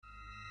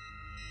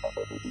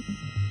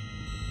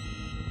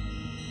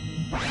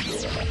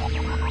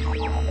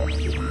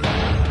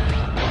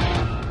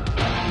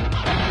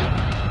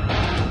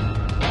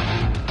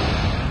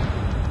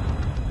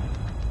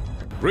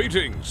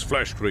Greetings,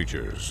 flesh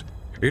creatures.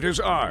 It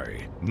is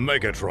I,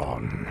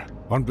 Megatron.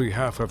 On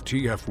behalf of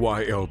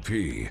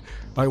TFYLP,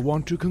 I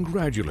want to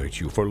congratulate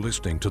you for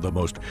listening to the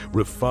most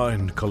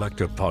refined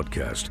collective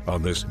podcast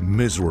on this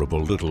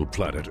miserable little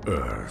planet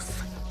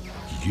Earth.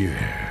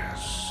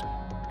 Yes.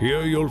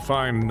 Here you'll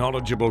find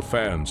knowledgeable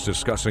fans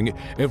discussing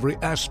every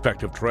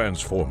aspect of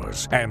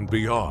Transformers and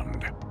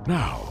beyond.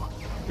 Now,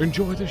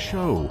 enjoy the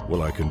show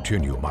while I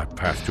continue my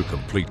path to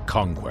complete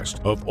conquest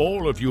of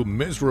all of you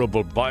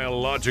miserable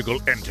biological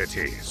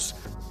entities.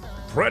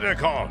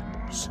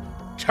 Predacons,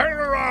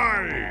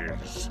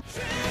 terrorize!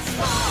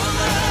 Transformers,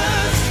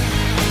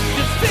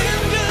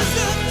 defenders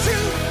of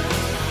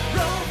truth,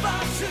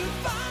 robots who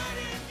fight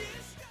in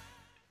disguise.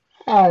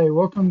 Hi,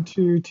 welcome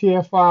to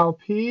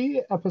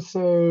TFYLP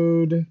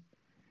episode.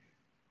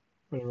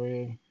 What are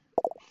we?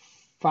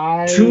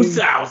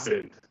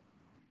 2000.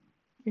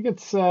 I think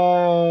it's what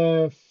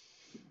are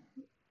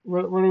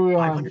we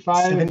on?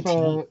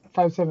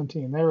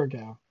 517. There we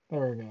go.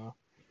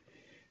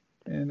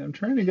 And I'm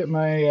trying to get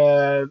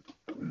my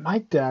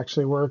mic to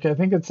actually work. I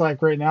think it's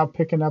like right now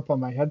picking up on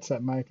my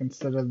headset mic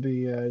instead of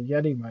the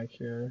Yeti mic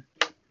here.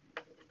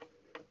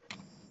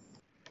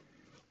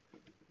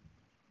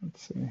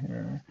 Let's see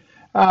here.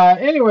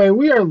 Anyway,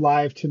 we are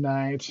live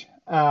tonight.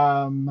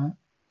 I'm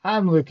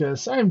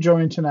Lucas. I'm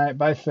joined tonight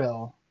by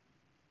Phil.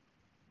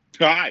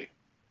 Hi.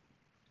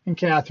 And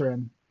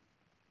Catherine.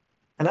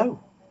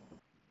 Hello.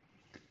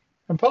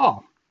 And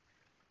Paul.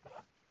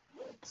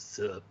 What's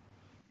up?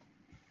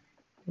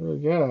 There we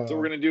go. So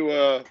we're going to do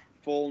a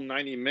full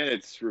 90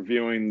 minutes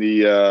reviewing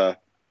the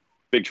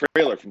big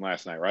trailer from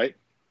last night, right?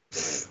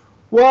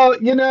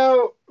 Well, you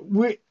know,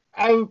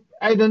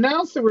 I'd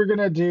announced that we're going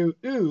to do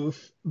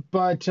OOF,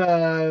 but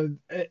I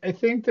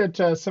think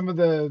that some of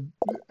the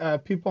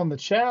people in the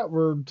chat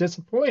were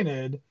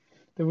disappointed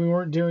that we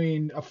weren't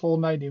doing a full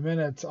 90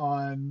 minutes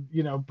on,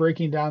 you know,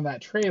 breaking down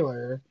that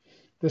trailer,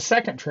 the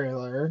second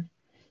trailer.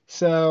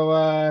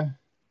 So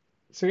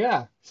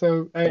yeah.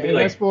 So I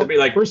guess it'd be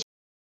like footage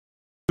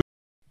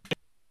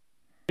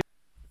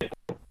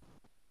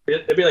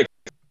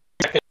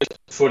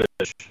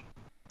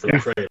for the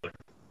trailer.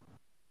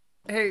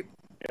 Hey,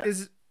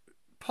 is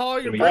Paul?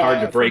 It'd be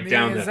hard to break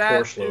down that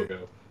Porsche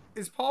logo.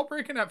 Is Paul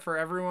breaking up for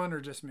everyone or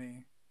just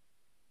me?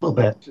 A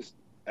little bit. Just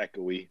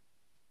echoey.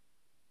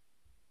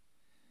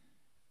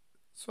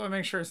 So I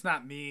make sure it's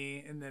not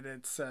me and that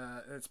it's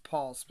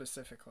Paul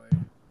specifically.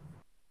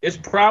 It's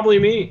probably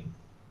me.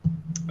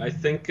 I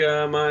think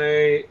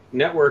my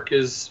network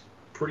is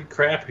pretty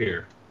crap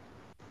here.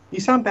 You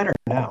sound better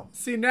now.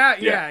 See now,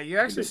 Yeah, you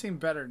actually seem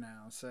better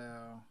now. So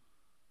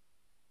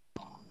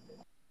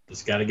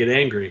Just got to get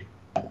angry.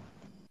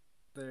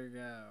 there you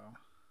go.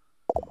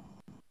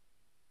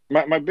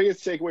 My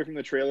biggest takeaway from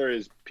the trailer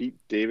is Pete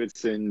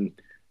Davidson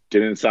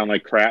didn't sound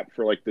like crap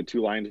for like the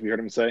two lines we heard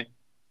him say.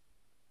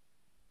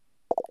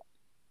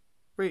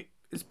 Wait,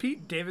 is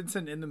Pete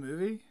Davidson in the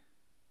movie?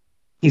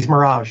 He's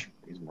Mirage.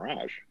 He's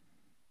Mirage.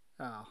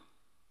 Oh,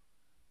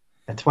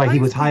 That's why he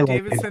was Pete highlighted.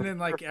 Davidson in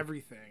like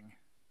everything.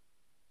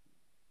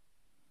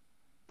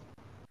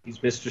 He's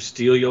Mr.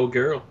 Steal Your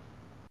Girl.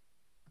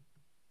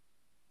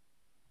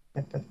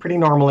 That's pretty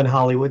normal in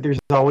Hollywood. There's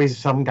always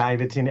some guy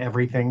that's in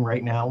everything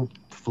right now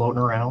floating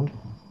around.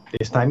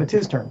 This time it's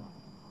his turn.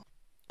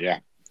 Yeah,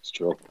 it's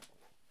true.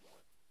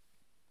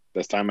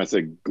 This time it's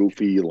a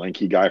goofy,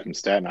 lanky guy from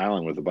Staten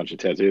Island with a bunch of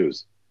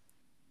tattoos.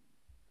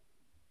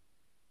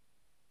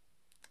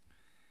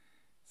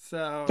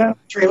 So The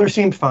trailer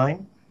seemed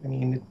fine. I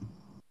mean,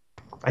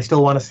 I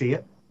still want to see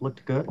it.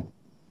 Looked good.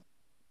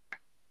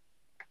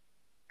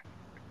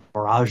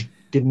 Mirage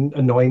didn't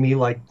annoy me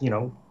like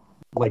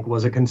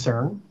was a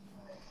concern.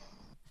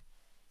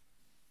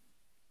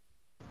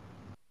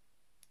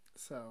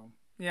 So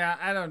yeah,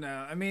 I don't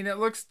know. I mean, it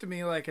looks to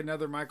me like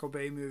another Michael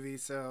Bay movie.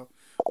 So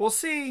we'll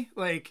see.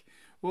 Like,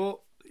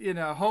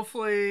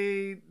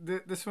 hopefully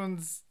this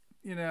one's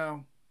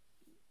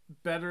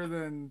better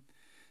than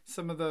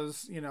some of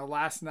those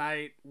last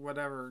night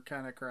whatever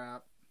kind of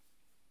crap.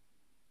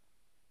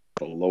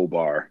 The low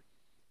bar.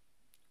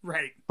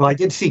 Right. Well, I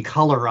did see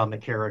color on the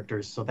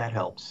characters, so that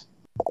helps.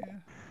 Yeah.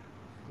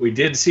 We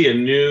did see a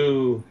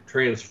new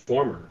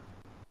Transformer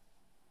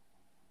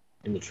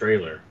in the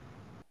trailer.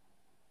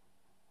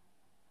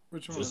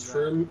 Which one Just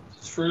was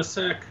that? for a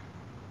sec.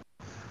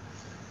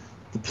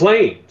 The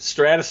plane,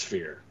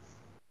 Stratosphere.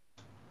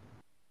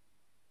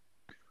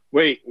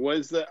 Wait,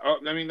 was that? Oh,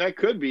 I mean, that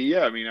could be.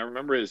 Yeah, I mean, I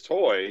remember his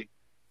toy.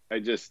 I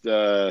just.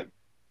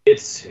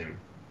 It's him.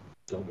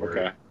 Don't worry.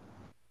 Okay.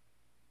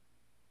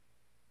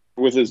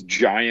 With his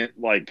giant,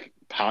 like,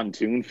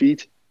 pontoon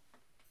feet?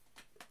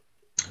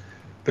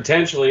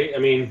 Potentially. I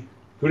mean,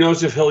 who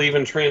knows if he'll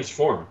even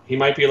transform? He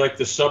might be like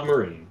the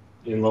submarine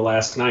in The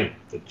Last Night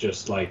that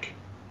just, like,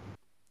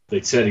 they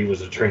said he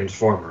was a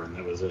transformer and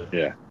that was it.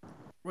 Yeah.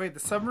 Wait, the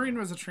submarine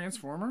was a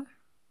transformer?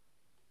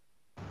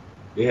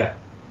 Yeah.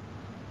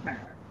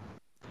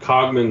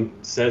 Cogman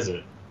says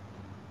it.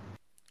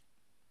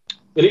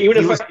 And even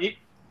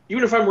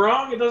if I'm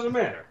wrong, it doesn't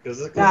matter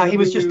Nah, he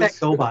was just that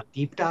GoBot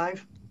deep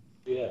dive.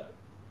 Yeah.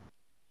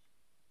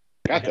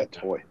 Got that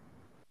toy.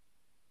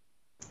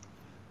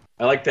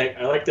 I like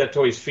that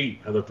toy's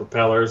feet. How the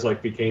propellers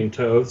like became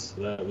toes.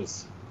 That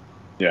was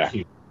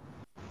cute.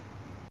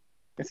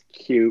 It's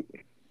cute.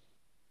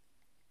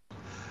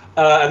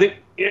 I think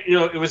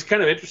it was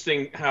kind of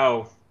interesting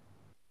how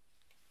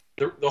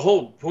the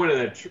whole point of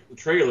that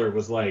trailer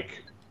was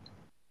like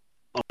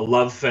a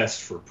love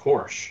fest for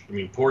Porsche. I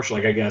mean, Porsche,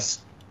 like I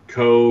guess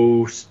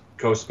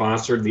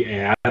co-sponsored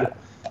the ad,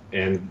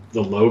 and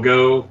the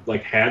logo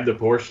like had the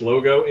Porsche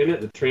logo in it,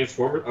 the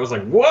Transformer. I was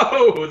like,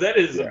 whoa, that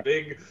is a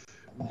big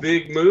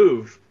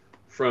move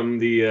from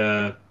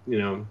the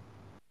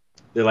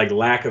the like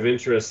lack of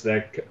interest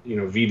that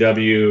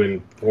VW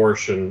and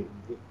Porsche and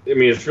I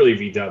mean it's really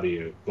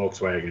VW.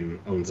 Volkswagen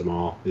owns them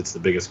all. It's the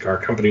biggest car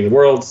company in the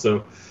world,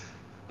 so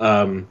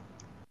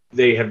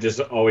they have just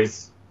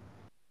always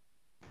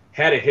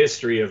had a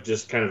history of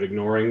just kind of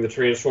ignoring the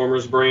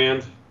Transformers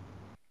brand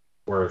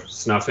or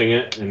snuffing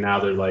it, and now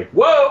they're like,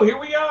 whoa, here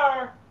we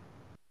are.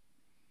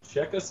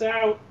 Check us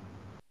out.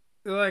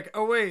 They're like,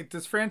 oh wait,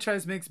 this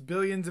franchise makes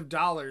billions of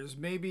dollars.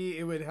 Maybe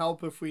it would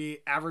help if we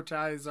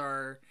advertise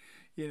our,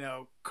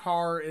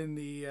 car in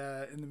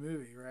the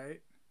movie,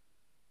 right?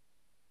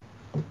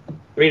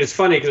 I mean, it's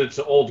funny because it's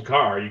an old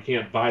car. You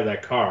can't buy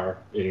that car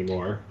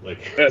anymore.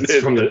 Like that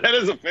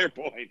is a fair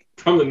point.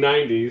 From the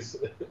 90s.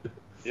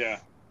 Yeah.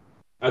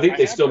 I think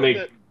they still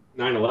make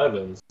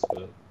 911s.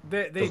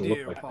 But they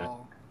do, like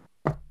Paul.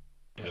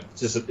 Yeah,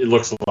 it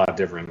looks a lot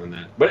different than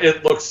that. But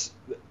it looks.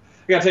 I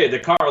gotta tell you, the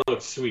car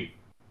looks sweet.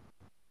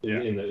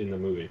 In the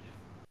movie.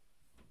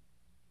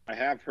 I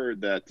have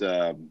heard that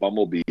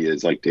Bumblebee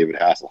is like David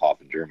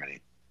Hasselhoff in Germany.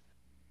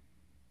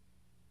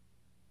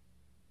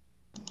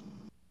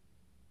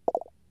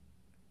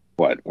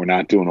 What? We're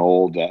not doing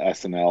old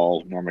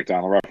SNL Norm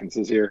Macdonald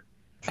references here?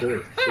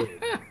 Sure.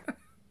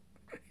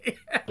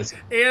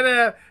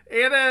 Anna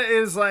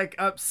is like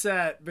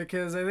upset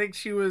because I think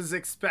she was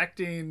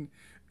expecting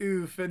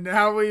oof, and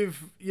now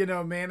we've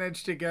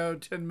managed to go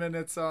 10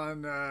 minutes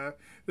on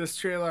this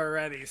trailer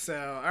already.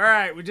 So all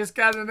right, we just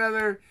got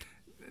another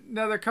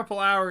couple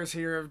hours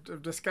here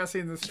of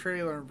discussing this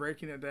trailer and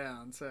breaking it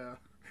down. So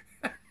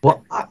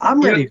well,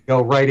 I'm ready to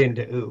go right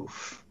into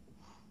oof.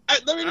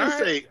 Let me just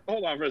say,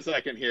 hold on for a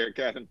second here,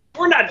 Kevin.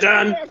 We're not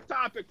done. Off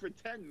topic for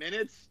 10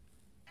 minutes.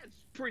 That's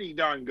pretty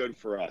darn good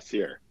for us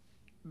here.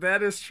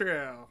 That is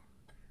true.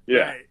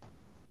 Yeah. Right.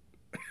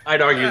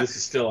 I'd argue this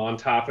is still on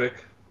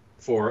topic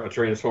for a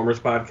Transformers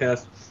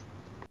podcast.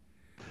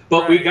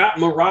 But we got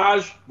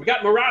Mirage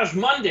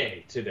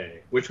Monday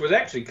today, which was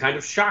actually kind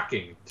of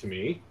shocking to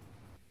me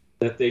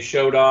that they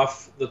showed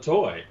off the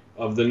toy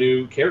of the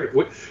new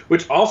character,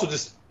 which also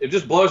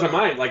just blows my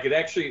mind. Like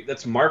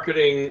that's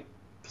marketing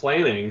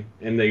planning,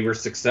 and they were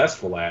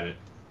successful at it.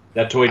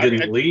 That toy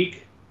didn't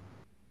leak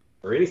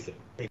or anything.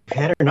 They've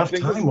had enough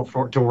time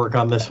to work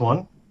on this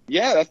one.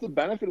 Yeah, that's the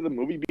benefit of the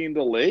movie being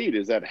delayed,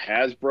 is that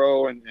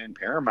Hasbro and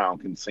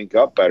Paramount can sync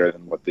up better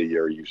than what they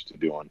are used to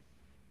doing.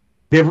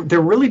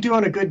 They're really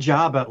doing a good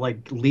job at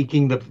like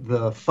leaking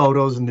the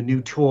photos and the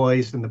new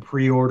toys and the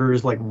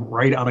pre-orders like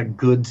right on a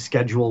good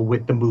schedule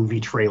with the movie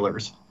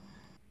trailers.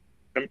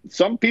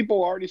 Some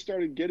people already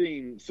started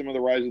getting some of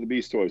the Rise of the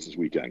Beast toys this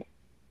weekend.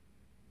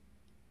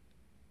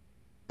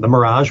 The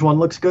Mirage one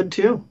looks good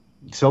too.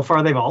 So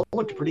far, they've all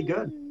looked pretty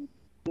good.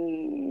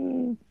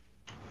 Well,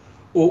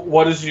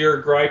 what is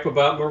your gripe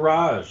about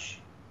Mirage?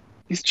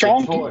 He's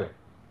chonky.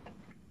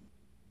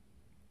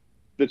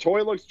 The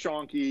toy looks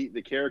chonky.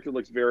 The character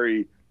looks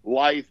very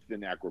lithe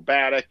and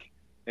acrobatic,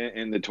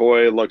 and the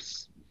toy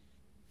looks,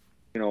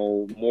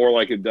 more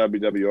like a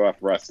WWF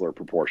wrestler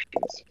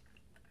proportions.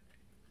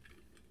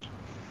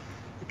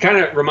 It kind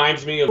of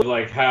reminds me of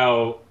like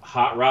how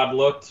Hot Rod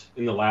looked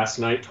in the Last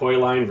Night toy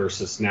line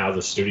versus now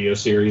the Studio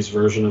Series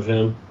version of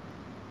him.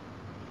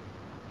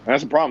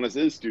 That's the problem. This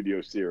is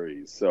Studio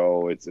Series,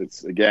 so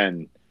it's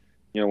again,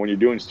 when you're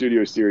doing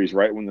Studio Series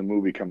right when the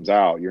movie comes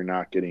out, you're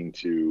not getting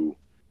to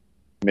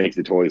make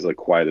the toys look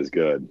quite as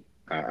good.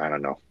 I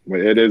don't know.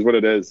 It is what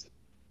it is.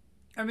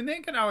 I mean, they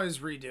can always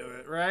redo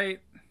it,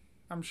 right?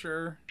 I'm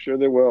sure. Sure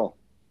they will.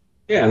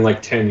 Yeah, in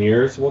like 10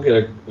 years, we'll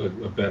get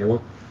a better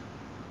one.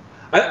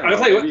 I'll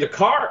tell you what,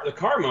 the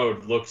car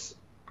mode looks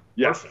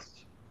perfect.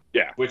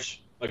 Yeah.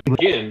 Which, like,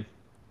 again,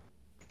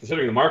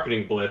 considering the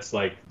marketing blitz,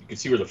 like, you can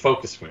see where the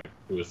focus went.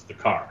 It was the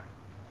car.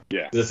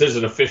 Yeah. This is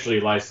an officially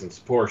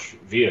licensed Porsche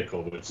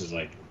vehicle, which is,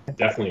 like,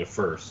 definitely a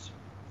first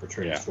for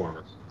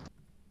Transformers.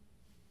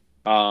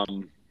 Yeah,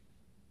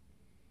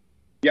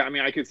 I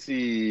mean, I could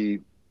see,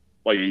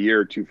 like, a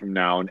year or two from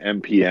now, an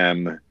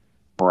MPM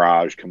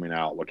Mirage coming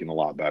out looking a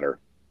lot better.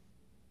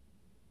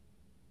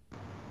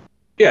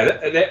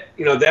 Yeah,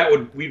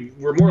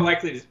 we're more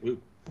likely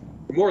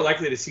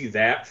to see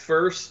that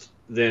first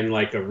than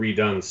like a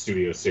redone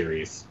Studio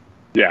Series,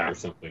 or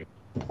something.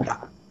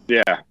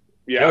 Yeah.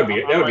 That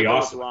would be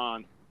awesome.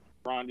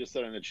 Ron just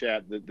said in the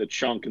chat that the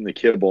chunk and the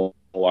kibble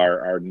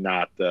are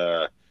not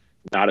the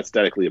not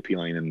aesthetically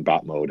appealing in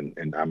bot mode,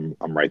 and I'm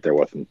right there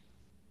with him.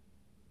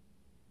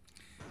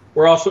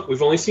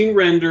 We've only seen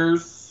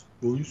renders.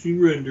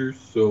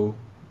 So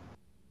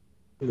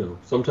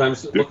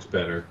sometimes it looks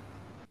better.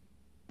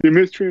 They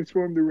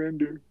mistransformed the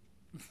render.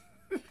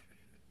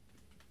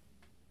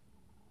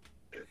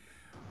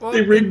 Well,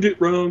 They rigged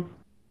it wrong.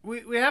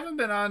 We haven't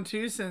been on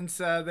too since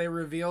they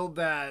revealed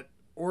that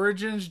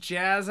Origins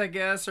Jazz, I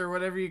guess, or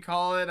whatever you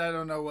call it. I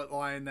don't know what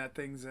line that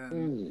thing's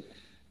in.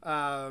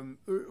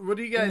 What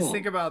do you guys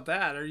think about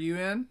that? Are you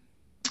in?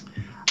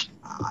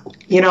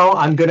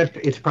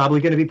 It's probably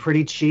gonna be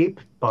pretty cheap,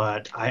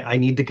 but I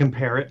need to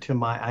compare it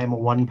to I'm a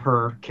one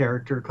per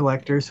character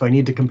collector, so I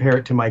need to compare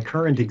it to my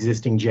current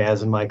existing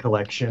Jazz in my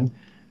collection,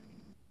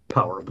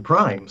 Power of the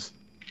Primes.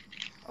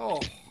 Oh,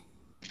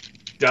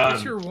 done.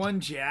 That's your one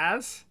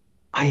Jazz?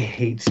 I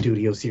hate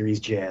Studio Series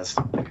Jazz.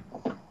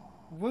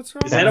 What's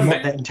wrong?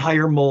 That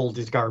entire mold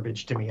is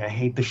garbage to me. I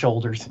hate the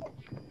shoulders.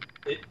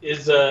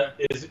 Is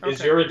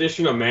your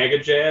edition a Maga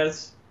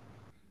Jazz?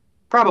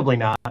 Probably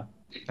not.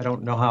 I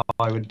don't know how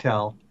I would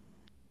tell.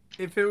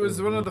 If it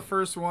was one of the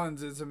first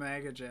ones, it's a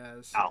Maga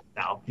Jazz.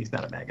 No, he's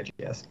not a Maga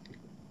Jazz.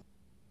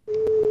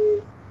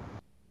 You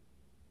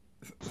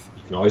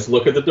can always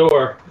look at the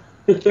door.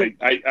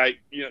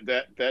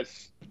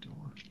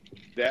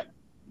 That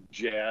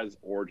Jazz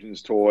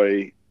Origins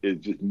toy is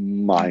just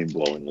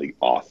mind-blowingly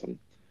awesome.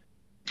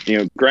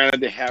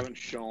 Granted, they haven't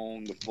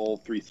shown the full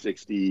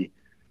 360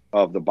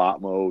 of the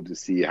bot mode to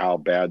see how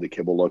bad the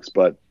kibble looks,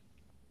 but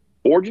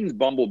Origins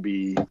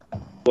Bumblebee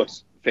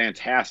looks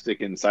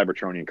fantastic in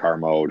Cybertronian car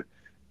mode,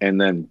 and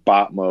then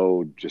bot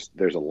mode, just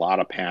there's a lot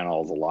of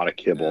panels, a lot of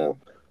kibble.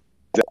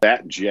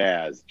 That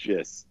Jazz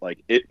just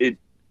like it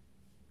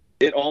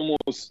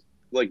almost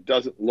like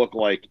doesn't look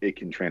like it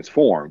can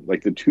transform.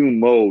 Like the two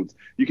modes,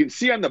 you can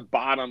see on the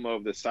bottom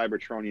of the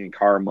Cybertronian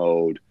car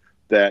mode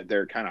that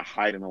they're kind of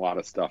hiding a lot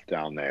of stuff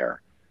down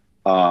there.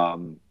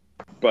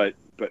 But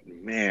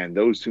man,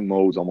 those two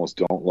modes almost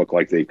don't look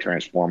like they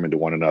transform into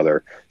one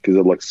another because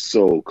it looks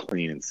so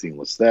clean and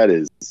seamless.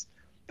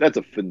 That's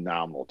a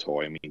phenomenal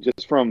toy. I mean,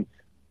 just from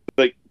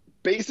like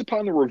based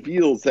upon the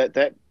reveals,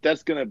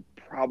 that's gonna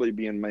probably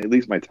be in at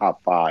least my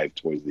top 5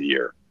 toys of the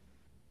year.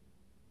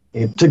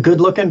 It's a good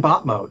looking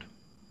bot mode.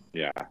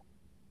 Yeah.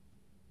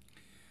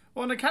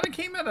 Well, and it kind of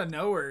came out of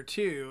nowhere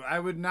too. I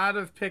would not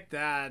have picked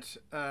that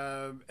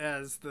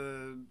as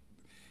the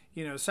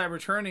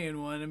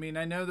Cybertronian one. I mean,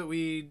 I know that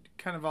we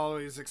kind of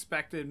always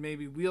expected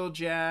maybe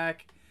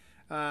Wheeljack,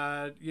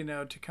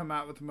 to come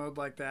out with a mode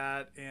like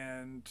that,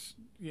 and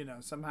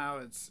somehow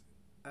it's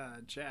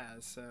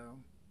Jazz. So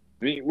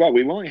I mean, well,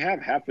 we only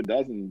have half a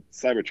dozen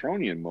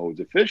Cybertronian modes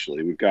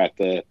officially. We've got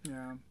the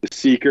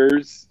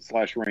Seekers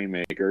 /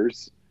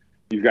 Rainmakers.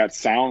 You've got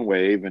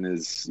Soundwave and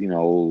his,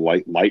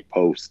 light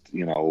post,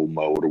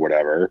 mode or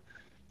whatever.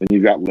 Then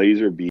you've got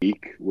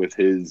Laserbeak with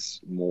his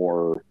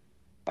more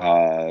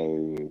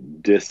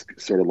disc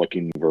sort of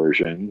looking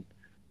version.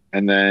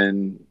 And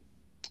then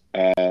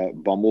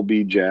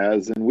Bumblebee,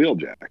 Jazz, and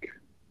Wheeljack.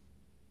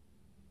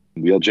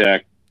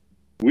 Wheeljack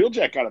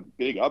got a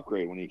big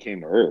upgrade when he came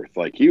to Earth.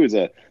 Like he was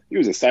a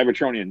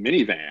Cybertronian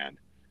minivan.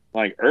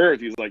 Like Earth,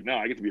 he's like, no,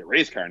 I get to be a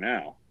race car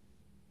now.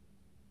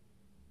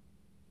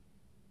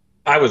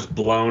 I was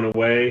blown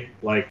away.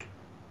 Like,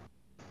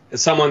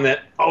 as someone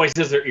that always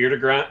has their ear to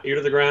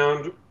the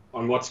ground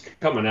on what's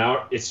coming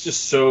out, it's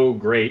just so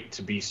great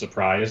to be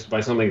surprised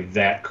by something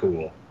that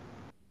cool.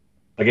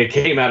 Like, it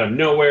came out of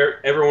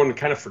nowhere. Everyone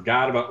kind of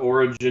forgot about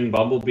Origin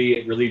Bumblebee.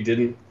 It really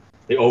didn't.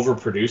 They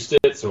overproduced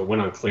it, so it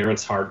went on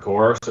clearance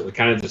hardcore. So it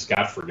kind of just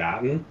got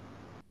forgotten.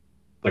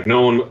 Like,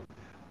 no one.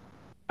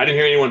 I didn't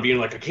hear anyone being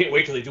like, I can't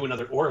wait till they do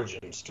another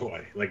Origins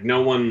toy. Like,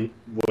 no one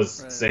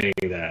was saying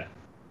that.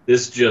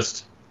 This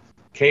just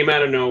came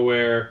out of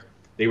nowhere.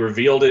 They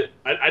revealed it.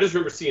 I just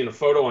remember seeing a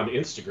photo on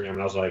Instagram,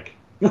 and I was like,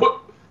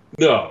 "What?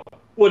 No,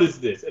 what is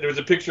this?" And it was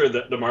a picture of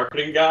the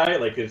marketing guy,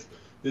 like his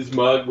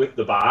mug with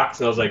the box.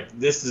 And I was like,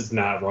 "This is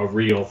not a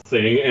real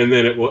thing." And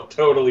then it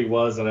totally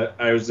was, and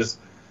I was just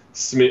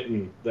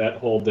smitten that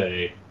whole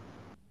day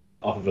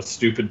off of a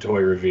stupid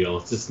toy reveal.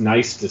 It's just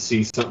nice to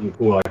see something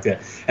cool like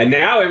that. And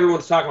now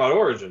everyone's talking about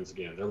Origins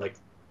again. They're like,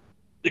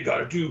 they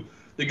gotta do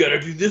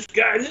this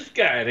guy and this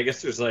guy. And I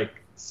guess there's like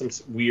some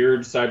weird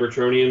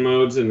Cybertronian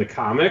modes in the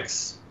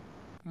comics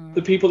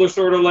the people are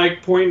sort of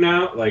like pointing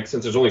out, like,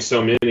 since there's only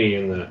so many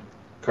in the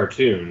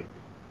cartoon.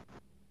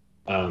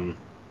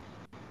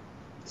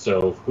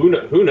 So who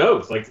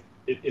knows? Like,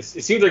 it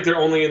seems like they're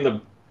only in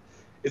the.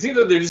 It seems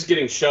like they're just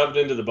getting shoved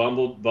into the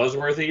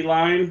Buzzworthy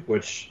line,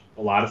 which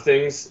a lot of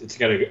things. It's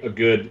got a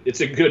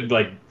good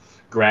like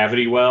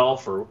gravity well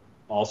for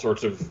all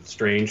sorts of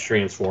strange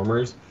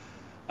Transformers.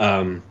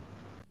 But,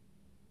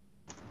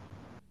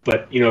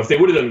 if they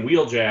would have done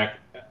Wheeljack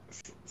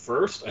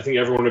first, I think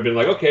everyone would have been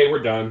like, okay,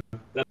 we're done.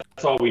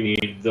 That's all we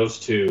need, those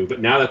two.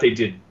 But now that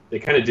they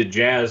kind of did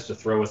Jazz to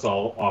throw us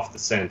all off the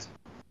scent.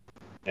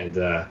 And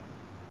I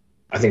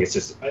think it's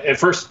just, at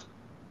first,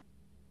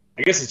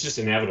 I guess it's just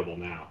inevitable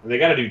now. And they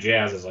got to do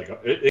Jazz as they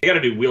got to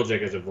do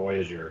Wheeljack as a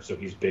Voyager, so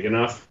he's big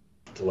enough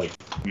to, like,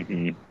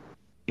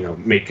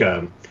 make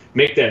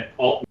that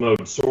alt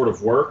mode sort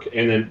of work,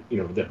 and then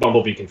that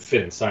Bumblebee can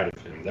fit inside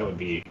of him. That would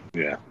be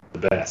the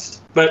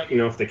best. But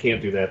if they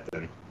can't do that,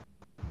 then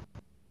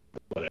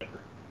whatever.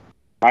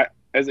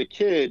 As a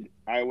kid,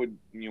 I would,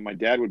 my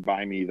dad would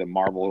buy me the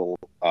Marvel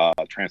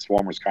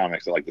Transformers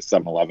comics at like the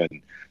 7-Eleven,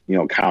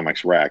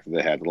 comics rack that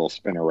they had, the little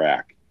spinner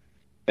rack.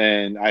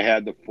 And I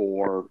had the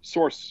four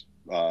source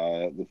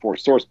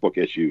book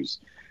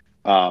issues.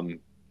 And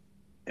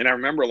I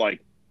remember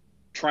like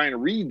trying to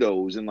read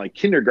those in like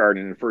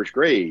kindergarten and first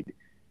grade.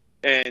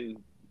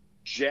 And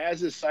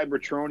Jazz's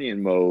Cybertronian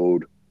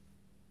mode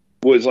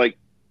was like,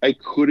 I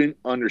couldn't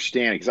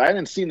understand it because I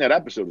hadn't seen that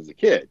episode as a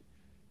kid.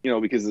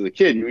 Because as a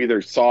kid, you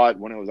either saw it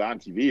when it was on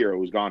TV or it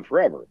was gone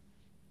forever.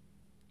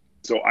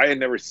 So I had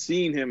never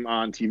seen him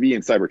on TV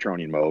in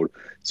Cybertronian mode.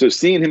 So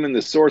seeing him in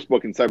the source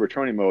book in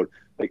Cybertronian mode,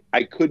 like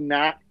I could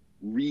not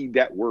read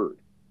that word.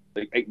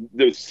 Like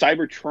the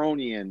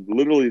Cybertronian,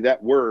 literally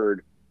that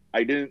word,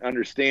 I didn't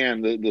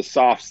understand the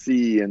soft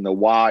C and the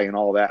Y and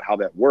all that, how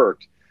that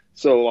worked.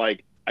 So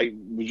like I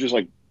was just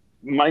like,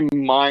 my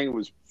mind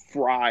was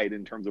fried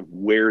in terms of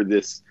where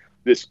this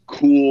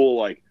cool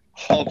like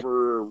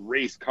hover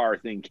race car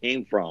thing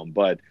came from,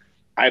 but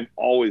I've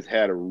always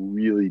had a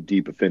really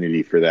deep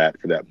affinity for that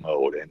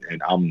mode,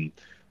 and I'm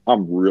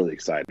really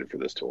excited for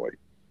this toy.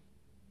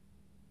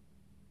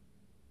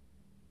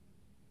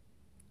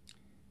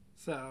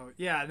 So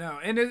yeah, no,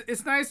 and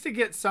it's nice to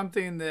get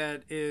something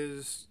that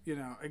is,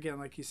 again,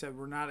 like you said,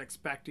 we're not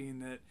expecting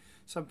that,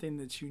 something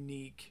that's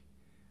unique,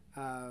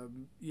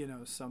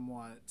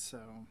 somewhat.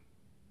 So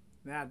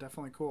yeah,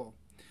 definitely cool.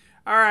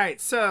 All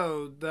right,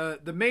 so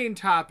the main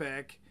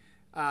topic.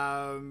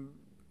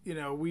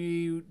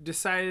 We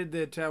decided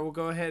that we'll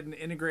go ahead and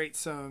integrate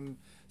some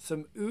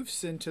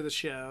oofs into the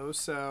show.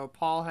 So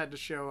Paul had to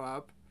show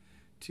up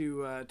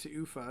to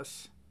oof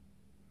us.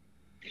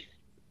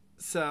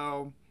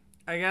 So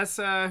I guess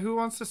who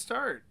wants to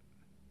start?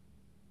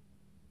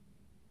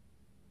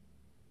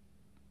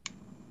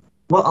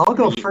 Well, I'll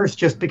go first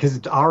just because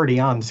it's already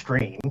on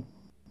screen.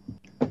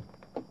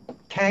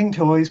 Kang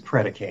Toys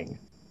Predaking.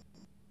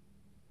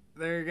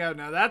 There you go.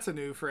 Now that's an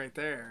oof right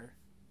there.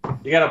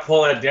 You gotta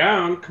pull that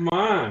down. Come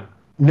on.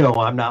 No,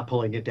 I'm not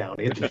pulling it down.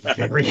 It's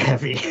very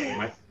heavy.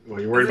 Well,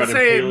 you're worried about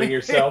impaling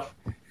yourself?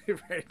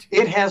 Right.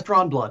 It has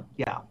drawn blood.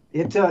 Yeah.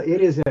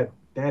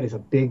 That is a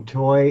big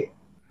toy,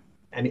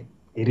 and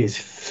it is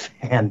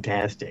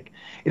fantastic.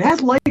 It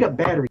has light up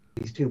batteries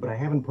too, but I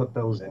haven't put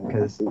those in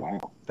because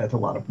that's a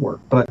lot of work.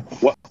 But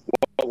what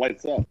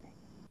lights up?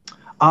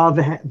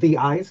 The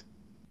eyes,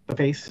 the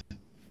face.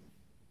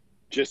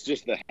 Just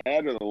the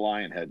head or the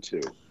lion head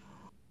too?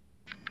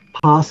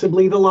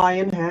 Possibly the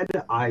lion head.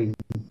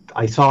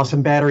 I saw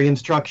some battery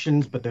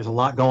instructions, but there's a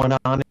lot going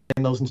on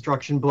in those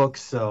instruction books,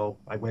 so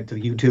I went to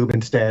YouTube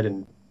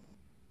instead.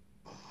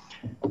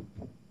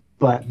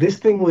 But this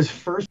thing was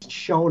first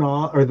shown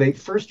off, or they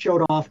first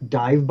showed off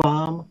Dive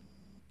Bomb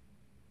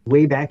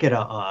way back at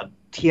a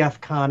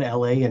TFCon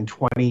LA in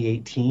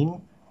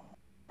 2018.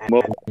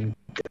 And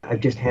I've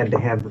just had to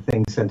have the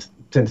thing since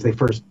they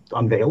first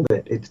unveiled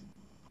it.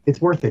 It's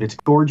worth it. It's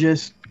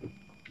gorgeous.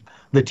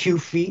 The 2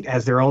 feet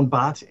as their own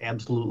bots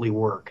absolutely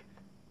work.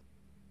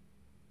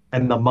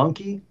 And the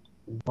monkey,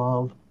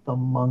 love the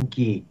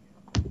monkey.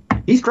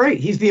 He's great.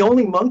 He's the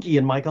only monkey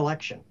in my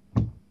collection.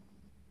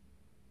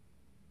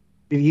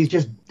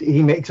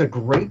 He makes a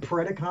great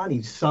Predacon.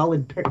 He's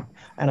solid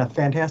and a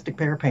fantastic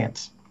pair of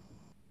pants.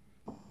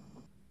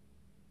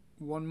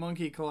 One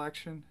monkey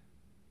collection.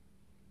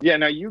 Yeah,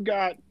 now you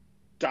got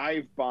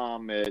Dive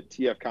Bomb at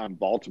TFCon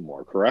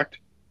Baltimore, correct?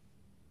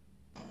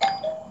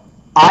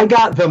 I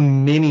got the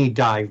mini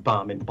Dive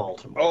Bomb in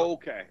Baltimore. Oh,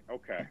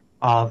 okay.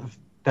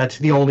 That's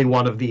the only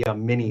one of the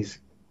minis.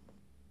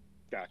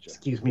 Gotcha.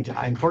 Excuse me.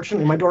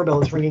 Unfortunately, my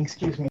doorbell is ringing.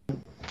 Excuse me.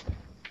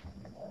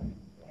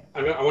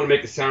 I want to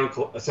make a sound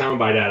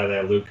bite out of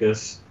that,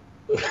 Lucas.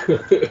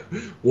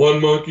 One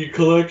monkey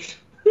collection.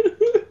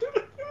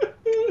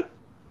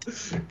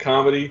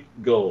 Comedy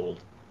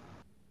gold.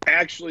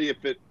 Actually,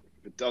 if it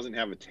doesn't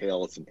have a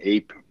tail, it's an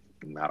ape,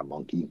 not a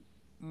monkey.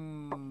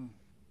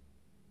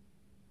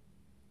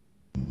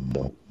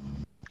 So,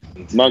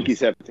 monkeys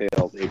have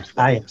tails. Apes.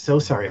 I am so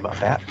sorry about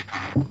that.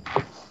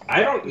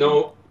 I don't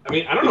know. I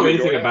mean, I don't know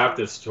anything about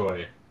this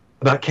toy.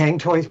 About Kang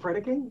Toys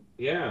Predaking?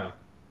 Yeah.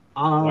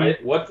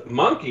 What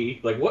monkey?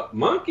 Like what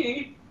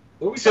monkey?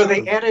 What so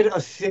they added a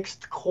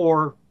 6th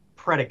core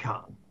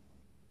Predacon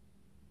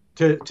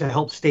to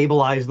help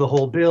stabilize the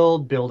whole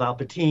build out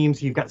the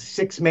teams. You've got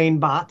 6 main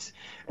bots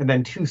and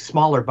then 2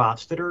 smaller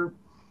bots that are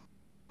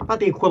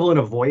about the equivalent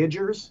of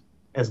Voyagers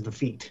as the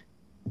feet.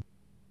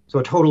 So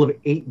a total of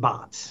 8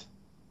 bots.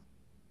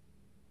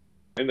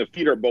 And the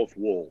feet are both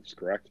wolves,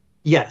 correct?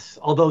 Yes,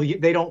 although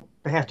they don't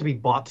have to be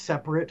bought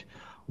separate.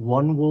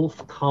 One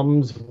wolf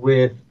comes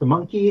with the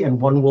monkey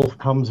and one wolf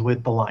comes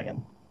with the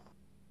lion.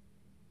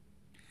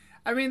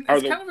 I mean,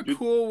 it's kind of a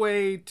cool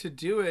way to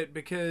do it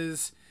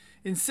because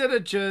instead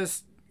of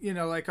just,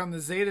 like on the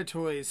Zeta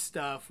Toys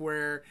stuff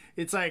where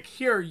it's like,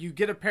 here, you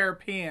get a pair of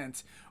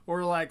pants,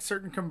 or like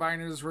certain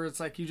combiners where it's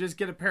like you just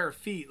get a pair of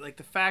feet. Like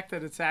the fact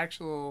that it's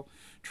actual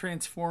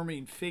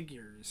transforming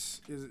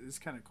figures is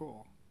kind of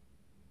cool.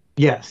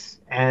 Yes,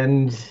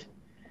 and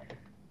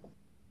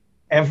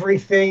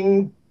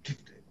everything,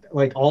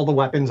 like all the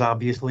weapons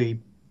obviously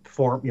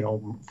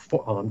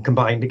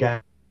combined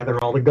together,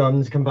 all the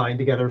guns combined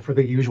together for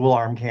the usual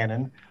arm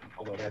cannon,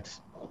 although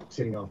that's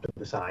sitting off to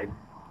the side.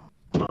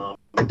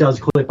 It does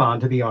clip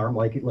onto the arm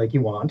like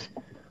you want.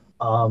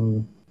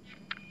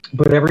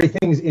 But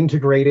everything's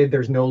integrated.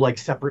 There's no like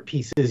separate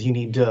pieces you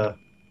need to,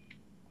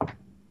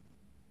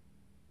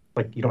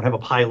 like, you don't have a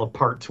pile of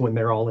parts when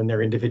they're all in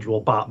their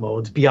individual bot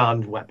modes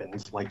beyond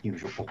weapons like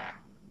usual.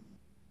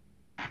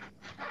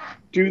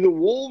 Do the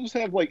wolves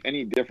have like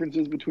any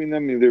differences between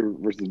them, either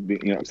versus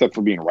except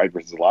for being right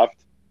versus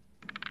left?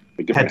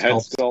 Like different head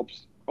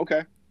sculpts.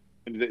 Okay.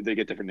 And they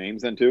get different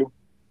names then too?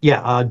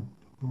 Yeah,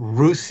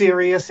 Rus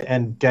Sirius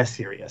and Des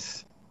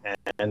Sirius.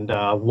 And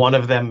one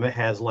of them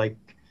has like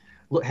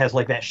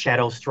that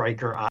Shadow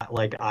Striker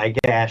like eye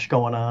gash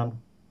going on.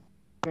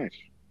 Nice.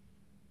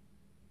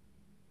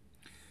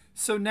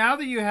 So now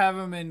that you have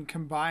them in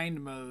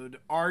combined mode,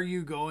 are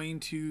you going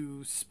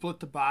to split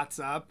the bots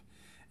up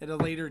at a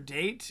later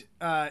date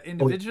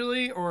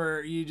individually, or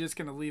are you just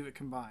going to leave it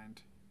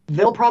combined?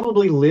 They'll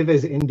probably live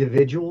as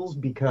individuals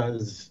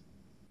because,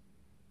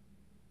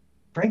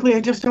 frankly,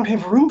 I just don't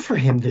have room for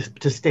him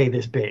to stay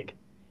this big.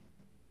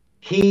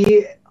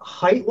 He,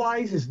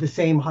 height-wise, is the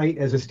same height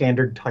as a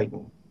standard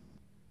Titan.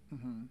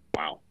 Mm-hmm.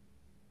 Wow.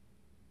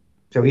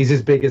 So he's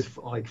as big as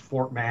like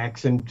Fort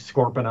Max and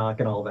Scorponok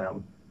and all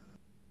them.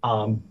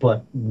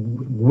 But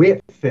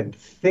width and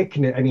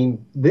thickness, I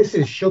mean, this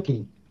is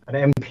Shooky,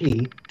 an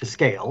MP to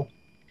scale.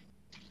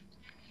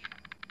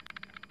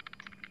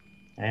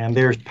 And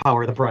there's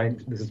Power of the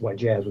Prime. This is why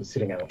Jazz was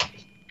sitting out.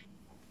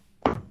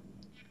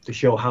 To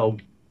show how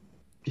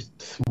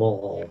just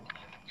small.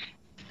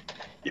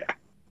 Yeah.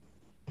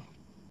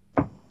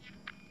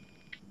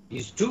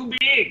 He's too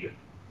big.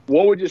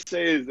 What would you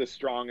say is the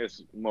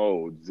strongest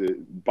modes?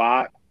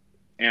 Bot,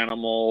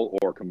 animal,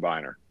 or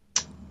combiner?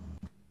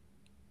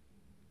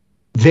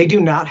 They do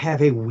not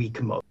have a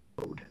weak mode.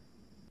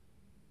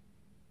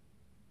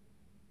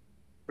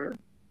 Sure.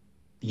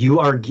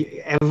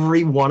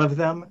 Every one of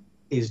them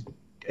is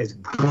as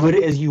good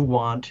as you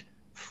want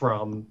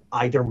from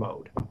either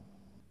mode.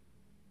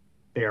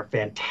 They are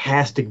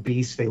fantastic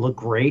beasts. They look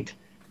great.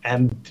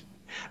 And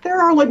there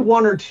are like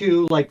one or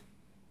two, like,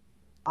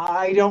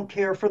 I don't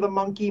care for the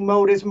monkey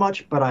mode as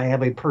much, but I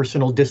have a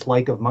personal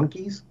dislike of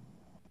monkeys.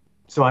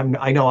 So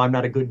I know I'm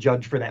not a good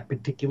judge for that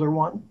particular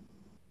one.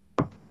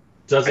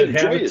 Does it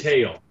have a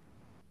tail?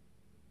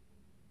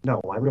 No,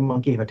 why would a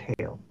monkey have a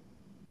tail?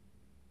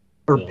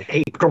 Or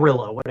ape,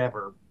 gorilla,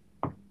 whatever.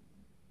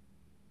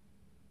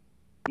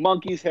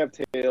 Monkeys have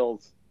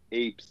tails.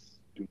 Apes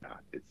do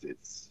not.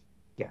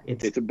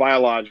 It's a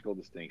biological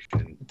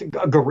distinction.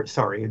 A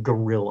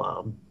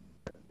gorilla,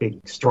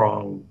 big,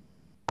 strong,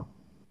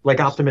 like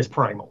Optimus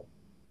Primal.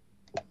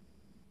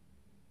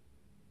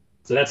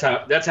 So that's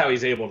how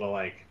he's able to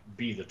like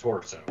be the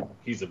torso.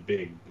 He's a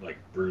big like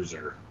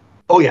bruiser.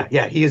 Oh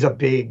yeah, he is a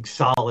big,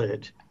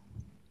 solid,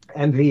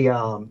 and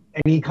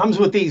he comes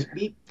with these.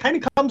 He kind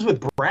of comes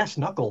with brass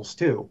knuckles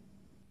too,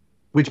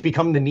 which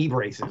become the knee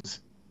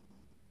braces.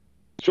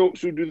 So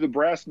do the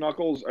brass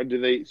knuckles? Or do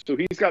they? So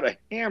he's got a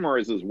hammer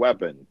as his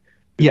weapon.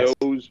 Do Yes.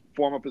 those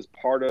form up as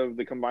part of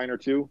the combiner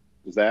too?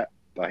 Is that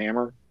the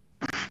hammer?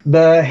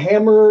 The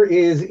hammer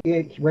is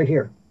right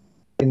here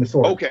in the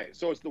sword. Okay,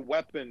 so it's the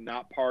weapon,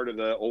 not part of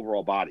the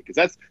overall body,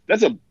 because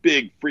that's a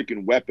big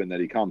freaking weapon that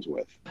he comes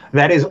with.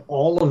 That is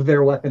all of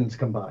their weapons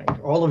combined.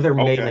 All of their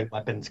melee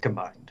weapons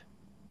combined.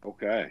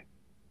 Okay,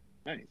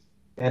 nice.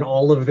 And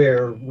all of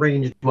their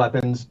ranged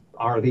weapons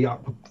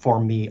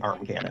form the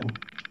arm cannon.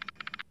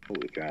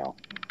 Holy cow!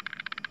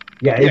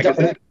 Yeah,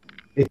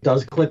 it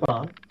does clip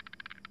on.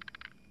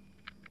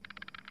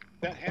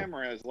 That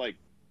hammer has like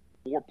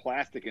more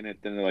plastic in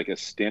it than like a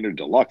standard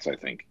deluxe, I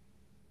think.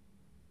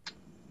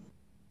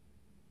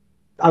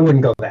 I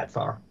wouldn't go that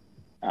far.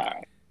 All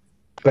right.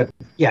 But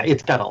yeah,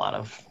 it's got a lot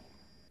of.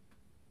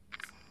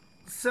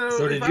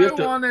 So did if you I have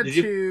to- wanted did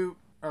you- to...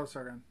 Oh,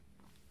 sorry.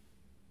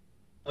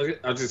 go on.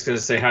 I was just gonna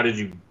say, how did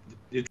you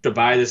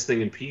buy this thing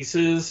in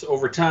pieces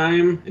over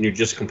time, and you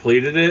just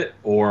completed it,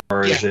 or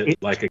is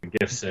it like a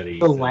gift set?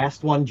 The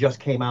last one just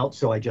came out,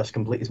 so I just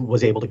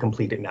was able to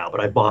complete it now.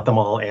 But I bought them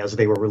all as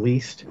they were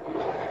released.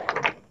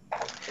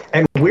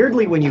 And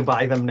weirdly, when you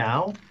buy them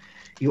now,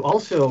 you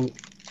also,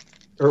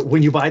 or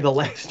when you buy the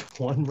last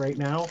one right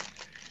now,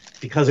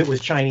 because it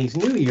was Chinese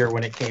New Year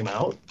when it came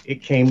out,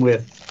 it came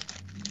with,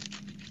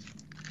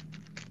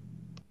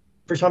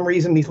 for some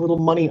reason, these little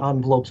money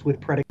envelopes with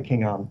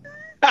Predaking on.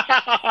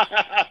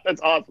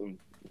 That's awesome.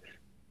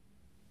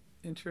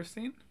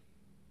 Interesting.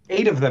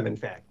 8 of them, in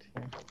fact.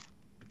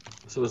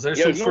 So is there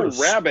Yeah, some there's sort no of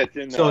rabbit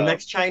in. So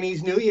next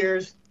Chinese New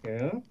Year's,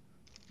 yeah.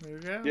 There you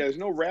go. Yeah, there's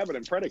no rabbit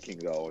in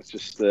Predaking though. It's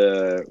just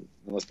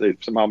unless they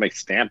somehow make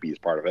Stampy as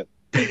part of it.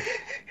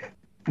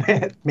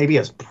 Maybe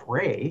as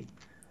prey.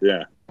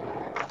 Yeah.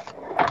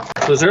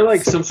 So is there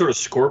like some sort of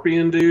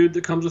scorpion dude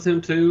that comes with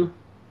him too?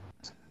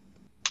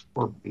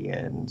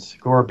 Scorpion.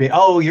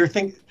 Oh, you're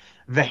thinking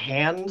the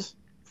hands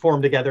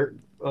form together,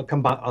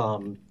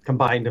 combined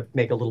to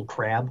make a little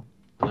crab.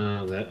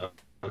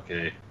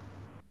 Okay.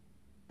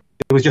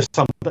 It was just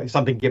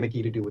something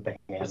gimmicky to do with the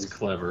hands. That's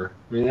clever.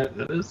 I mean,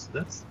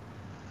 that's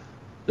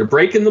they're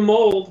breaking the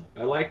mold.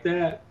 I like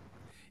that.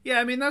 Yeah,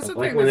 I mean that's the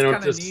thing when they that's don't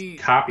kind of just neat.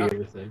 copy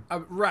everything.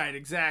 Right,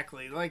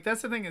 exactly. Like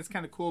that's the thing that's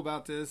kind of cool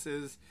about this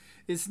is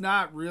it's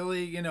not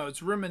really,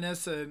 it's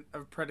reminiscent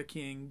of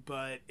Predaking,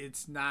 but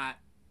it's not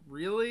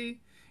really.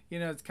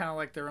 It's kind of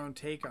like their own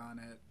take on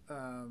it,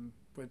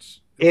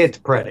 which it's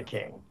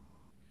Predaking.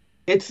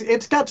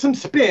 It's got some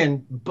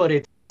spin, but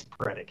it's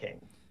Predaking.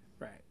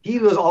 Right. He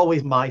was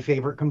always my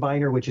favorite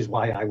combiner, which is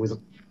why I was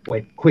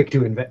like quick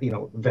to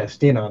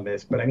invest in on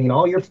this. But I mean,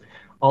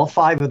 all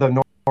 5 of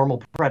the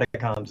normal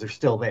Predacons are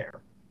still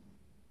there.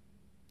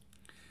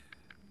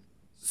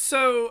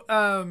 So,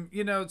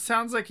 it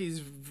sounds like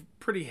he's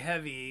pretty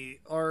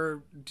heavy.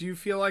 Or do you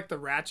feel like the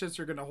ratchets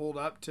are going to hold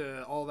up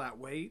to all that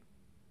weight?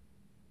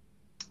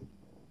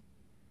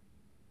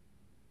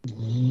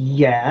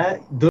 Yeah,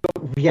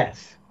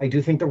 yes, I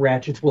do think the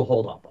ratchets will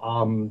hold up.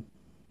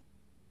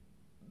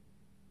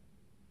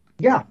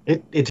 Yeah,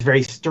 it's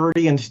very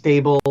sturdy and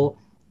stable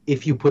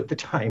if you put the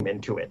time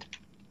into it.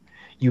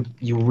 You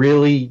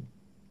really,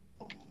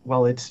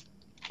 well, it's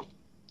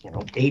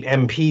 8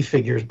 MP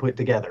figures put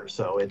together,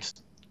 so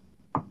it's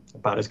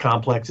about as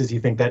complex as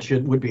you think that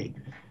would be.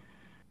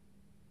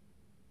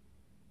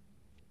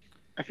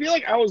 I feel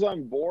like I was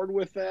on board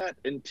with that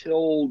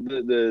until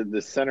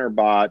the center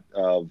bot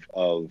of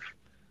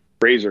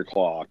Razor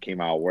Claw came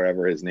out,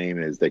 wherever his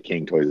name is that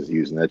King Toys is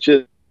using. That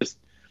just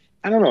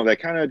I don't know. That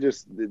kind of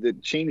just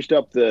it changed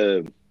up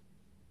the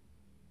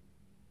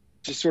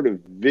just sort of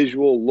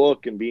visual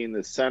look and being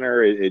the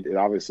center. It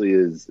obviously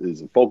is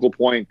a focal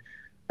point.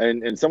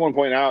 And someone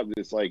pointed out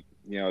it's like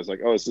it's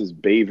like, oh, this is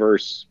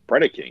Bayverse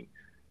Predaking,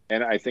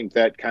 and I think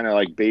that kind of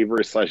like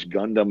Bayverse /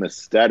 Gundam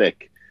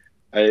aesthetic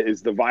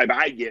is the vibe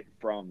I get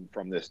from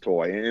this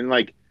toy. And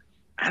like,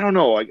 I don't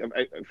know, I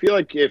feel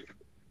like if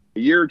a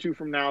year or two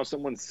from now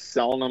someone's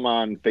selling them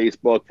on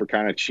Facebook for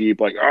kind of cheap,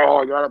 like, oh,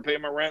 I gotta pay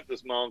my rent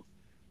this month,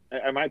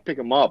 I might pick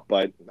them up.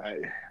 But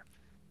I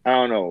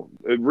don't know.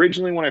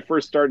 Originally, when I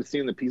first started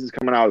seeing the pieces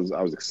coming out,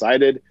 I was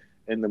excited,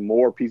 and the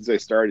more pieces I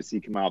started to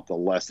see come out, the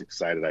less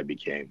excited I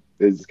became.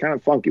 It's kind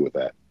of funky with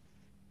that.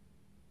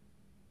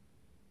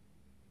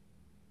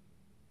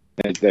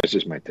 And that's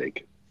just my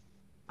take.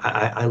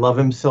 I love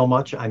him so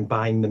much. I'm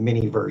buying the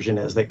mini version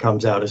as that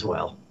comes out as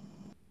well.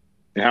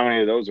 And how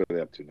many of those are they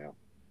up to now?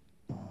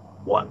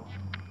 1.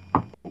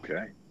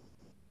 Okay.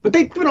 But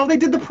they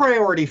did the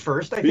priority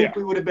first. I think Yeah.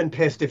 we would have been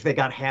pissed if they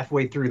got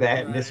halfway through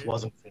that and this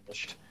wasn't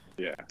finished.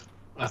 Yeah.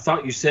 I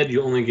thought you said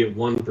you only get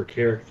 1 per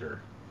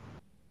character.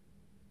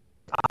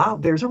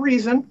 There's a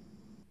reason.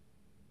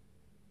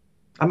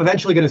 I'm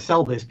eventually going to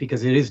sell this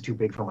because it is too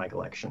big for my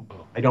collection.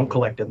 I don't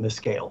collect in this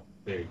scale.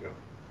 There you go.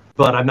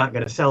 But I'm not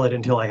going to sell it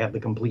until I have the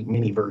complete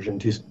mini version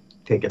to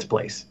take its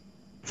place.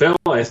 Phil,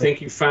 I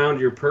think you found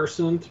your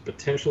person to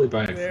potentially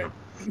buy it There.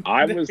 from.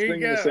 I There was you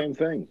thinking go. the same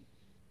thing.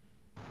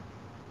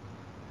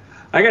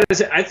 I gotta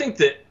say, I think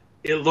that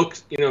it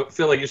looks,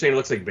 Phil, like you're saying, it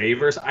looks like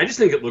Bayverse. I just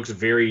think it looks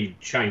very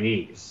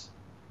Chinese.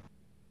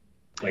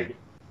 Like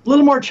A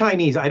little more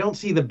Chinese. I don't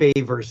see the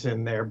Bayverse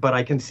in there, but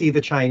I can see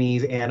the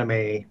Chinese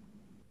anime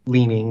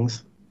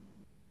leanings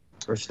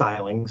or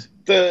stylings.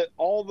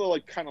 All the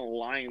like kind of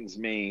lion's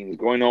manes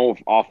going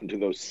off into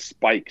those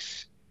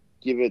spikes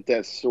give it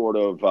that sort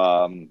of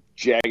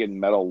jagged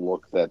metal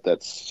look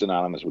that's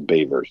synonymous with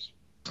Bayverse.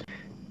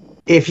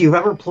 If you've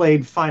ever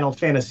played Final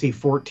Fantasy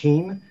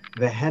XIV,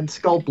 the head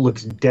sculpt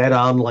looks dead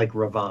on like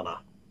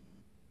Ravana.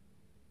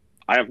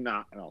 I have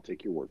not, and I'll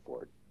take your word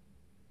for it.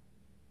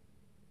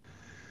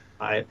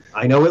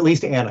 I know at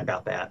least Anna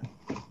got that.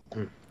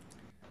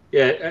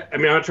 Yeah, I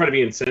mean, I'm not trying to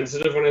be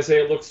insensitive when I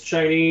say it looks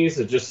Chinese.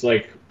 It's just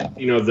like,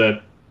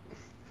 the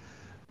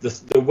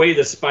way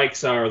the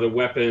spikes are, the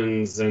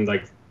weapons, and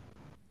like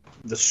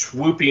the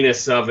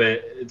swoopiness of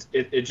it.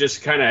 It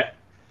just kind of,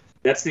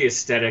 that's the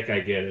aesthetic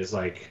I get. Is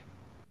like,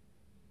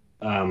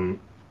 it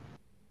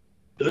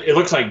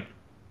looks like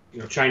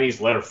Chinese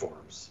letter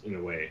forms in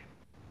a way.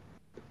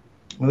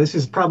 Well, this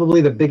is probably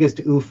the biggest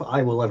oof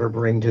I will ever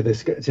bring to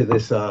this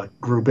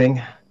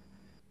grouping.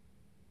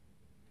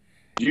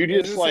 You Yeah,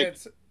 just this like,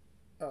 is-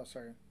 Oh,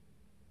 sorry.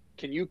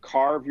 can you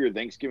carve your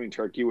Thanksgiving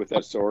turkey with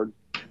that sword?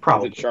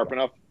 Probably. Is it sharp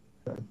enough?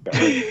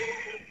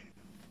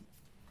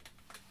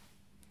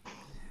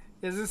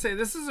 As I say,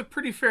 this is a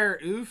pretty fair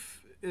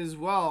oof as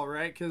well,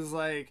 right? Because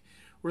like,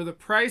 were the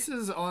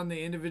prices on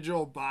the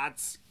individual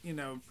bots,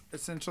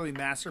 essentially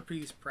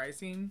masterpiece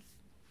pricing?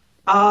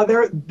 They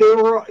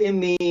were in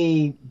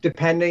the,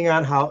 depending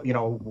on how,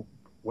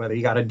 whether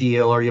you got a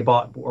deal or you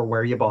bought or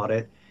where you bought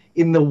it,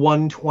 in the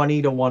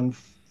 120 to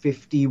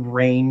 150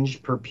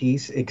 range per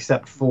piece,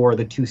 except for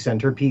the 2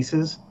 center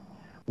pieces,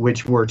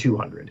 which were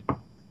 200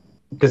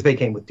 because they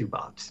came with 2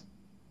 bots.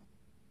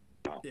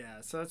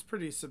 Yeah, so that's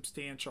pretty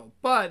substantial.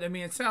 But I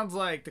mean, it sounds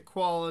like the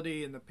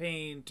quality and the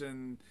paint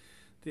and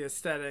the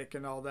aesthetic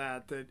and all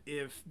that. That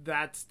if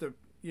that's the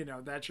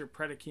that's your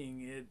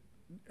predicating it,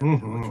 I mean,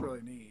 it looks Mhm.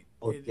 really neat.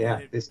 Well,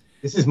 this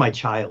is my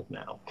child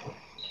now.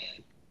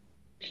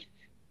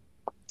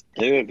 I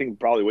think it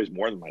probably weighs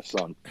more than my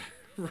son.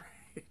 Right.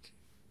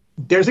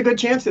 There's a good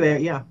chance of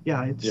that. Yeah,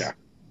 it's Yeah.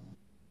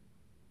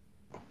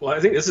 Well, I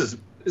think this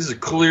is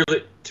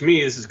clearly, to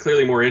me, this is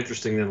clearly more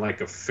interesting than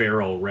like a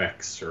feral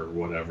Rex or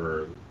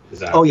whatever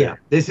is out Oh there. yeah,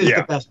 this is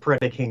Yeah. the best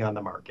Predaking on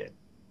the market.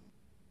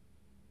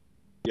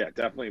 Yeah,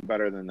 definitely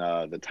better than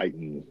the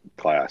Titan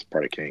class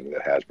Predaking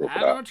that Hasbro I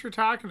put know out. what you're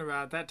talking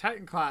about. That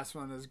Titan class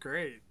one is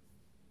great.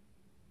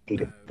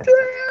 Hate it.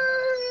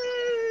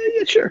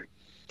 Yeah, sure.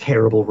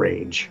 Terrible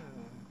rage.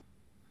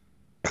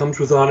 Comes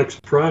with Onyx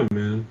Prime,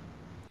 man.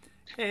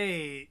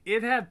 Hey,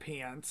 it had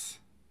pants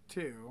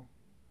too.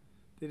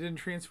 They didn't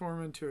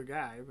transform into a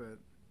guy, but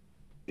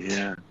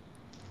Yeah.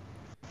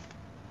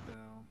 so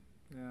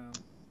yeah.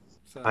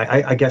 So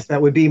I guess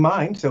that would be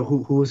mine. So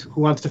who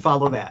wants to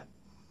follow that?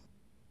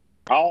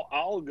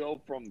 I'll go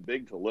from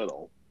big to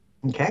little.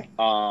 Okay.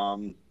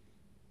 I've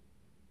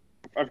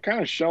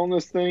kind of shown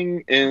this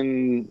thing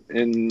in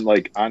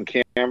like on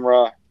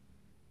camera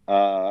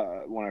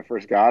when I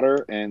first got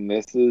her, and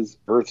this is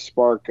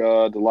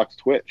Earthspark Deluxe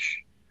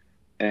Twitch,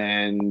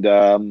 and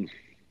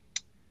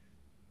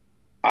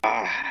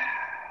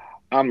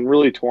I'm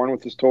really torn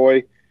with this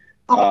toy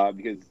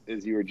because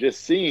as you were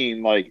just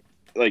seeing, like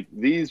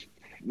this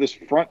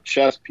front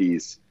chest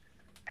piece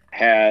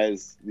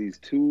has these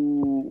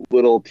two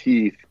little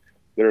teeth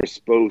that are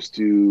supposed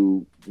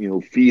to,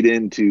 feed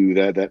into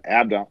that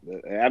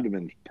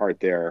abdomen part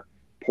there,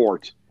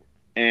 port,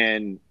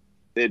 and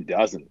it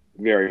doesn't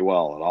very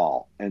well at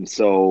all. And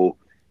so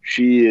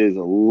she is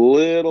a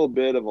little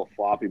bit of a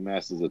floppy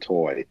mess as a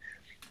toy.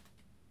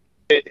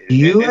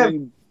 You have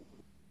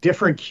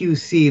different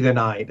QC than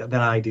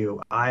I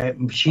do.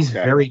 She's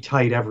Okay. very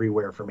tight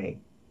everywhere for me.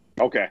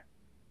 Okay.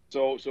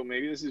 So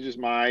maybe this is just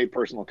my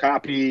personal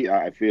copy.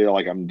 I feel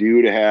like I'm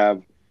due to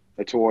have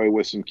a toy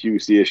with some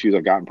QC issues.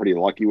 I've gotten pretty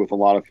lucky with a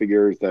lot of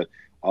figures that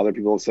other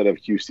people have said have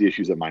QC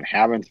issues that mine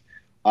haven't.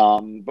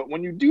 But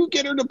when you do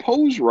get her to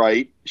pose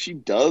right, she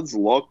does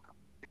look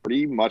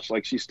pretty much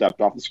like she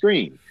stepped off the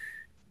screen.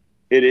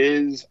 It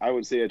is, I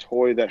would say, a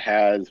toy that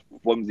has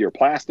flimsier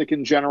plastic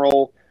in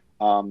general.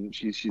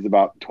 She's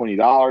about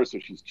 $20, so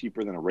she's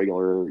cheaper than a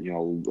regular,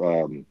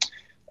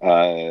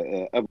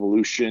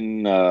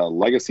 Evolution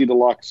Legacy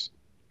Deluxe.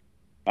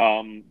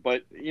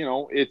 But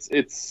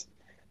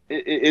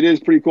it is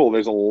pretty cool.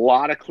 There's a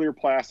lot of clear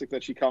plastic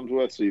that she comes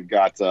with. So you've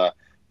got the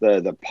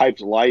piped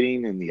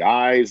lighting and the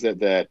eyes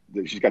that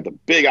she's got the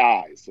big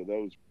eyes, so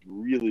those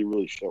really,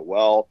 really show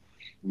well.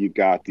 You've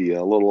got the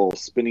little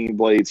spinning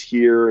blades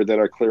here that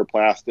are clear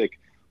plastic.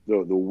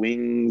 The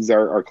wings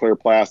are clear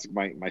plastic.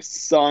 My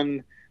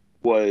son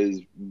was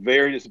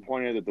very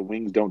disappointed that the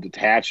wings don't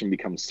detach and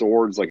become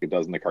swords like it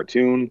does in the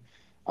cartoon.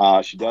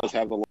 She does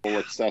have the little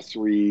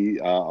accessory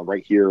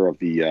right here of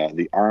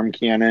the arm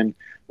cannon,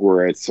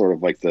 where it's sort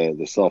of like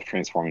the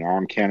self-transforming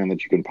arm cannon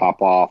that you can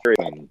pop off.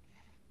 And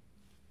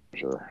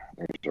there's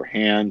her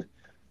hand.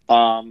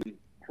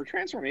 Her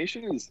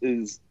transformation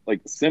is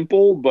like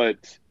simple,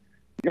 but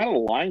you gotta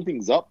line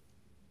things up,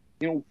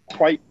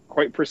 quite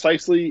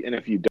precisely. And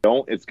if you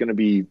don't, it's going to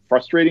be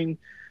frustrating.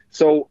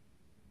 So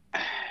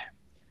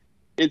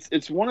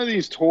it's one of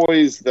these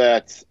toys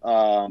that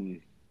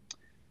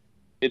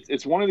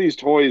it's one of these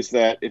toys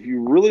that if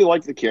you really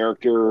like the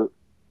character,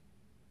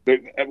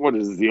 what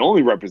is the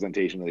only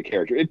representation of the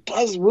character, it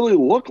does really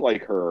look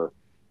like her.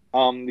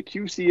 The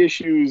QC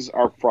issues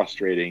are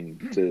frustrating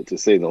to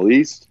say the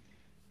least.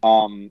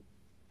 I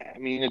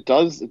mean, it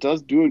does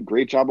do a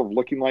great job of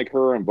looking like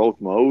her in both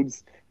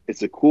modes.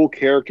 It's a cool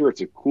character.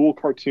 It's a cool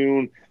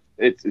cartoon.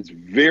 It's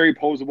very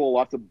posable.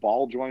 Lots of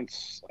ball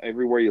joints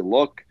everywhere you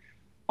look.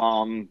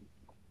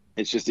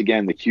 It's just,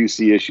 again, the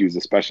QC issues,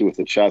 especially with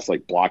the chest,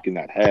 like blocking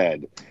that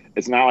head.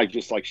 It's not like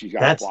just like she's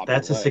got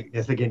that's a leg.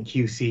 significant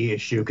QC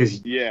issue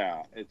because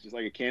Yeah, it's just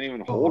like I can't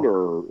even hold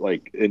her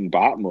like in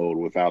bot mode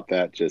without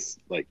that just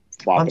like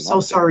flopping. I'm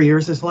so sorry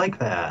yours is like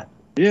that.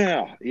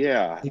 Yeah.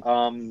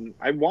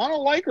 I want to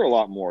like her a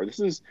lot more. This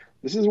is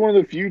one of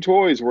the few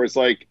toys where it's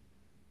like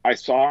I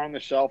saw her on the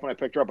shelf and I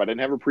picked her up. I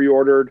didn't have her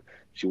pre-ordered.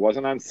 She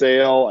wasn't on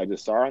sale. I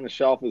just saw her on the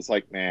shelf. It's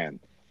like, man,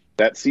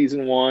 that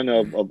season 1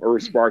 of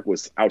Earthspark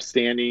was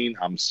outstanding.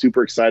 I'm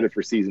super excited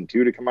for season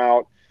 2 to come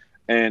out.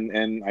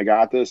 And I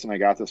got this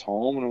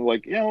home and I'm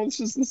like, this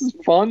is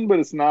fun, but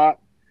it's not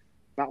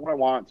what I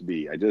want it to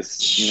be. I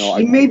just,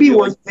 She may be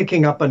worth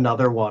picking up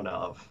another one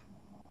of.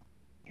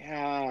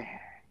 Yeah,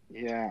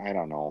 I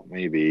don't know.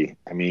 Maybe.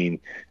 I mean,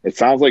 it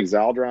sounds like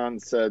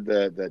Zaldron said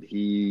that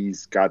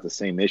he's got the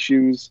same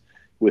issues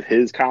with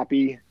his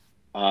copy.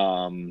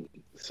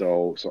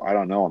 So I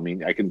don't know. I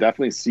mean, I can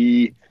definitely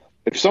see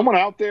if someone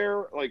out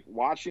there like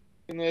watching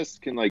this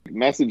can like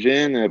message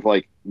in and have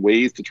like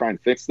ways to try and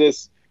fix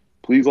this.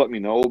 Please let me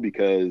know,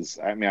 because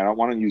I mean, I don't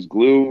want to use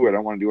glue. I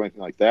don't want to do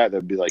anything like that.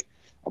 That'd be like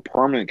a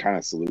permanent kind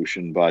of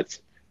solution. But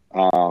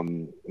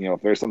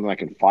If there's something I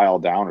can file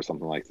down or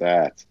something like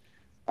that,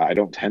 I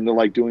don't tend to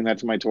like doing that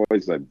to my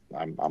toys. I'm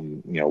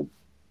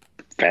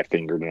fat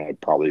fingered and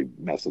I'd probably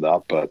mess it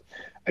up, but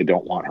I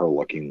don't want her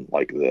looking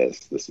like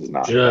this. This is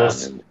not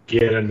Just fun.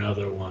 get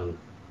another one.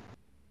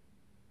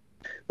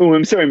 Oh,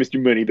 I'm sorry,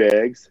 Mr.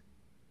 Moneybags.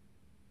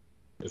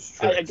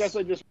 It's I guess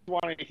I just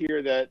want to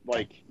hear that,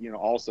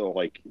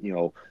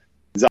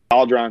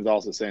 Zaldron's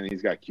also saying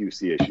he's got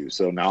QC issues.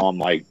 So now I'm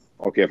like,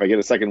 okay, if I get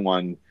a second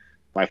one,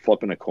 am I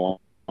flipping a coin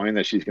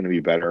that she's going to be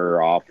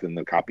better off than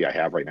the copy I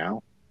have right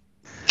now?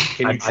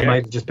 Can you I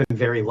might have just been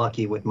very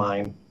lucky with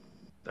mine.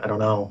 I don't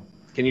know.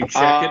 Can you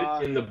check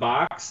it in the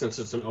box since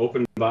it's an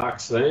open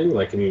box thing?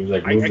 Like, can you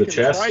move the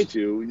chest? I can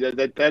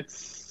try to.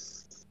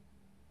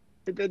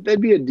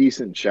 That'd be a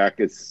decent check.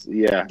 Get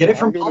it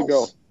from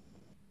Pulse.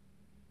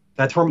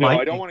 That's where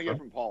I don't want to get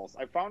from Pulse.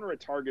 I found her at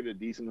Target a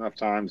decent enough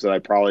times that I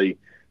probably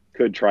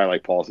could try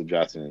like Paul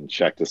suggested and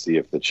check to see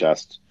if the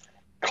chest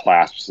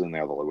clasps in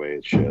there the way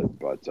it should.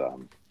 But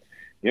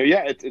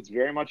it's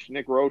very much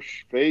Nick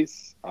Roche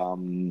face.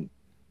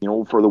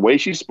 For the way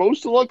she's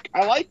supposed to look,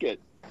 I like it.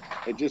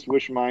 I just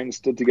wish mine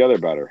stood together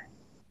better.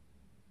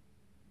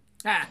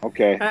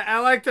 Okay. I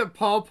like that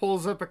Paul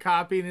pulls up a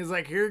copy and he's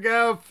like, "Here you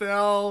go,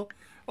 Phil.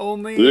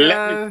 Only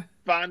let me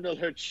fondle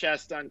her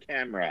chest on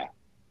camera."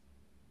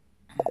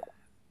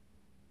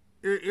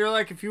 You're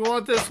like, if you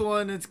want this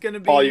one, it's gonna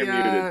be Paul, you're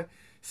muted.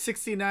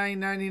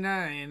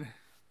 $69.99.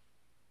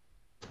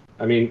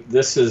 I mean,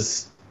 this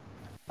is.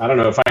 I don't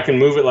know if I can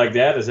move it like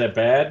that. Is that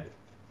bad?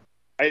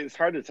 It's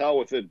hard to tell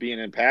with it being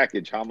in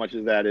package how much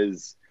of that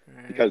is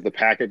because the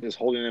package is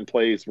holding it in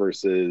place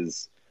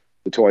versus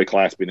the toy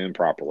clasping in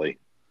properly.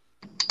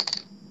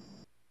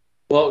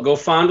 Well, go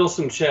fondle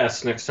some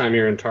chests next time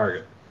you're in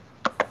Target.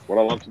 That's what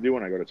I love to do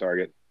when I go to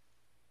Target.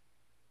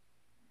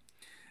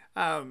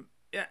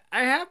 Yeah,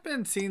 I have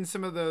been seeing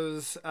some of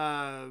those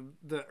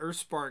the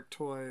Earthspark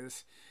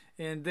toys,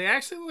 and they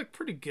actually look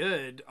pretty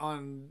good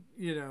on.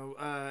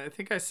 I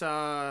think I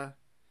saw,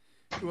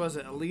 who was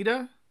it,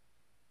 Alita?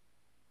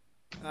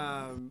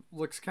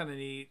 Looks kind of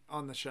neat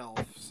on the shelf.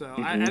 So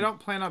I don't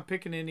plan on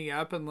picking any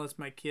up unless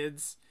my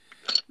kids,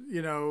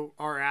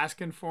 are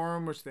asking for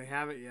them, which they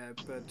haven't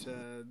yet. But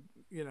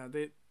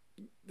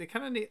they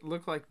kind of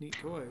look like neat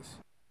toys.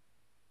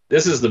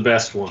 This is the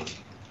best one.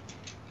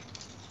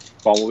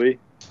 Bumblebee.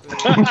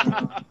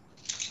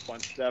 One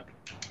step.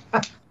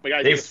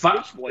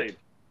 Switchblade.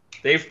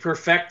 They've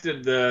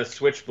perfected the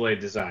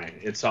Switchblade design.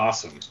 It's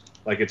awesome.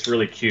 Like, it's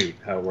really cute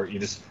how it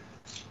works.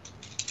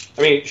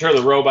 Sure,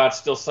 the robot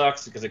still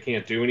sucks because it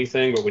can't do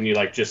anything, but when you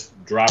just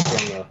drop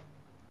it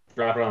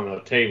on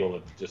the table,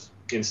 it just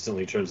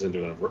instantly turns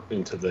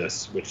into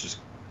this, which is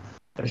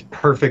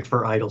perfect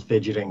for idle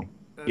fidgeting.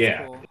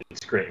 That's cool.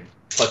 It's great.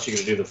 Plus, you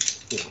can do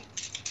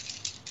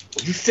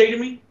what'd you say to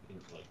me?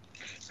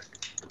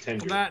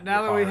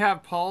 Now that we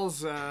have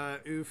Paul's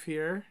oof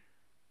here.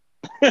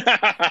 Not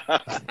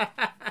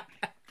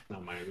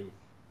my oof.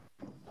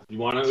 You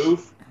want an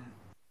oof?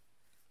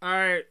 All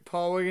right,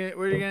 Paul, what are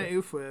you gonna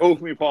oof with? Oof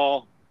me,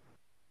 Paul.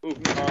 Oof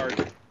me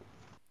hard.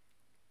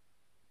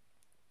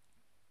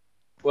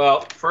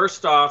 Well,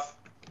 first off,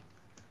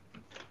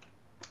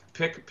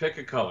 pick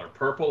a color,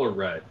 purple or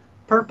red.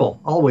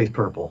 Purple, always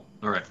purple.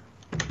 All right.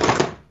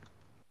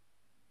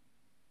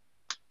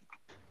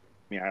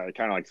 I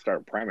kind of like to start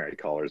with primary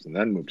colors and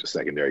then move to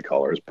secondary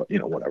colors, but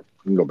whatever.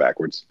 We can go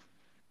backwards.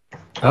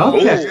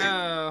 Okay.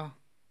 Yeah.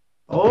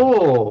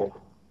 Oh.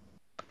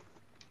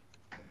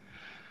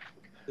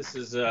 This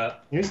is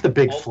here's the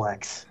big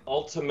flex.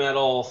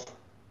 Ultimetal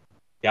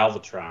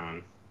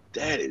Galvatron.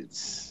 That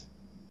is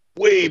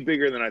way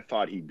bigger than I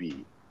thought he'd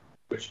be.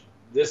 Which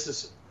this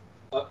is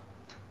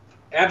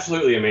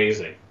absolutely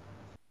amazing.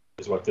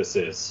 Is what this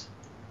is.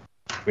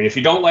 If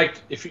you don't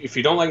like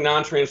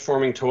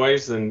non-transforming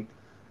toys, then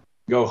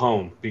go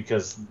home,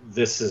 because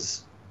this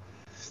is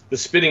the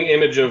spitting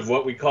image of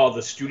what we call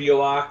the Studio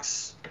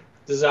Ox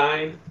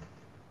design,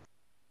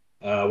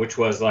 which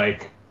was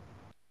like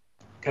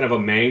kind of a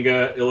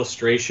manga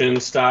illustration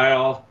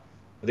style.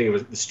 I think it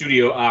was the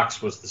Studio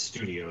Ox was the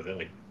studio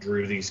that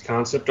drew these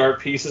concept art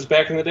pieces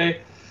back in the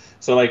day.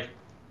 So I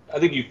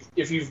think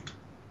if you've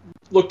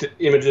looked at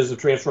images of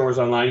Transformers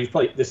online, you've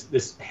probably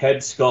this head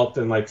sculpt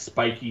and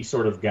spiky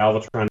sort of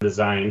Galvatron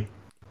design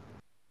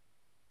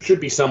should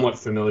be somewhat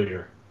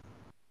familiar.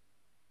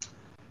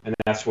 And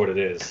that's what it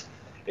is.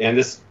 And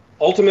this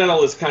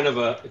Ultimetal is kind of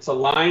it's a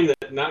line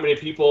that not many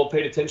people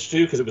paid attention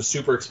to because it was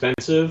super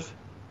expensive.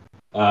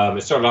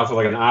 It started off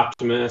with an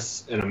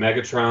Optimus and a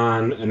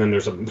Megatron, and then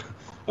there's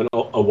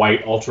a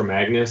white Ultra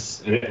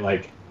Magnus, and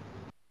it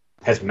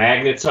has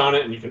magnets on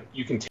it, and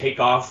you can take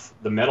off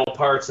the metal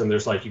parts, and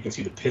there's you can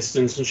see the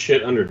pistons and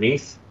shit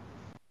underneath.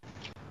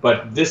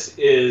 But this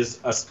is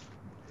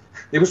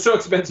it was so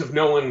expensive,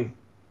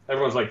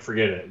 everyone's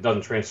forget it. It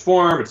doesn't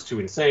transform. It's too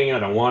insane. I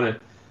don't want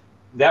it.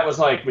 That was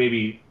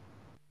maybe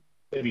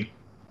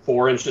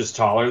 4 inches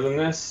taller than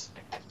this.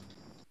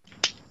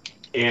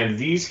 And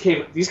these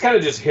kind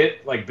of just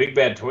hit Big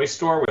Bad Toy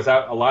Store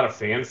without a lot of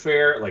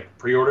fanfare,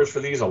 pre-orders for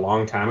these a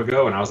long time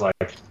ago. And I was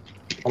like,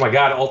 oh my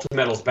god,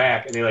 Ultimetal's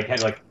back, and they like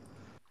had like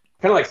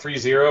kind of like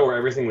 3-0 where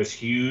everything was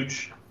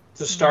huge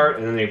to start,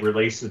 and then they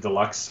released the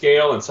deluxe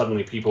scale, and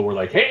suddenly people were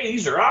like, hey,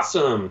 these are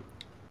awesome,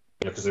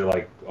 because they're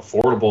like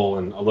affordable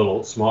and a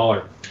little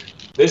smaller.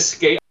 This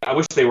scale, I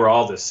wish they were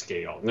all this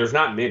scale. And there's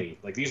not many.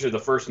 Like these are the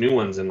first new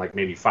ones in like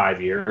maybe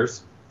 5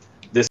 years.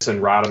 This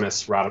and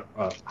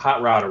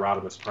Hot Rod or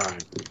Rodimus Prime,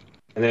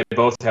 and they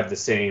both have the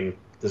same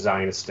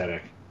design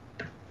aesthetic.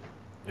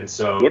 And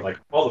so like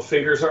all the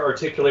fingers are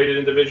articulated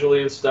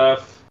individually and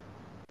stuff,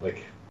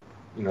 like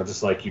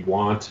just like you'd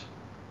want,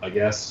 I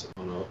guess,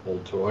 on an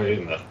old toy,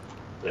 and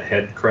the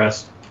head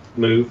crest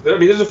move. I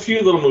mean, there's a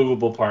few little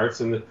movable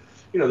parts, and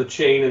the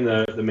chain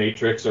and the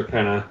matrix are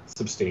kind of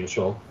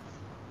substantial.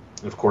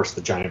 And of course,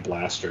 the giant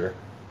blaster.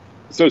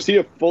 So is he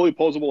a fully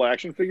posable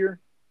action figure?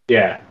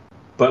 Yeah,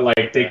 but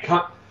like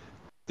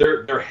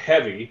they're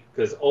heavy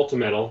because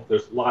Ultimetal.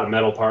 There's a lot of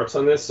metal parts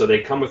on this, so they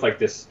come with like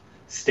this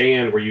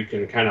stand where you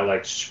can kind of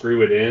like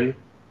screw it in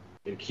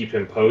and keep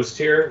him posed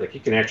here. Like he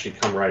can actually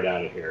come right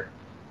out of here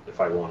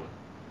if I want.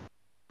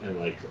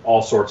 And like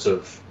all sorts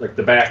of like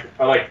the back.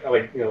 I like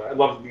I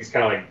love these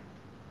kind of like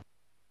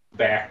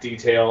back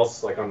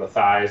details, like on the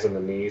thighs and the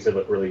knees. They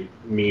look really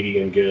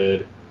meaty and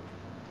good.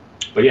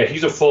 But yeah,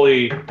 he's a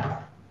fully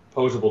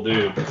posable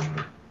dude.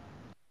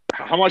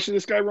 How much did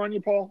this guy run you,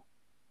 Paul?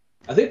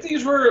 I think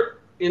these were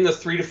in the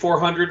 300 to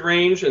 400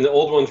 range, and the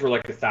old ones were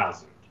like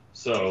 1,000.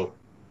 So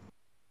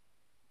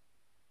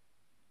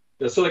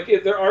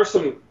like there are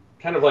some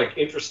kind of like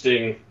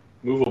interesting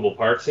movable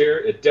parts here.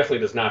 It definitely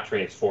does not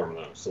transform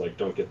though, so like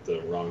don't get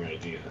the wrong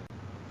idea.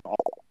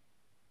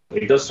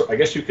 He does. I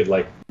guess you could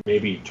like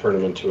maybe turn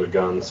him into a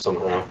gun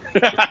somehow.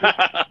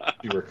 If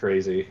you were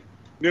crazy.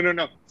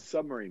 No.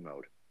 Submarine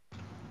mode.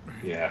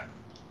 Yeah.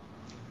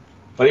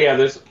 But yeah,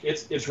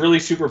 it's really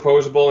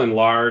superposable and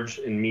large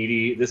and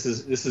meaty. This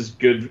is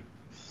good.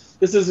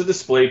 This is a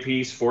display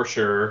piece for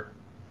sure.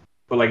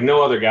 But like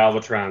no other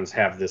Galvatrons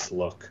have this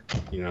look.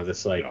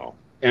 This like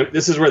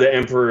this is where the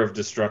Emperor of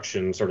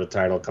Destruction sort of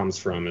title comes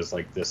from, is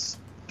like this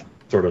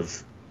sort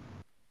of,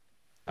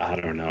 I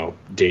don't know,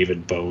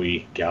 David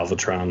Bowie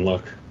Galvatron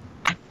look.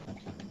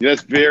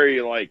 That's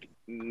very like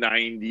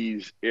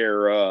 90s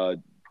era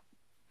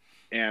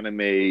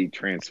anime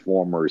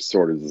Transformers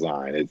sort of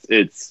design.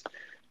 It's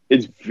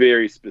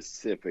very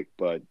specific,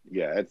 but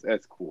yeah,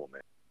 that's cool,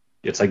 man.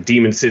 It's like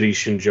Demon City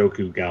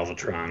Shinjuku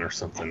Galvatron or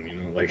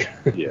something, like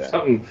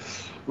something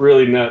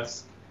really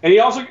nuts. And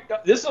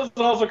this is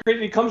also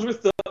crazy. He comes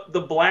with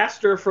the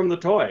blaster from the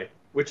toy,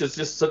 which is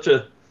just such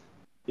a,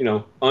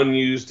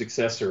 unused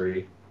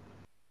accessory.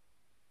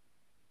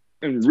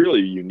 And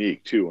really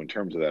unique too in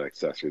terms of that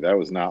accessory. That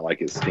was not like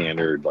his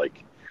standard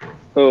like,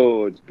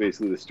 it's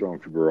basically the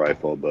Stormtrooper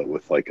rifle, but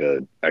with like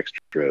a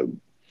extra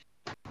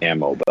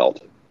ammo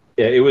belt.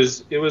 Yeah, it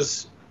was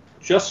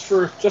just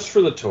for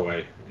the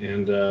toy.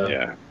 And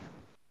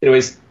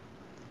anyways,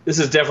 this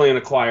is definitely an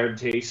acquired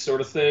taste sort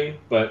of thing.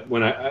 But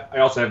when I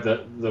also have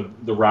the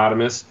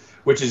Rodimus,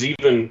 which is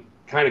even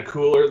kind of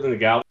cooler than the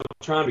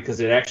Galvatron because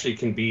it actually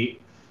can be,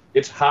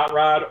 it's hot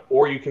rod,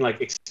 or you can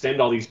like extend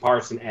all these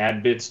parts and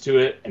add bits to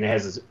it, and it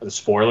has the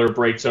spoiler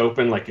breaks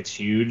open like it's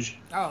huge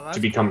to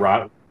become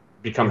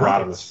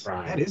Rodimus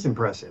Prime. That is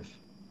impressive.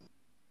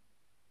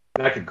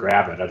 And I could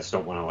grab it. I just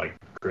don't want to like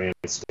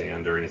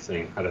grandstand or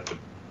anything. I'd have to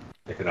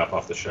pick it up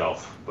off the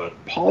shelf. But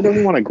Paul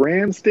doesn't want a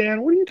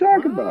grandstand. What are you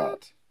talking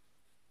about?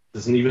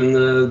 This isn't even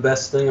the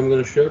best thing I'm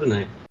going to show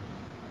tonight.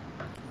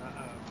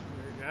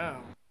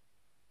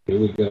 Here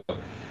we go.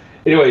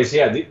 Anyways,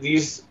 yeah,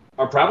 these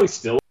are probably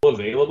still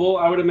available,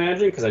 I would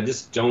imagine, because I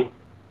just don't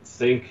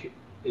think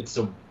it's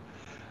a.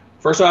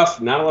 First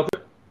off, not a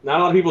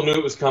lot of people knew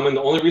it was coming.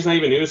 The only reason I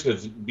even knew is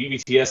because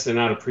BBTS sent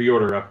out a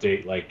pre-order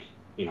update like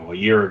a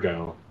year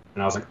ago,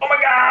 and I was like, oh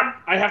my god,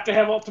 I have to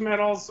have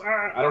Ultimetals.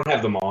 I don't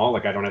have them all.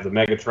 Like I don't have the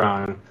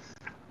Megatron.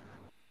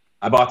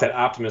 I bought that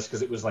Optimus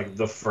because it was like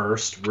the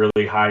first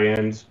really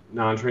high-end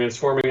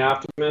non-transforming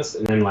Optimus,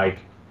 and then like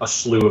a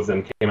slew of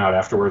them came out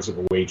afterwards that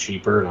were way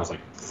cheaper, and I was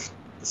like,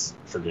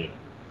 forget it.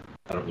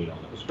 I don't need all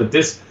those. But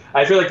this,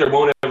 I feel like there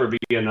won't ever be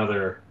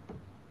another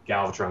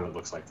Galvatron that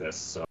looks like this,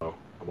 so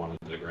I wanted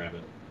to grab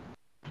it.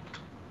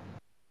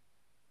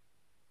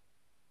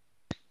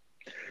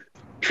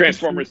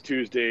 Transformers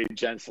Tuesday,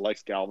 Jen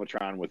selects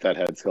Galvatron with that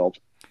head sculpt.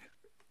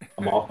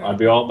 I'd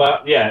be all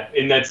about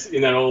in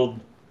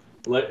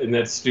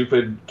that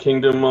stupid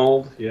Kingdom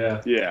mold.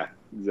 Yeah. Yeah,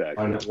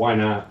 exactly. Why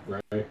not?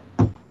 Right.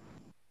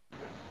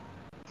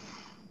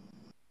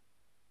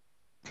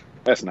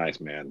 That's nice,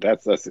 man.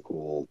 That's a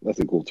cool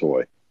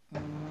toy.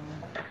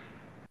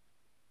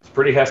 It's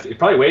pretty hefty. It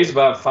probably weighs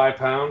about 5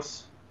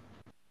 pounds.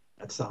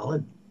 That's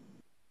solid.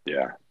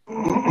 Yeah.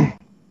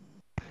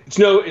 It's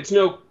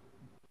no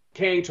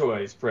Kang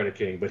Toys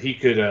Predaking, but he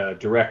could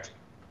direct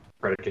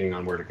Predaking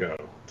on where to go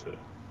to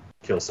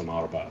kill some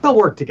Autobots. They'll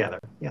work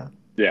together. Yeah.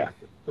 Yeah.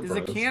 Is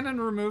the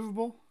cannon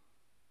removable?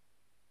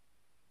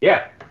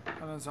 Yeah.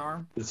 On his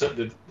arm?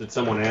 Did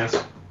someone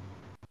ask?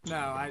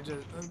 No,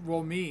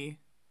 me.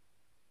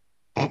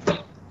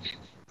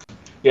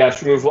 Yeah,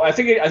 it's removable. I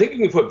think you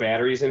can put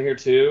batteries in here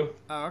too,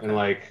 Oh, okay. and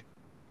like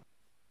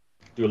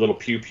do a little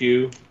pew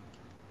pew.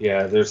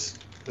 Yeah, there's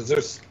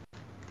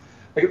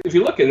like, if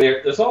you look in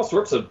there, there's all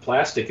sorts of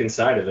plastic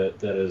inside of it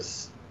that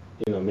is,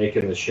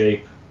 making the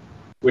shape,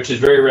 which is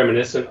very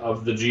reminiscent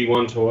of the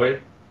G1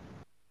 toy.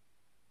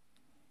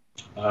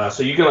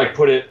 So you can like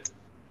put it.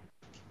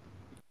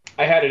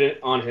 I had it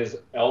on his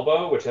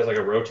elbow, which has like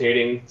a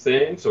rotating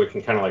thing, so it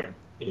can kind of like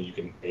you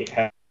can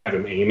have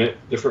him aim it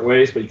different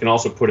ways, but you can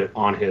also put it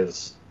on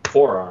his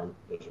forearm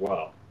as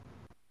well.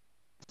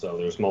 So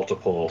there's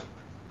multiple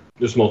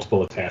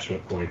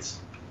attachment points.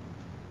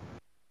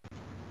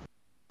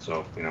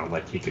 So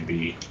like he could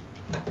be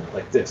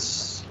like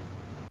this,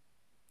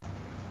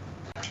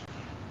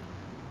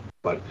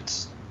 but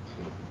it's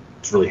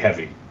really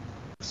heavy,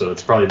 so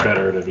it's probably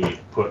better to be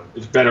put.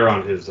 It's better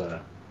on his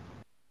arm.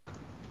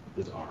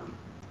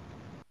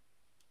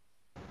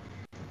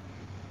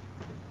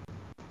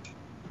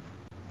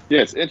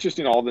 Yeah, it's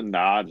interesting all the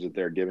nods that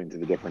they're giving to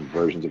the different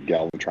versions of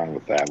Galvatron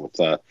with that, with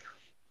the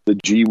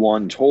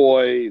G1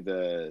 toy,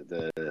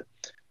 the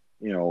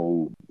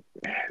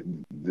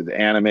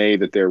anime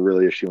that they're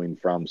really issuing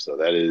from. So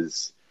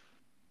that's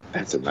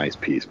a nice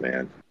piece,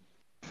 man.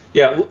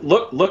 Yeah,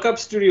 look up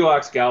Studio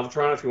Ox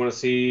Galvatron if you want to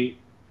see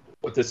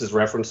what this is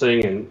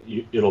referencing,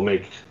 and it'll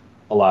make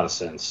a lot of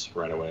sense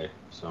right away.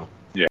 So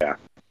yeah,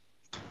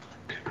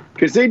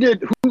 because they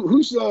did.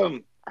 Who's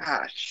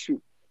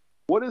shoot.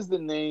 What is the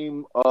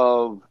name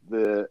of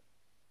the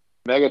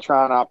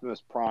Megatron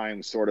Optimus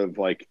Prime sort of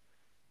like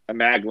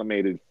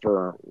amalgamated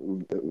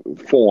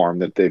form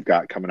that they've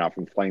got coming out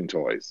from Flame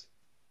Toys?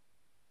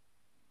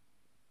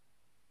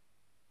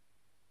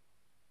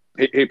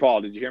 Hey, Paul,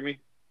 did you hear me?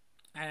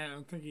 I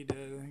don't think he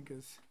did. I think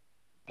it's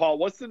Paul,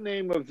 what's the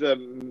name of the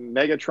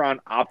Megatron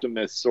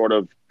Optimus sort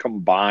of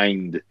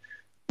combined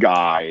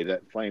guy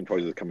that Flame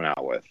Toys is coming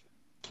out with?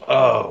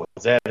 Oh,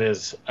 that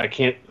is I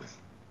can't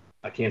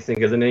think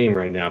of the name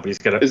right now, but he's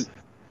got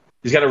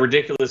a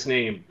ridiculous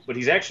name, but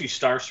he's actually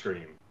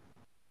Starscream.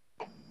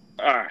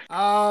 Oh,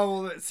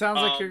 well, it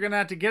sounds like you're gonna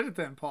have to get it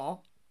then,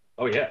 Paul.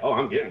 Oh yeah,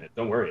 I'm getting it.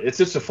 Don't worry. It's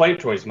just a Flame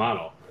Toys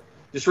model.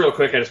 Just real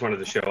quick, I just wanted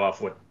to show off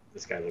what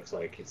this guy looks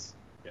like.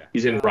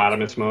 He's in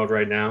Rodimus mode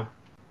right now.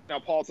 Now,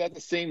 Paul, is that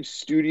the same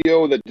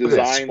studio that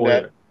designed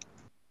that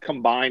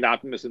combined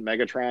Optimus and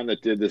Megatron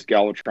that did this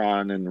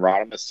Galvatron and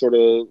Rodimus sort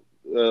of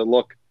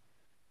look?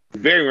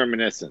 Very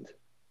reminiscent.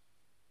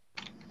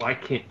 Well, I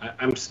can't.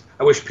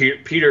 I wish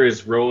Peter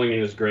is rolling in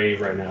his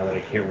grave right now that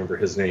I can't remember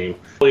his name.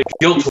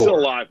 Giltor. He's still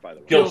alive, by the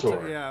way.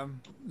 Giltor. Yeah,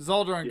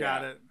 Zoldron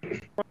got it.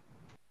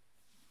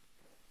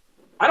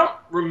 I don't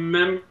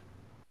remember.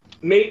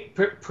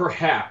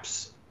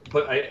 Perhaps,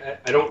 but I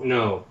don't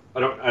know.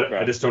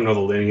 I just don't know the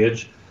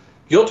lineage.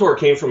 Giltor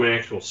came from an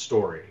actual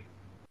story,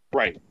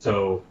 right?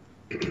 So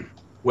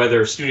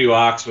whether Studio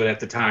Oxford at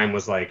the time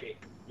was like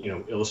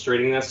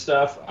illustrating that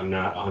stuff, I'm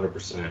not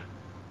 100%.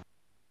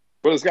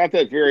 But it's got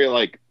that very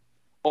like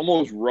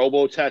almost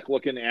Robotech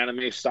looking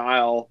anime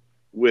style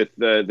with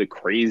the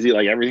crazy,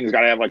 like everything's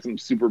got to have like some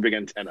super big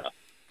antenna.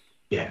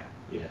 Yeah.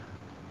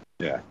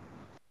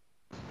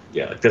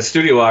 Like the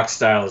Studio Ox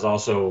style is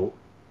also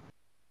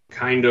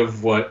kind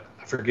of what,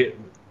 I forget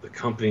the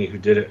company who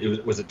did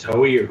it. Was it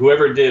Toei or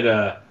whoever did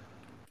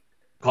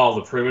Call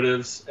the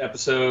Primitives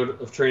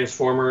episode of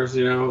Transformers?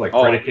 Like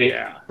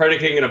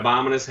Predaking and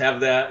Abominus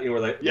have that. Where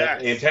like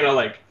that antenna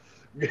like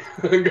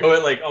go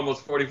at like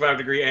almost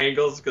 45-degree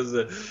angles because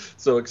it's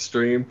so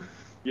extreme.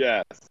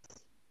 Yes. Is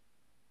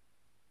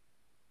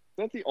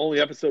that the only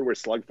episode where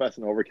Slugfest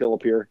and Overkill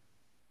appear?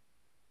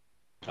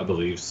 I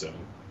believe so.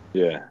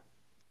 Yeah.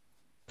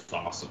 It's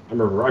awesome. I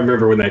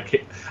remember when that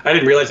came. I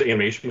didn't realize the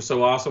animation was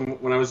so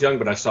awesome when I was young,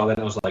 but I saw that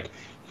and I was like,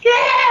 yeah,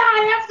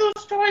 I have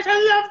those toys.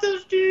 I love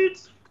those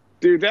dudes.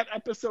 Dude, that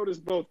episode is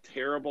both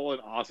terrible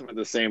and awesome at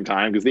the same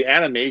time because the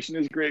animation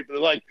is great, but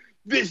they're like,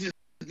 this is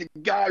the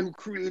guy who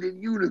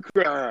created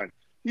Unicron.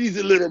 He's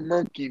a little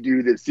monkey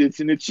dude that sits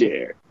in a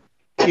chair.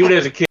 Even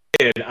as a kid,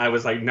 I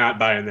was like not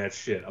buying that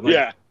shit. I'm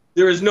like,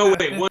 there is no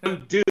way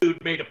one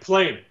dude made a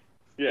planet.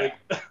 Yeah.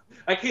 Like,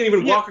 I can't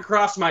even walk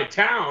across my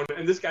town,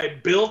 and this guy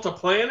built a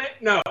planet?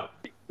 No.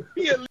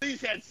 He at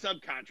least had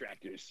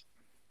subcontractors.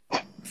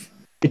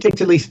 It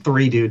takes at least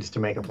 3 dudes to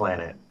make a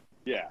planet.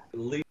 Yeah. At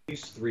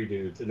least 3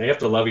 dudes, and they have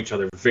to love each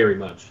other very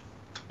much.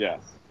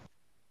 Yes.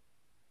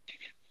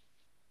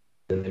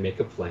 Then they make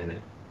a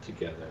planet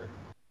together.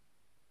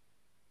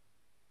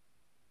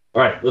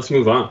 All right, let's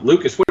move on.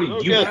 Lucas, what do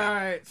you All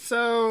right,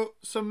 so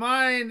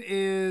mine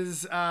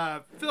is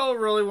Phil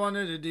really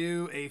wanted to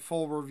do a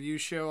full review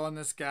show on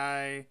this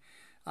guy,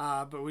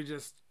 but we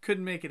just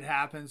couldn't make it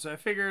happen. So I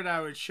figured I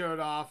would show it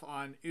off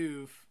on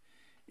Oof.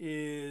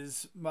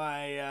 Is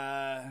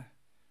my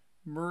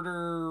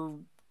murder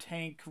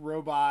tank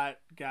robot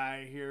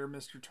guy here,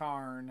 Mr.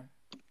 Tarn.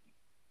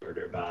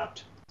 Murder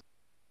bot.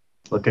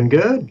 Looking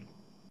good.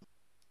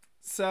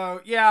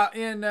 So yeah,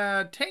 in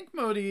tank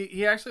mode,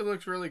 he actually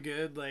looks really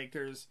good. Like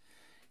there's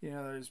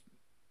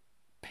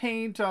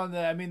paint on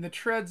the. I mean, the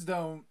treads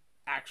don't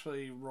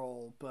actually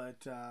roll,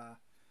 but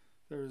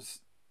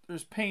there's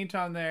there's paint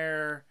on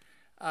there.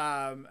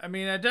 I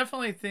mean, I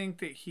definitely think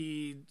that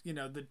the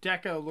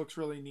deco looks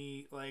really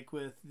neat, like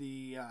with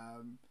the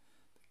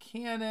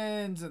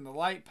cannons and the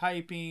light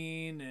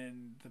piping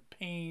and the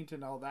paint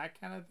and all that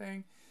kind of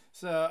thing.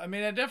 So, I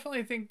mean, I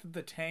definitely think that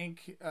the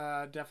tank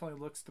definitely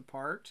looks the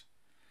part.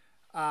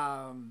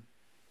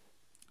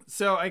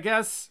 So I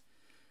guess,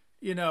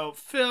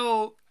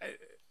 Phil,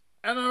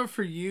 I don't know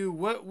for you,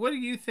 what do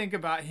you think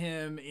about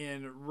him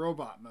in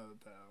robot mode,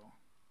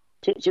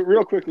 though? So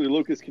real quickly,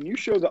 Lucas, can you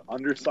show the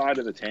underside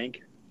of the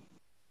tank?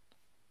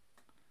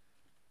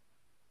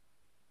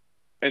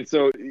 And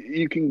so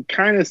you can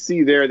kind of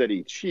see there that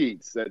he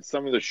cheats. That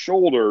some of the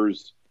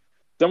shoulders,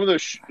 some of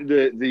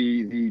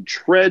the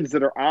treads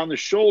that are on the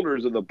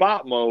shoulders of the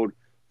bot mode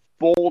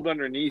fold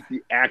underneath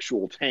the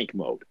actual tank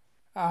mode.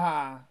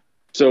 Uh-huh.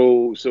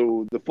 So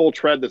the full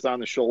tread that's on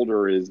the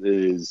shoulder is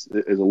a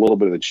little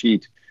bit of a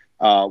cheat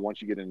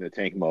once you get into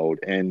tank mode.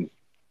 And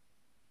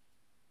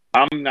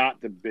I'm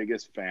not the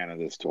biggest fan of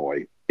this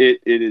toy.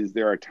 It is.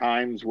 There are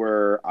times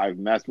where I've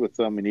messed with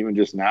them, and even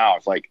just now,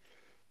 it's like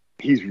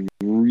he's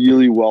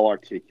really well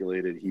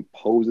articulated. He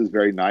poses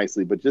very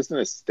nicely, but just in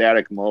a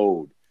static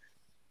mode,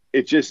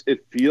 it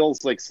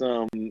feels like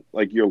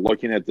you're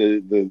looking at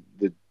the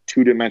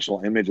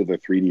 2-dimensional image of the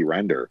 3D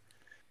render.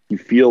 He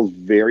feels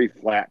very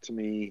flat to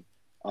me.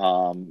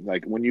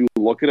 Like when you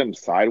look at him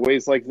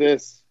sideways like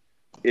this,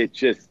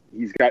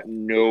 he's got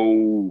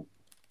no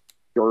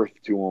girth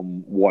to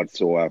him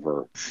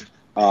whatsoever.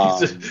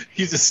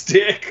 He's a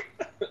stick.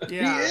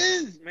 Yeah. He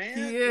is, man.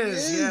 He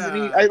is, yeah. I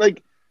mean,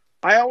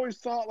 I always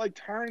thought like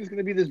Tarn is going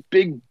to be this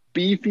big,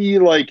 beefy,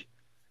 like,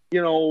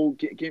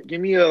 give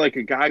me a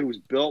guy who's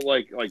built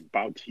like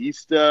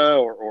Bautista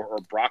or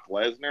Brock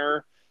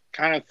Lesnar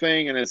kind of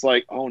thing, and it's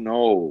like, oh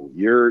no,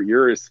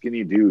 you're a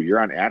skinny dude.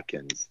 You're on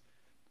Atkins,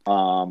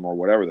 or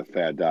whatever the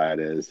fad diet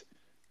is.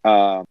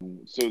 So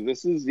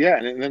this is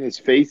and then his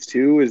face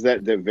too is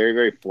that they're very,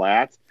 very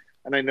flat,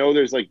 and I know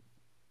there's like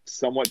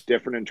somewhat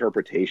different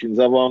interpretations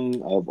of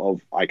them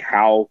of like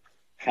how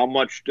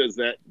much does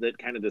that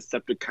kind of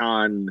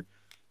Decepticon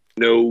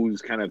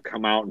nose kind of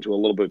come out into a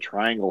little bit of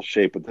triangle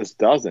shape, but this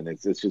doesn't.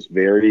 It's just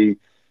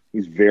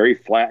he's very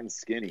flat and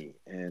skinny,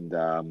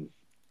 and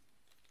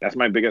that's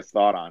my biggest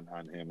thought on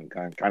him and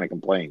kind of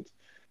complaints.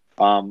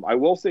 I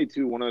will say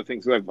too, one of the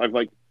things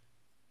that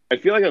I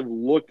feel like I've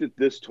looked at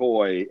this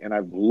toy and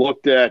I've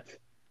looked at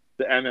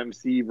the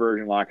MMC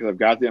version a lot because I've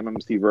got the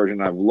MMC version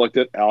and I've looked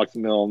at Alex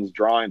Milne's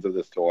drawings of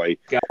this toy.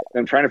 Yeah. And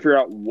I'm trying to figure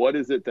out what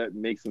is it that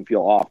makes him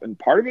feel off. And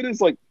part of it is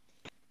like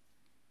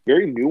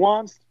very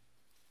nuanced,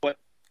 but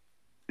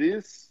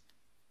this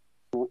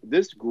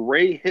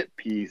gray hip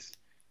piece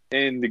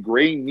and the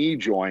gray knee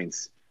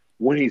joints,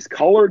 when he's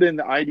colored in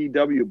the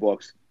IDW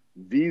books,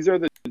 these are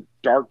the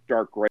dark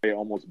gray,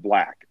 almost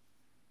black.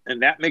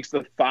 And that makes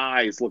the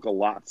thighs look a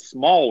lot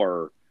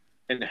smaller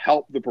and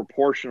help the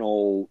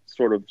proportional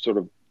sort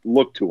of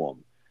look to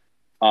them.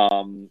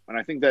 And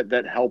I think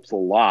that helps a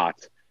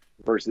lot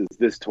versus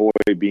this toy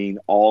being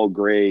all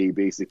gray,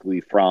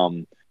 basically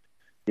from,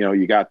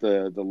 you got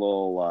the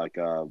little like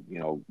the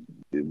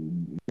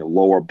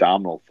lower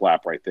abdominal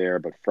flap right there,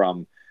 but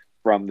from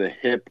the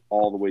hip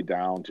all the way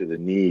down to the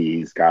knee,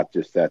 he's got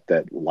just that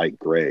light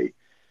gray.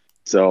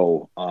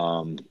 So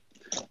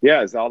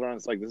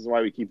Zaldron's like, this is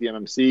why we keep the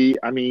MMC.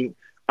 I mean,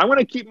 I'm going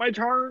to keep my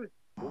Tarn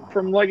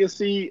from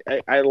Legacy.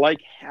 I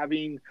like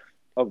having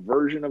a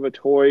version of a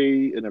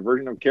toy and a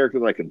version of a character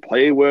that I can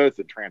play with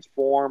and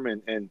transform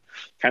and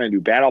kind of do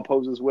battle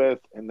poses with.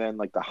 And then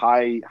like the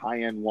high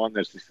end one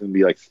that's just going to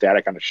be like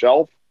static on the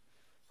shelf.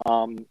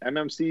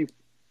 MMC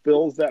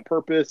fills that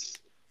purpose.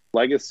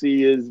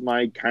 Legacy is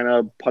my kind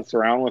of putz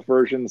around with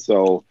version.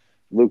 So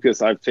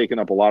Lucas, I've taken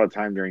up a lot of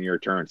time during your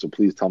turn, so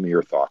please tell me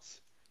your thoughts.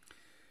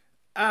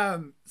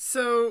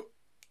 So,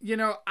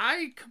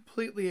 I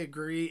completely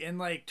agree. And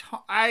like,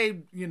 I,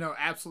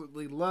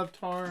 absolutely love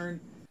Tarn.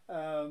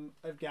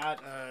 I've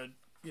got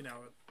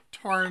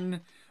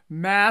Tarn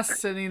mask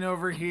sitting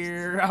over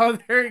here. Oh,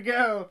 there you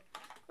go.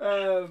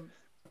 I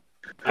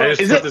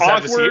just Is put it this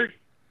out to see. awkward?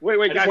 Wait,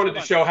 I guys, just wanted hold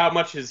to on. show how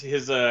much his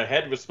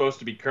head was supposed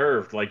to be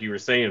curved, like you were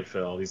saying,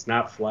 Phil. He's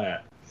not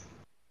flat.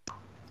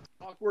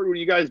 Awkward when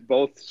you guys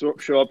both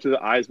show up to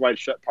the Eyes Wide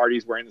Shut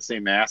parties wearing the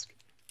same mask.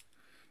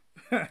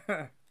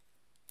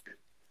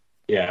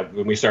 Yeah,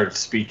 when we started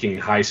speaking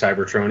high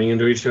Cybertronian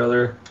into each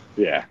other.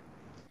 Yeah.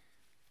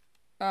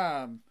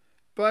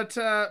 But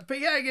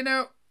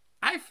yeah,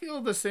 I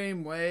feel the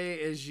same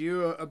way as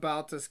you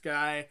about this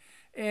guy.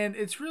 And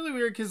it's really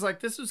weird because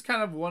like this was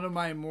kind of one of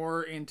my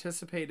more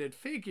anticipated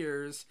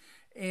figures.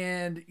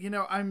 And,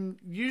 I'm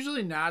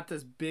usually not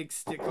this big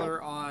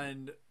stickler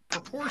on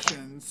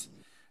proportions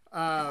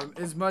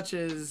as much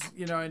as,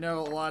 I know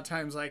a lot of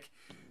times like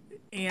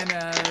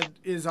Anna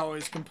is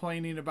always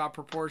complaining about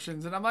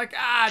proportions. And I'm like,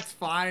 it's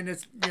fine.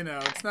 It's,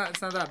 it's not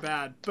that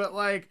bad. But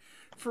like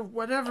for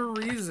whatever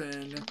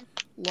reason,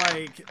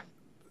 like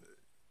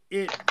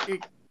it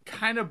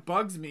kind of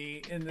bugs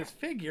me in this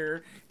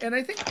figure, and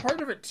I think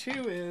part of it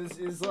too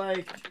is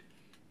like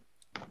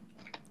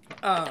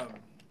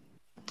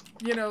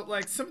you know,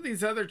 like some of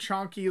these other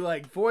chunky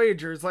like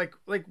Voyagers, like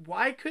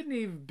why couldn't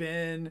he have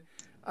been,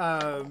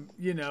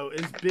 you know,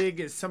 as big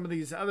as some of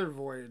these other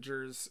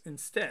Voyagers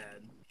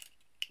instead?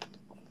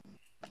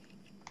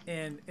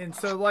 And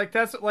so like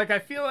that's like I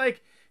feel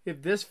like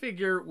if this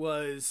figure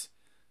was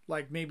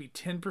like maybe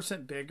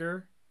 10%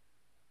 bigger,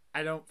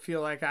 I don't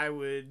feel like I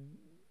would,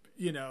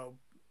 you know,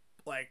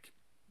 like,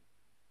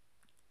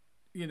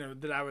 you know,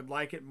 that I would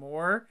like it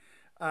more.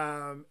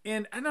 And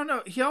I don't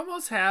know, he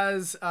almost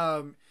has,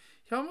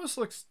 he almost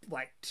looks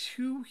like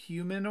too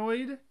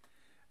humanoid,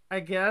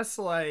 I guess,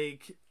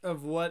 like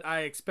of what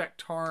I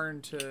expect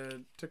Tarn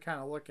to kind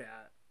of look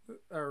at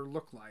or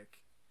look like,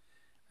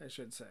 I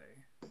should say.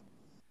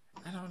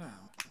 I don't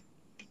know.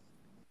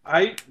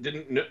 I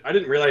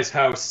didn't realize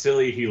how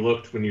silly he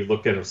looked when you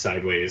looked at him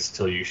sideways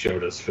till you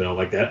showed us, Phil.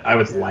 Like that, I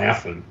was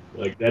laughing.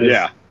 Like that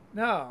is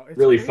No, it's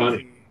really crazy.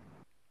 funny.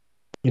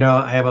 You know,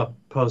 I have a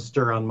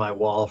poster on my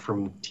wall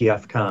from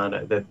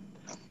TFCon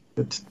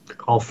that's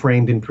all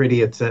framed and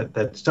pretty.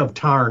 That's of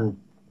Tarn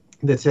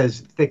that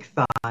says thick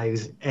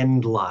thighs,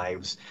 end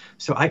lives.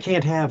 So I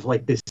can't have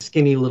like this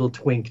skinny little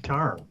twink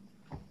Tarn.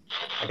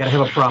 I gotta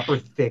have a proper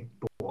thick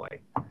boy.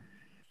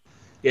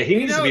 Yeah, he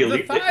needs to be a the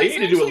leader. thighs They need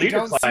to do a actually leader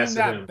don't class seem of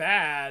that him.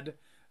 bad.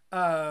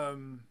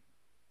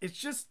 It's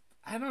just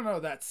I don't know,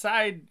 that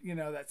side, you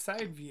know, that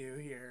side view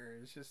here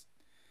is just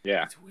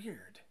it's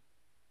weird.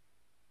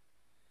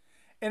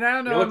 And I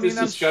don't know. You know what, I mean,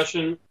 this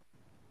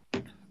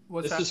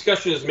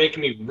discussion is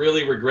making me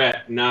really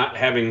regret not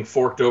having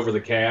forked over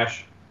the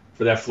cash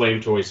for that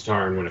Flame Toys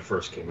Tarn when it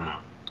first came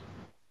out.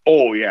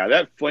 Oh yeah,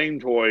 that Flame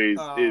Toys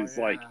is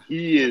yeah. like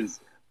he is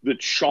the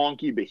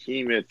chonky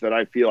behemoth that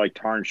I feel like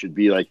Tarn should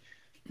be like,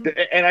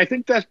 and I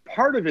think that's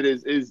part of it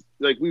is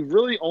like we've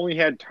really only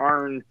had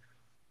Tarn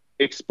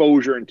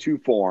exposure in two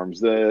forms: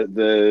 the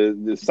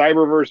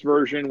Cyberverse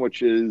version,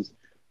 which is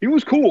he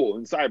was cool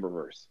in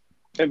Cyberverse,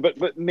 and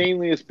but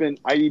mainly it's been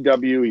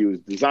IDW. He was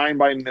designed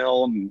by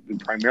Milne,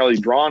 primarily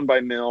drawn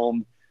by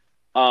Milne,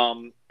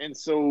 and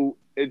so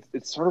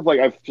it's sort of like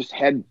I've just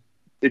had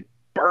it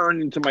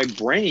burned into my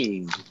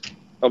brain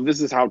of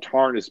this is how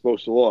Tarn is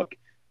supposed to look,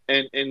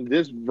 and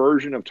this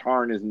version of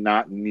Tarn is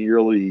not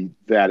nearly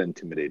that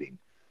intimidating.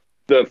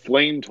 The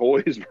Flame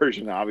Toys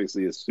version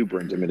obviously is super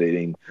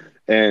intimidating,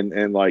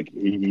 and like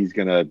he's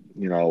gonna,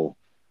 you know,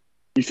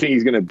 you think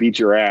he's gonna beat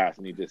your ass,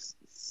 and he just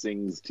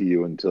sings to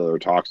you or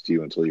talks to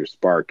you until your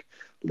spark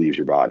leaves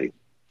your body,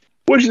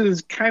 which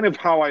is kind of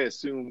how I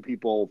assume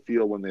people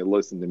feel when they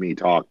listen to me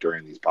talk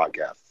during these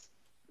podcasts.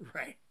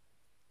 Right.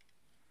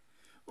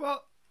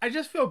 Well, I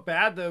just feel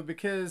bad though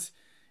because,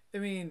 I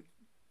mean,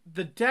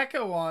 the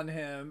deco on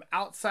him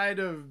outside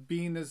of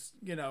being this,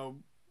 you know,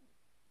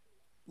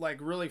 like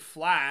really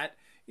flat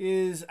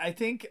is I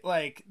think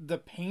like the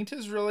paint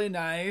is really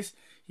nice.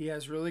 He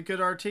has really good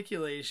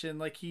articulation.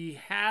 Like he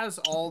has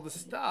all the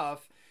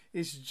stuff.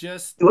 It's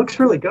just It looks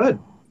really good.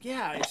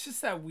 Yeah, it's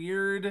just that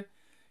weird,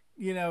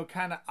 you know,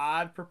 kind of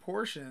odd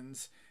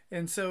proportions.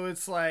 And so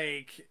it's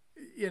like,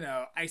 you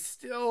know, I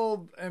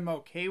still am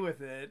okay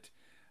with it.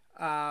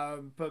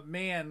 But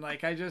man,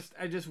 like I just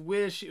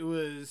wish it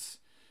was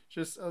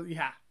just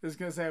I was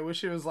gonna say I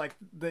wish it was like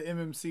the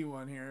MMC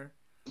one here.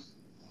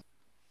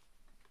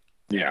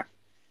 Yeah.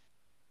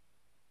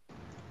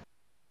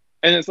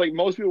 And it's like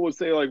most people would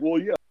say, like,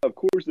 well, yeah, of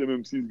course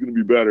MMC is going to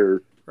be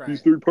better. Right.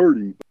 He's third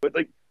party. But,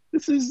 like,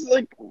 this is,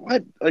 like,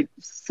 what, like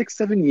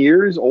 6-7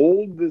 years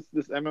old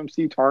this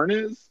MMC Tarn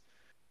is?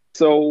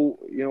 So,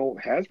 you know,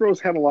 Hasbro's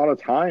had a lot of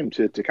time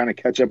to kind of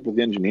catch up with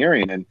the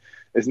engineering. And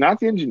it's not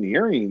the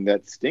engineering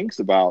that stinks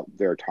about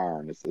their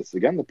Tarn. It's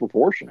again, the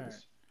proportions.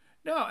 Right.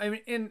 No, I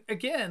mean, and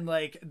again,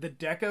 like, the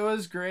deco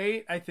is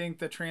great. I think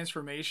the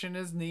transformation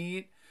is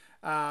neat.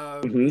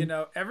 You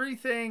know,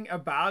 everything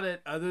about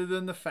it other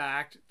than the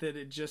fact that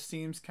it just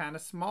seems kind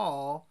of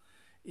small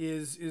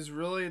is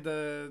really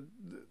the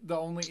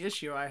only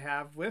issue I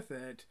have with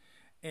it.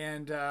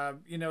 And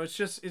you know,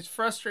 it's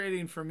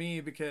frustrating for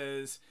me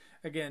because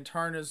again,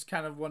 Tarn is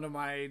kind of one of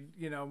my,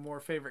 you know, more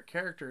favorite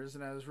characters,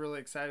 and I was really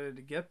excited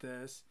to get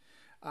this.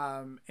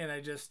 And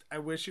I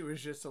wish it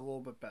was just a little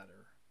bit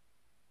better.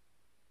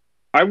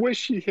 I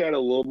wish he had a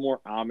little more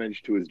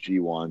homage to his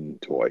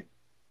G1 toy.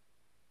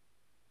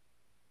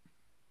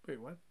 Wait,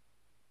 what?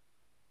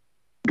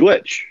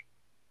 Glitch.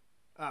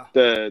 Oh.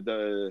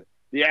 The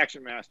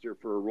Action Master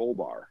for Roll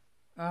Bar.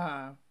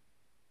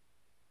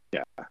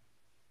 Yeah.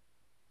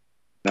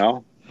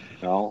 No?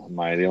 Am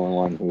I the only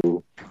one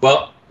who?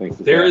 Well, thinks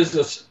there is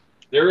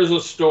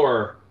a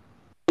store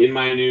in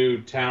my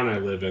new town I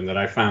live in that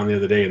I found the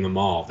other day in the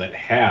mall that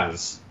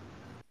has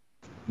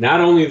not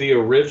only the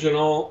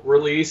original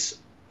release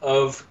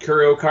of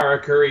Kuro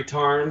Karakuri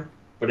Tarn,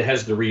 but it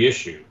has the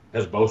reissue. It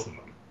has both of them.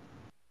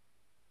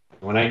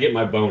 When I get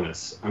my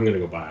bonus, I'm going to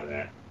go buy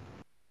that.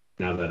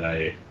 Now that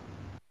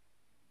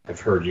I've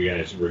heard you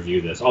guys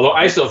review this. Although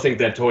I still think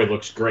that toy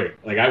looks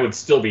great. Like, I would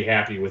still be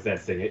happy with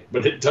that thing.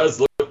 But it does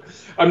look...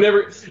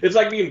 It's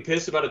like being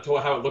pissed about a toy,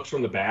 how it looks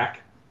from the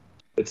back.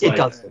 It like,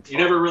 does. You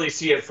never really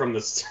see it from the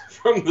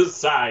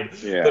side.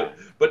 Yeah.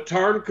 But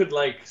Tarn could,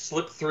 like,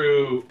 slip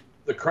through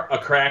a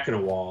crack in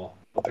a wall,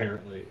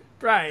 apparently.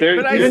 Right, There-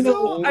 but I even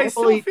still, though I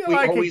still we feel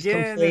like always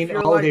again, complain, if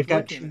you're oh, like they've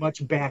got looking too at-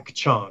 much back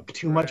chunk,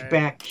 too much Right.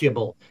 back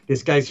kibble.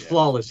 This guy's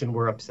flawless, and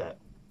we're upset.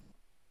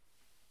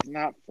 It's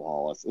not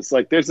flawless. It's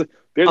like there's a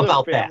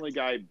About that. Family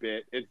Guy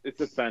bit. It's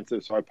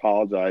offensive, so I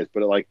apologize.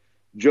 But it like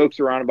jokes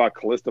around about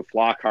Callista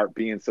Flockhart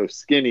being so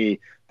skinny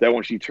that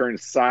when she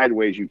turns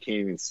sideways, you can't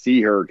even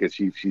see her because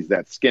she's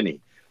that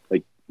skinny.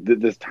 Like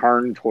this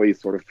Tarn toy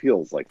sort of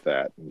feels like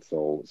that, and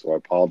so I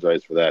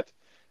apologize for that.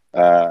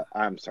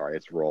 I'm sorry.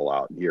 It's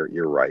rollout.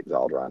 You're right,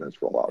 Zaldron. It's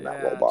rollout,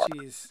 not roll bar.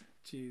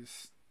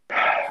 jeez.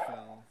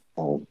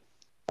 Phil.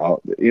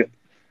 Yeah.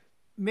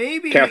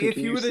 Maybe Captain, if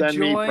can you you would have send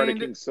me joined,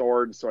 Predaking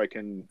Sword so I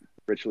can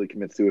ritually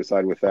commit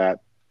suicide with that?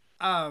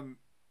 Phil,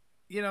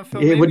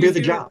 It would maybe do if the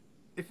you- job.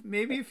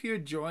 If you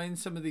had joined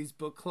some of these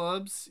book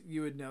clubs,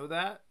 you would know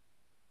that.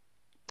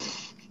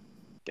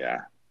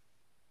 Yeah.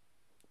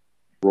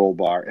 Roll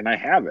bar. And I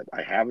have it.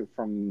 I have it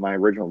from my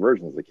original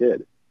version as a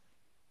kid.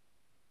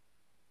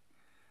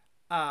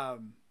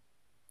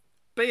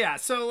 But yeah,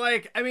 so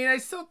like, I mean, I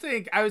still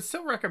think I would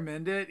still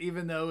recommend it,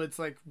 even though it's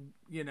like,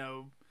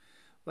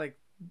 like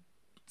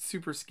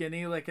super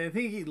skinny. Like, I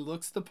think he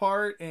looks the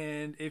part,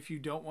 and if you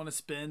don't want to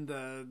spend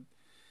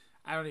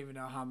I don't even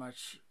know how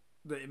much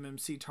the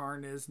MMC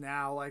Tarn is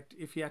now, like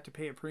if you have to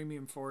pay a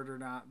premium for it or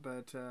not,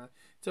 but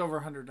it's over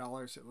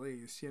 $100 at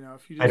least.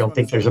 If you just I don't wanna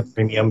think there's a spend-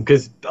 premium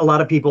because a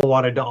lot of people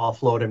wanted to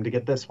offload him to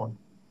get this one.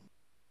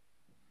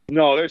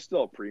 No, there's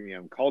still a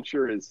premium.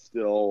 Culture is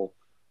still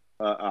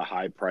a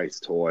high price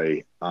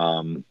toy.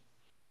 I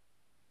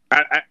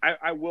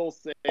will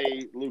say,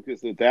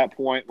 Lucas, at that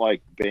point,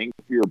 like bang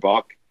for your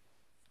buck,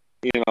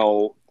 a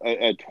 $25,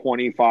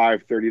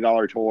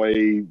 $30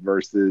 toy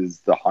versus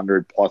the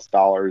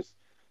 $100+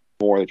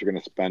 more that you're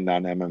going to spend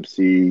on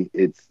MMC.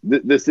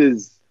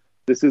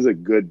 This is a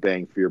good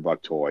bang for your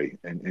buck toy.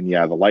 And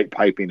yeah, the light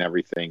piping,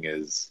 everything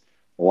is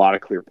a lot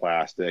of clear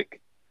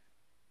plastic.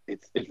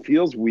 It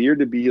feels weird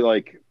to be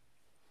like,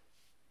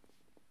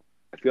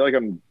 I feel like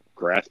I'm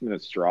grasping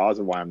at straws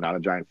of why I'm not a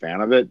giant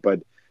fan of it,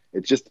 but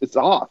it's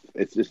off.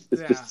 It's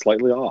just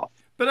slightly off.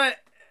 But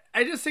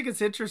I just think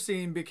it's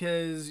interesting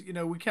because,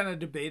 we kind of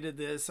debated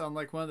this on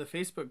like one of the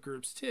Facebook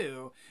groups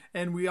too.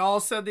 And we all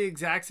said the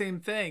exact same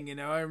thing.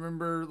 I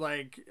remember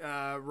like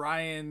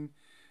Ryan,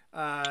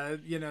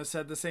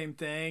 said the same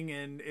thing.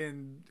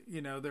 And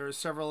there were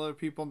several other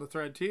people in the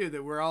thread too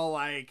that were all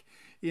like,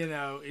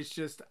 it's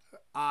just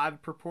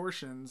odd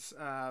proportions,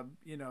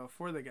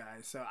 for the guy.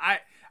 So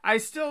I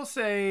still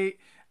say,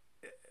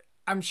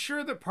 I'm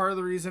sure that part of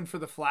the reason for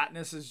the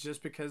flatness is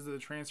just because of the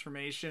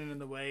transformation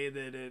and the way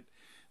that it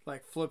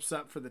like flips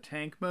up for the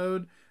tank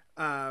mode.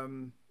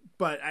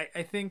 But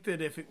I think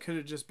that if it could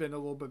have just been a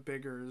little bit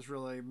bigger is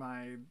really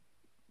my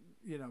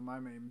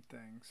main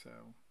thing. So,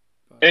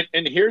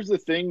 and here's the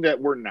thing that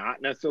we're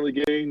not necessarily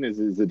getting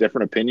is a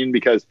different opinion,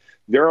 because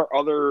there are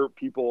other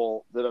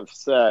people that have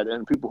said,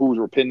 and people whose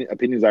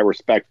opinions I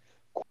respect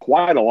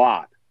quite a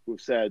lot,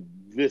 who've said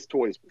this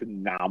toy is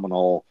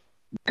phenomenal.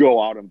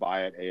 Go out and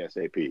buy it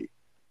ASAP.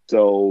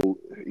 So,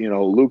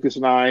 Lucas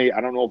and I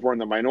don't know if we're in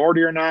the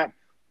minority or not.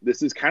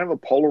 This is kind of a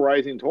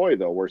polarizing toy,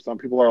 though, where some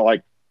people are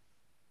like,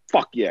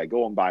 fuck yeah,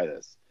 go and buy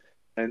this.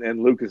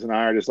 And Lucas and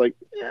I are just like,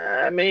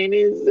 yeah, I mean,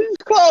 he's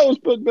close,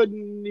 but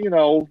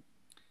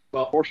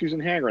Well, horseshoes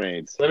and hand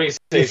grenades. let me say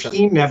If something.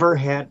 he never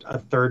had a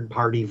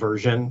third-party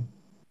version,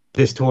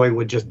 this toy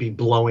would just be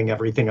blowing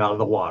everything out of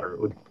the water.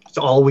 It's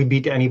all we'd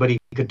be to anybody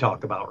could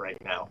talk about right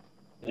now.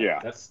 Yeah.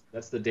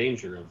 That's the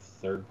danger of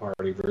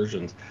third-party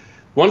versions.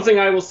 One thing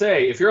I will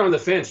say, if you're on the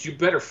fence, you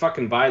better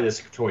fucking buy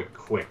this toy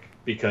quick,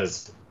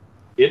 because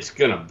it's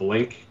gonna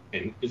blink,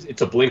 and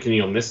it's a blink and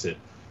you'll miss it.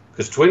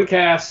 Because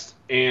Twincast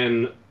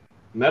and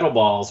Metal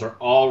Balls are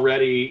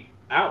already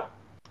out.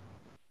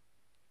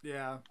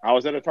 yeah. I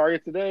was at a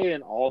Target today,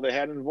 and all they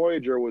had in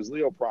Voyager was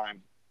Leo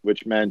Prime,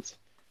 which meant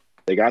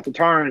they got the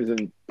Tarns,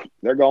 and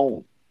they're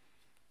going.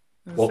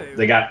 Well,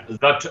 they got the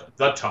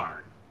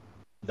Tarn.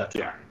 The Tarn.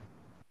 Yeah.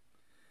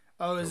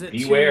 Oh, is So it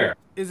beware.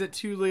 Is it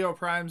 2 Leo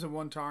Primes and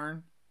 1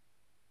 Tarn?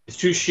 It's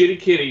 2 shitty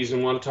kitties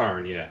and 1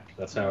 Tarn. Yeah,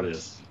 that's how it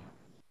is.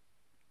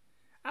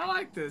 I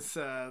like this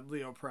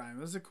Leo Prime.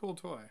 It was a cool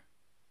toy.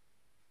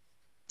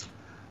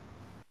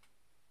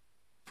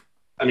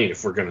 I mean,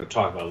 if we're going to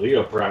talk about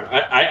Leo Prime,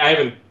 I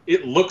haven't.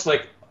 It looks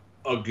like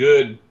a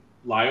good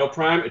Leo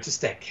Prime. It's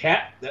just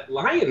that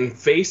lion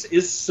face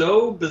is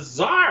so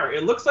bizarre.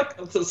 It looks like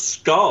it's a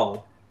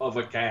skull of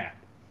a cat.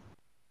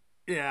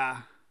 Yeah.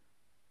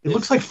 It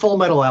looks like Full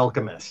Metal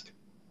Alchemist.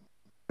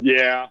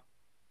 Yeah.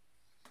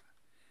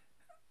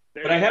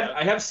 But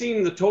I have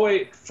seen the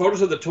toy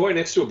photos of the toy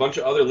next to a bunch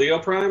of other Leo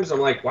Primes. I'm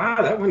like,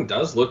 wow, that one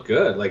does look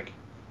good. Like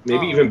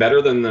maybe even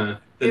better than the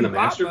bot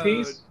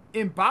masterpiece. Mode,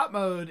 in bot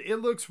mode, it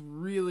looks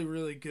really,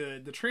 really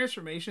good. The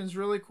transformation's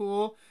really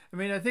cool. I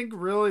mean, I think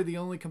really the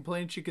only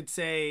complaint you could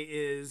say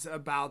is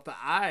about the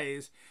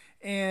eyes.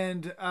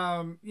 And,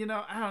 I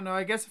don't know.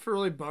 I guess if it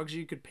really bugs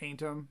you could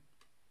paint them.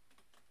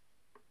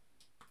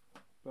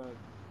 But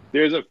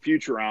There's a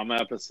Futurama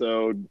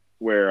episode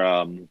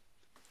where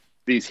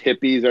these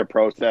hippies are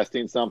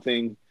protesting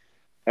something,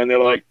 and they're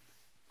like,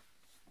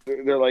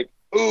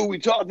 oh, we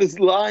taught this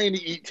lion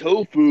to eat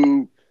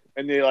tofu,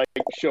 and they like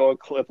show a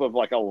clip of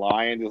like a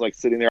lion just like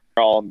sitting there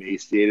all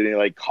emaciated, and he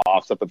like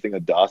coughs up a thing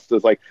of dust.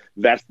 It's like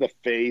that's the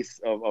face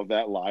of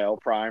that Lyle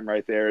Prime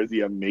right there, is the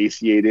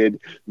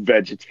emaciated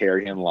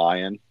vegetarian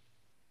lion.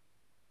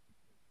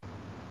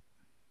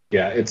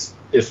 Yeah, it's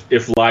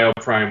if Lyle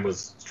Prime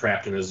was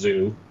trapped in a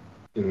zoo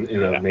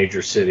in a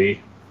major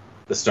city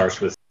that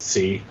starts with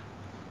C.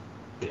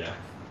 Yeah.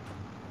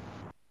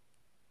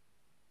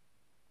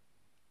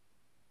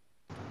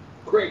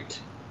 Great.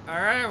 All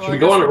right. Well, Should I we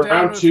guess go on we're to down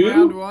round with two?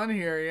 round one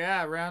here.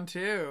 Yeah, round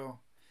two.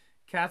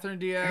 Catherine,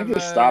 do you I have can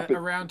just stop it a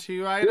round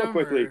two item?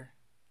 quickly. Or...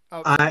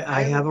 Oh,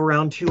 I have a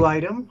round two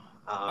item.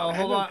 hold I on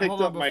haven't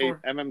picked up before.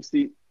 my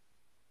MMC.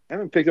 I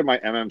haven't picked up my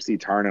MMC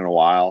Tarn in a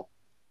while.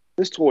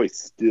 This toy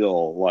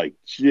still like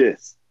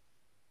just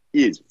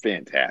is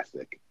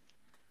fantastic.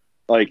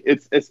 Like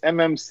it's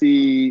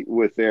MMC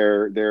with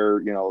their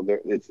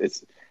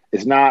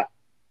it's not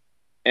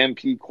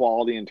MP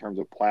quality in terms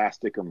of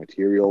plastic or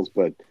materials,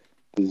 but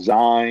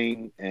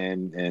design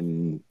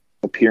and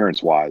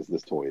appearance wise,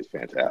 this toy is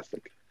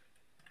fantastic.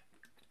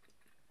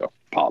 So,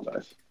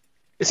 apologize.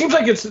 It seems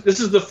like this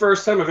is the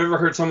first time I've ever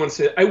heard someone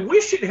say, I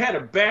wish it had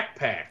a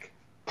backpack.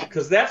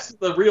 Because that's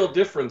the real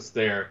difference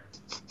there,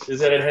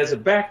 is that it has a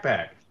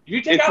backpack.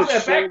 You take out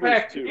that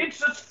backpack, it's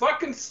just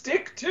fucking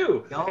stick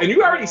too. No, and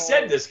you already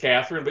said this,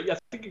 Catherine, but I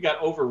think you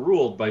got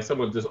overruled by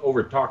someone just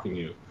over talking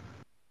you.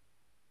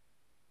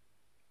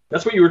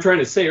 That's what you were trying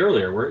to say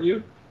earlier, weren't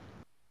you?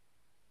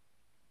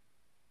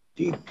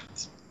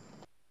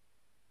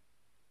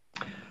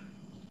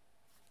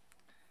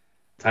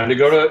 Time to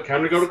go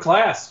to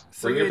class.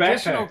 So Bring the your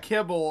additional backpack.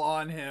 kibble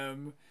on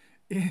him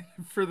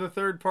for the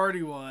third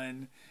party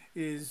one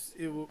is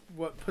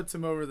what puts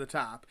him over the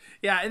top.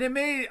 Yeah, and it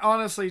may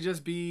honestly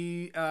just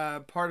be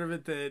part of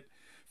it that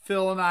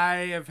Phil and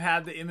I have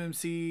had the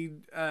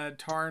MMC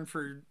Tarn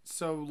for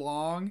so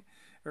long,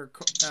 or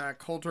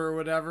Coulter or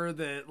whatever,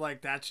 that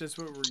like that's just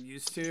what we're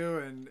used to,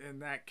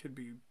 and that could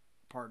be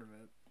part of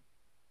it.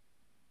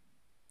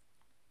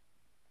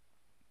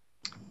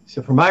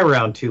 So for my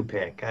round two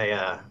pick,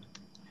 I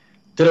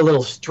did a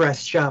little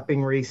stress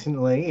shopping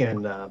recently,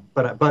 and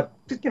but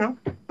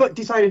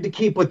decided to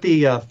keep with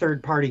the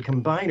third party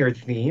combiner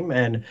theme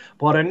and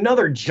bought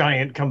another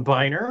giant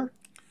combiner.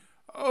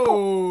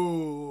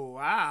 Oh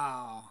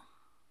wow!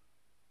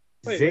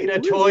 Wait, Zeta who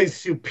is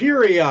Toys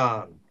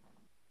Superion,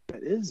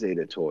 That is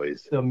Zeta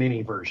Toys. the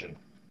mini version.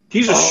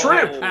 He's a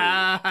shrimp.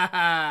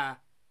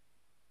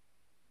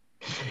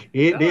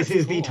 This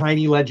is cool. the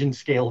Tiny Legend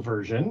scale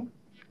version.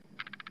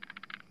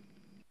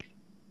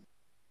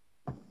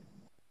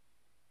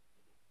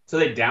 So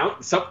they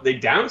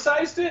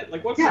downsized it?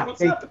 Like what's up with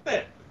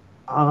that?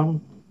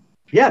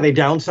 Yeah, they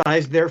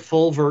downsized their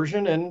full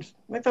version, and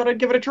I thought I'd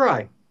give it a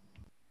try.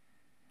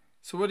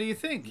 So what do you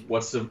think?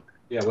 What's the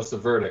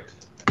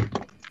verdict?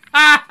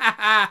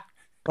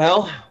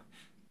 Well,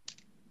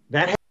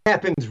 that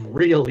happens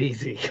real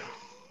easy.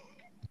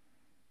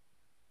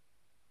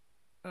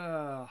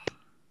 So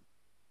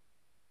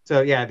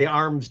yeah, the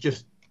arms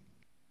just...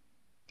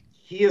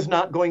 He is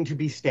not going to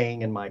be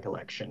staying in my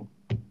collection.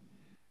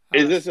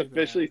 Is this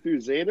officially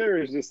through Zeta,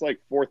 or is this like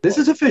fourth? This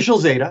is official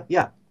Zeta,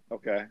 yeah.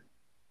 Okay.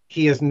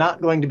 He is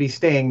not going to be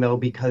staying, though,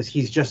 because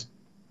he's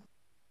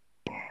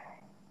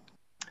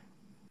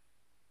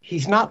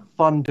not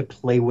fun to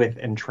play with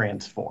and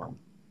transform.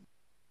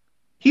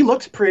 He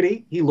looks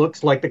pretty. He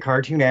looks like the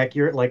cartoon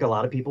accurate, like a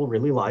lot of people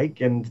really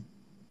like, and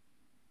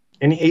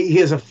he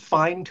is a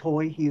fine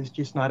toy. He is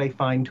just not a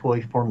fine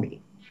toy for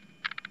me.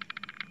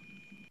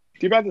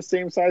 Do you about the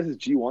same size as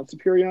G1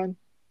 Superion?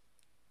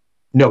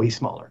 No, he's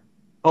smaller.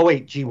 Oh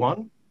wait,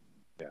 G1?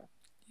 Yeah.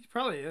 He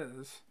probably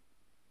is.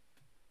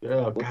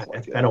 Oh Looks god, like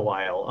it's it. been a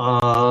while.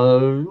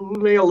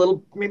 Maybe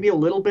a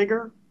little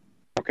bigger.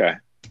 Okay.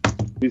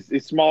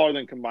 He's smaller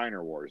than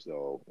Combiner Wars,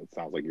 though. It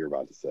sounds like you're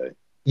about to say.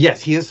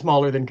 Yes, he is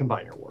smaller than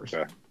Combiner Wars.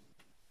 Okay.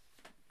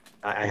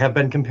 I have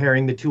been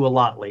comparing the two a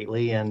lot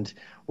lately, and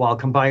while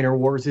Combiner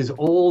Wars is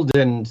old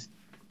and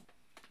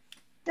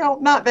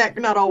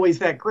not always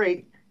that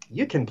great,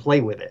 you can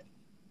play with it.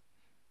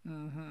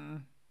 Mm-hmm.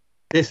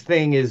 This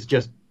thing is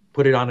just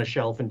put it on a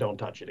shelf and don't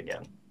touch it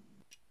again.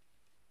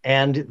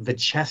 And the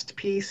chest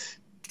piece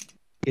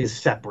is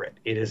separate.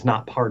 It is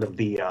not part of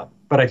the...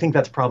 but I think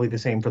that's probably the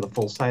same for the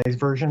full-size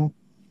version.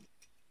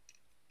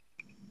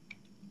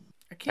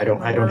 I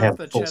don't have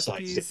the full chest size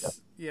piece. Zeta.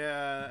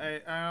 Yeah,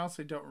 I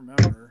honestly don't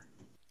remember.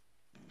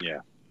 Yeah.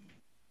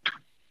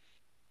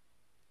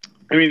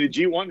 I mean, the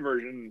G1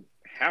 version,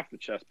 half the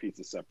chest piece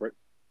is separate.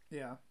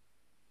 Yeah.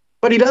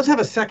 But he does have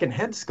a second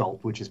head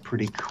sculpt, which is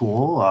pretty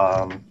cool.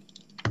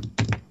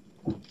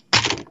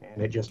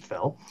 And it just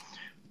fell.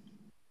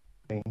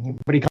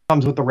 But he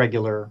comes with the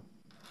regular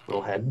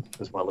little head,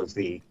 as well as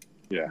the...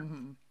 Yeah.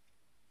 Mm-hmm.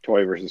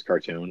 Toy versus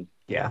cartoon.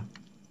 Yeah.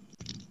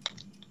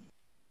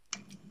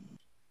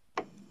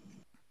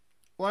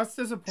 Well, that's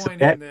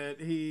disappointing that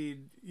he,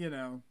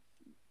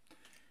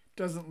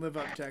 doesn't live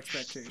up to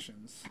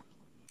expectations.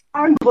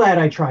 I'm glad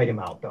I tried him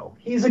out, though.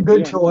 He's a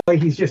good Yeah. toy.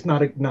 He's just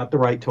not the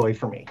right toy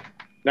for me.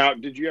 Now,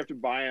 did you have to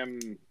buy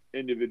him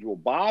individual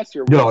bots,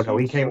 or No, was no,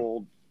 he he came.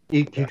 sold?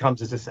 He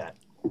comes as a set.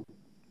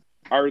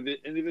 Are the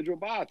individual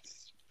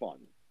bots fun?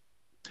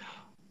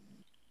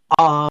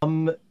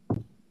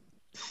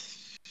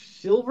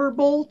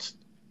 Silverbolt,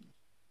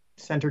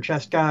 center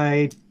chest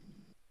guy.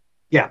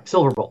 Yeah,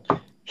 Silverbolt.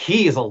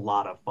 He is a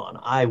lot of fun.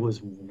 I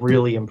was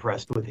really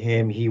impressed with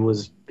him. He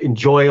was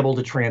enjoyable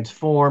to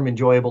transform,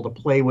 enjoyable to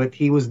play with.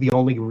 He was the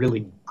only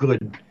really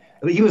good.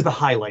 He was the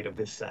highlight of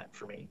this set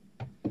for me.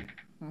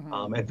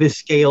 At this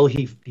scale,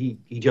 he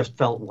just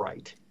felt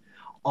right.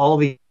 All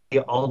the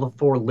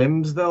four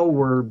limbs though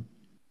were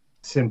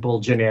simple,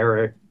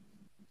 generic.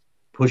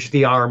 Push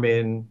the arm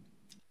in,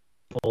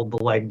 fold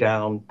the leg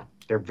down.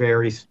 They're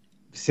very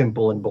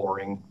simple and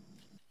boring,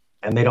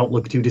 and they don't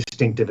look too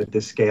distinctive at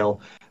this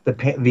scale. Their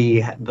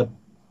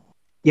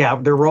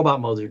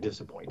robot modes are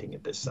disappointing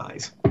at this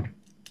size.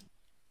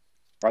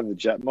 Are the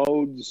jet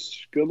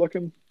modes good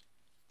looking?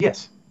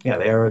 Yes, yeah,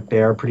 they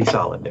are pretty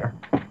solid there.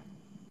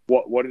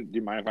 What do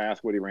you mind if I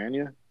ask what he ran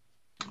you?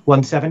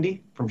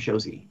 170 from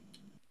Shozi.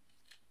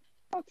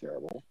 Not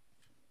terrible.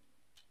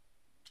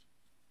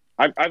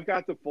 I've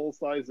got the full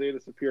size Zeta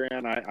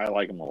Superion. I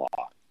like him a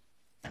lot.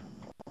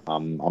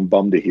 I'm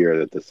bummed to hear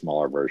that the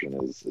smaller version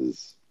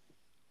is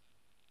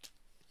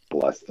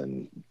less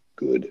than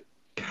good.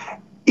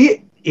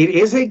 It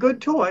is a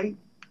good toy.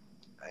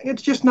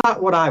 It's just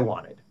not what I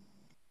wanted.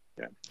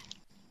 Yeah.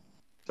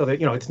 So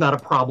that it's not a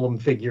problem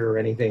figure or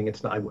anything.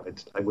 It's not.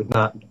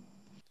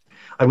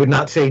 I would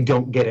not say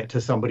don't get it to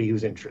somebody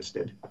who's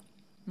interested.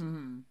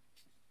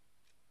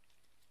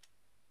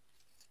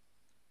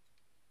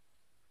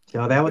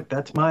 So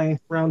that's my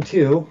round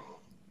two.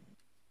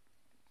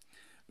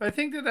 But I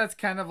think that's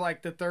kind of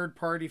like the third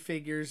party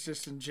figures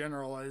just in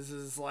general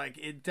is like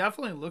it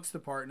definitely looks the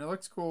part and it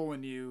looks cool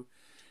when you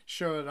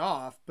show it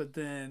off, but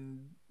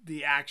then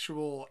the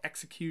actual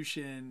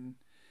execution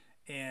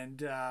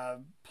and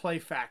play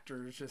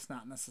factor is just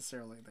not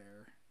necessarily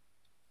there.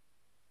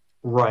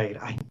 Right.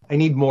 I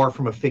need more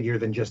from a figure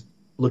than just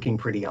looking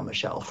pretty on the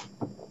shelf.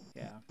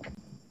 Yeah.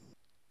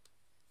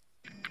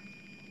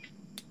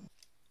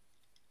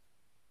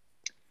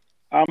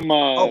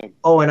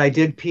 And I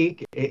did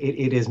peek.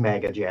 It is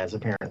Mega Jazz,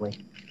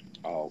 apparently.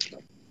 Oh, okay.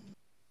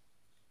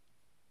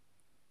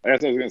 I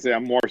guess I was going to say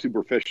I'm more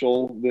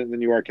superficial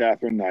than you are,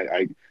 Catherine.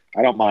 I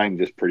don't mind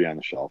just pretty on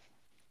the shelf.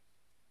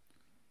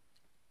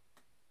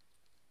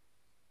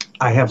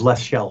 I have less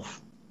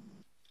shelf.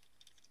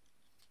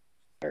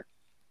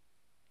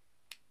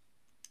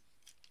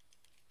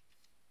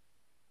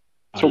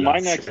 So my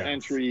next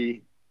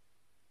entry,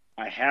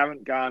 I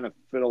haven't gotten to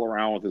fiddle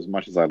around with as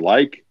much as I'd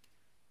like.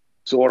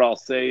 So what I'll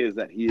say is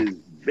that he is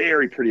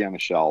very pretty on the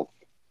shelf.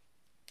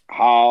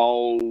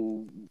 How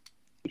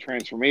the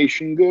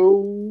transformation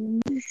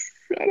goes,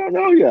 I don't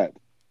know yet.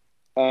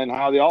 And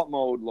how the alt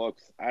mode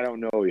looks, I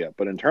don't know yet.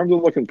 But in terms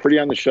of looking pretty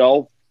on the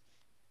shelf,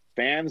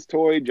 Fans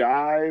Toy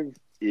Jive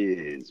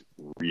is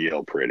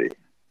real pretty.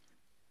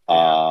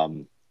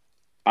 I'm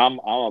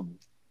a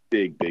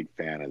big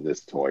fan of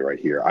this toy right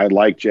here. I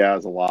like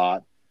Jazz a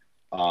lot.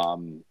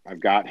 I've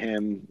got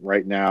him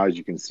right now, as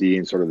you can see,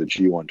 in sort of the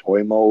G1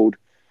 toy mode.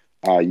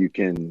 You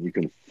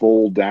can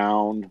fold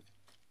down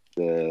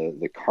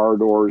the car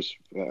doors.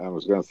 I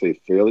was going to say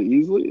fairly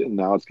easily, and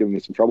now it's giving me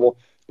some trouble.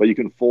 But you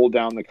can fold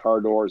down the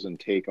car doors and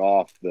take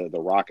off the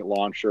rocket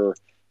launcher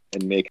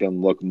and make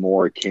him look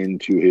more akin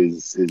to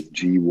his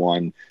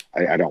G1.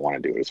 I don't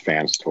want to do it as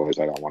Fans Toys.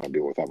 I don't want to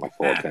do it without my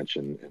full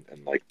attention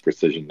and like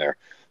precision there.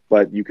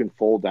 But you can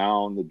fold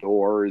down the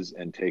doors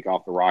and take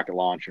off the rocket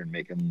launcher and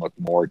make him look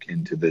more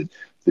akin to the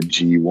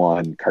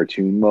G1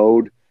 cartoon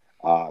mode.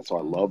 So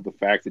I love the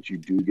fact that you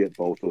do get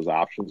both those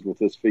options with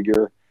this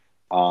figure.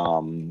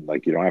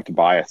 Like you don't have to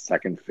buy a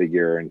second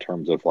figure in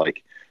terms of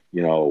like,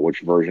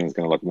 which version is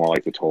going to look more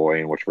like the toy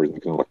and which version is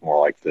going to look more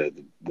like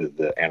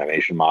the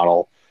animation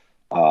model.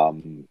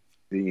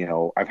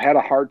 I've had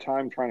a hard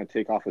time trying to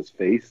take off his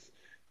face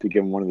to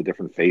give him one of the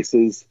different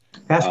faces.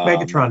 Ask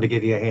Megatron to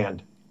give you a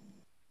hand.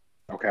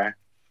 Okay.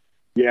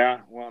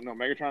 Yeah. Well, no,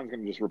 Megatron's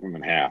going to just rip him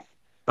in half.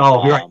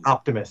 Oh, you're right.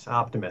 Optimus.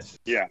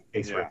 Yeah.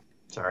 Yeah.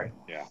 Sorry.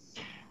 Yeah.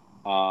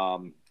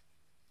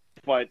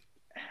 But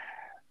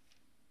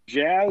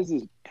Jazz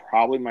is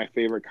probably my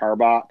favorite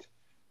Carbot.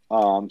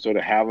 So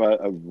to have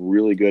a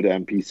really good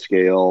MP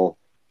scale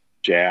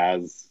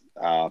Jazz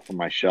from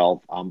my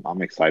shelf,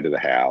 I'm excited to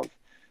have.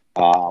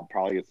 I'll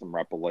probably get some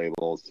Repa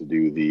labels to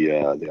do the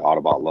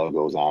Autobot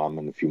logos on them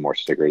and a few more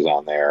stickers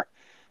on there,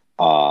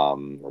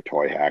 or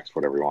toy hacks,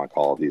 whatever you want to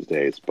call it these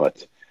days.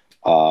 But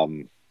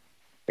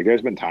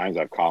there's been times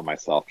I've caught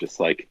myself just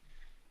like,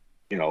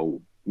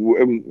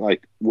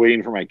 like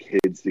waiting for my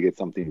kids to get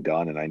something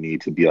done, and I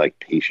need to be like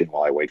patient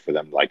while I wait for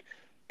them to like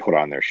put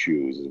on their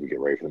shoes as we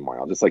get ready for the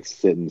morning. I'll just like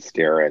sit and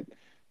stare at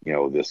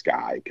this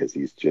guy because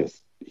he's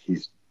just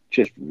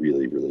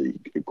really, really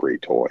a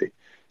great toy.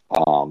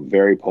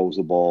 Very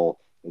posable.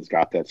 It's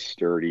got that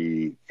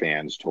sturdy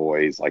Fans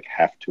Toys like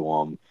heft to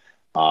him.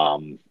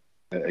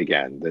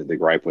 again, the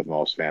gripe with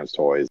most fans'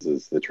 toys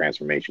is the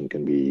transformation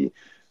can be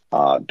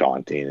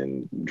daunting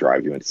and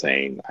drive you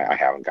insane. I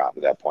haven't gotten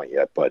to that point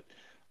yet, but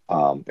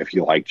if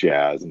you like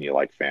Jazz and you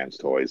like fans'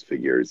 toys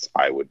figures,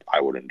 I would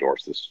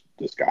endorse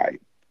this guy.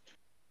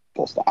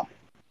 Full stop.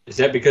 Is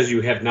that because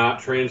you have not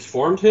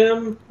transformed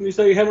him? You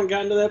say you haven't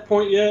gotten to that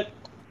point yet?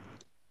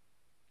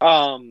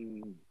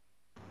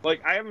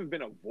 Like I haven't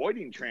been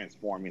avoiding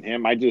transforming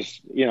him. I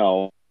just,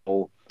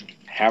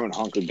 haven't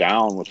hunkered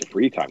down with the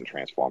free time to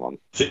transform him.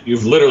 So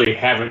you've literally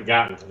haven't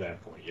gotten to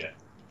that point yet.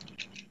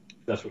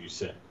 That's what you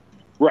said.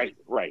 Right.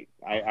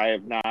 I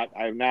have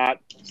not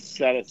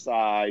set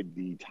aside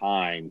the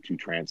time to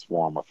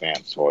transform a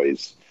fans'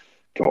 toys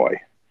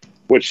toy,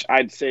 which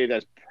I'd say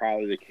that's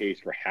probably the case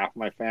for half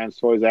my fans'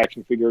 toys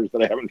action figures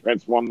that I haven't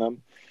transformed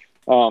them.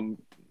 So.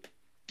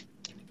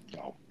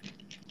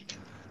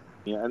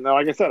 Yeah, and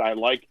like I said, I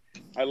like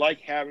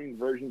having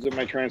versions of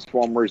my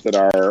Transformers that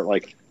are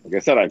like I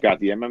said, I've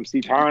got the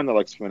MMC Taran that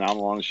looks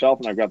phenomenal on the shelf,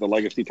 and I've got the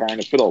Legacy Taran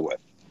to fiddle with.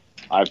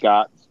 I've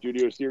got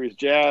Studio Series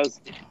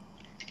Jazz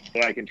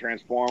that I can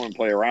transform and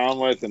play around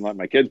with and let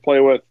my kids play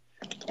with.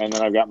 And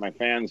then I've got my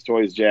fans'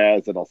 toys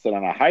Jazz that I'll sit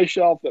on a high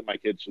shelf that my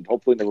kids should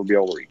hopefully never be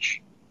able to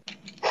reach.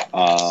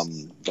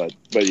 But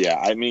yeah,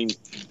 I mean,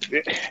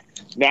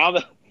 now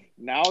that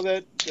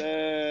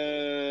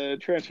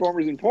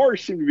Transformers and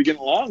Porsche seem to be getting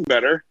along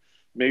better,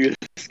 maybe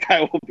this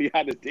guy will be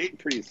out of date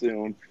pretty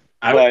soon.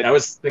 I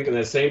was thinking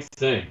the same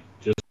thing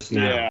just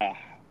now.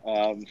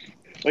 Yeah.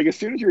 Like as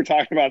soon as you were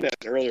talking about that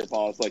earlier,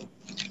 Paul, it's like,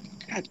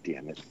 God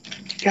damn it.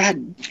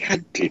 God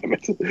damn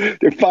it.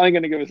 They're finally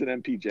going to give us an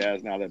MP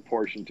Jazz now that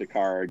Porsche and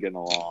Takara are getting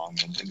along.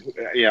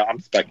 And I'm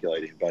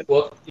speculating. But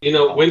well,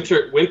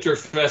 Winter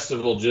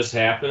Festival just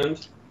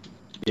happened.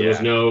 There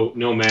was no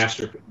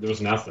master. There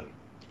was nothing.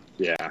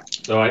 Yeah.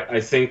 So I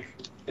think,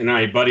 and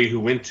my buddy who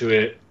went to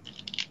it,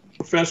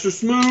 Professor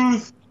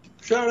Smooth,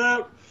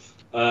 shout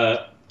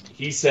out.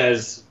 He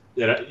says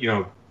that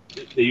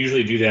they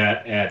usually do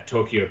that at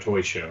Tokyo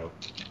Toy Show.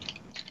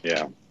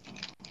 Yeah.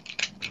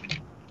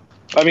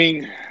 I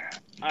mean,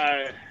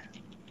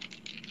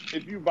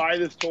 if you buy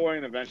this toy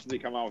and eventually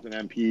come out with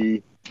an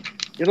MP,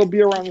 it'll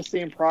be around the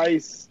same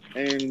price.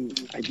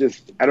 And I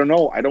don't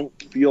know. I don't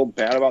feel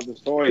bad about this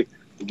toy.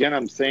 Again,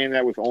 I'm saying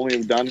that with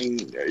only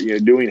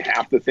doing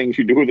half the things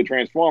you do with a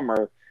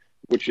Transformer,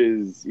 which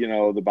is,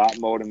 the bot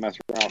mode and mess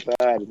around with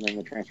that, and then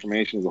the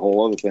transformation is a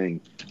whole other thing.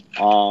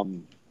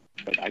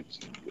 But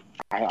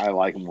I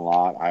like him a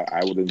lot.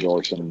 I would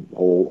endorse him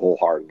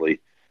wholeheartedly.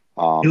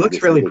 He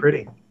looks really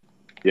pretty.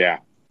 Yeah.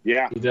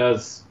 He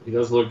does. He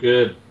does look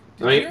good.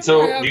 Do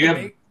you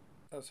have?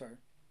 Oh, sorry.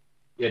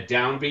 Yeah,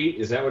 Downbeat.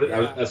 Is that what it?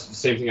 Yeah. That's the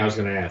same thing I was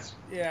going to ask.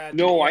 Yeah.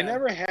 No, yeah. I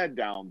never had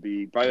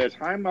Downbeat. By the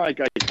time I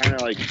kind of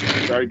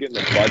started getting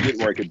the budget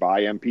where I could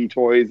buy MP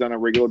toys on a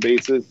regular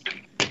basis,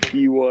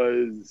 he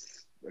was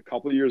a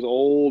couple of years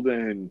old,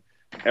 and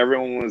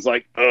everyone was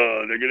like,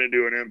 "Oh, they're gonna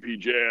do an MP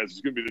Jazz.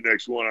 It's gonna be the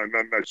next one. I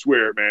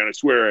swear it, man. I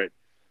swear it."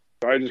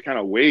 So I just kind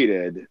of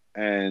waited,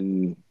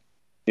 and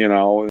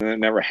and it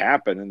never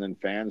happened. And then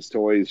Fans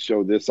Toys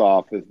showed this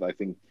off as I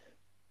think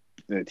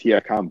at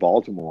TFCon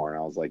Baltimore,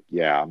 and I was like,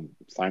 "Yeah,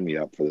 sign me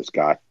up for this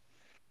guy.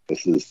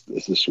 This is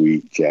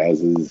sweet."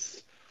 Jazz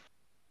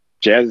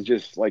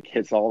just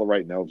hits all the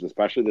right notes,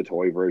 especially the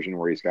toy version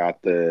where he's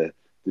got the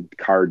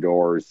car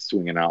doors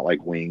swinging out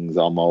like wings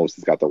almost.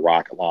 He's got the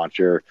rocket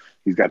launcher.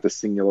 He's got the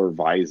singular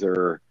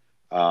visor.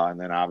 And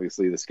then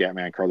obviously the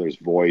Scatman Crothers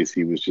voice.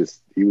 He was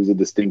a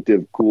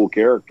distinctive, cool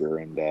character.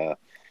 And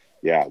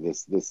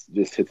this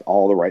just hits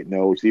all the right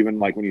notes. Even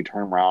when you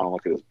turn around and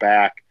look at his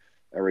back,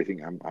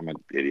 everything. I'm an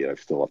idiot.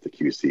 I've still left the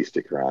QC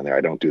sticker on there.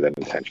 I don't do that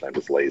intentionally. I'm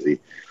just lazy.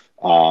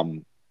 But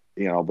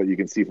you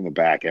can see from the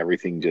back,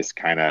 everything just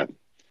kind of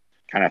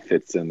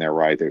fits in there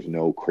right. There's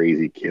no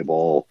crazy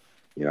kibble.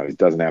 He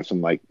doesn't have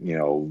some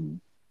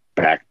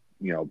backpack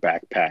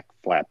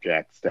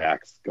flapjack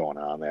stacks going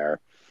on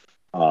there.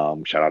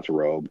 Shout out to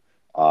Robe.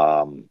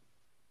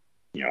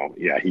 He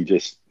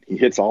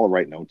hits all the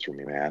right notes for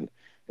me, man.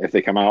 If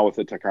they come out with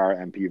a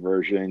Takara MP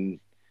version,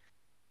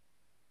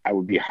 I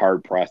would be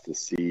hard pressed to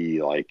see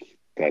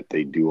that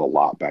they do a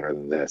lot better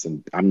than this.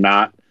 And I'm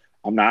not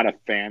a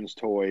Fans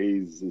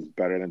Toys is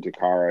better than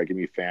Takara. Give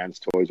me Fans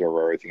Toys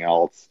over everything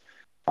else.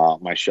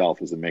 My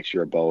shelf is a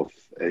mixture of both,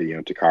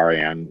 Takara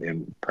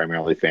and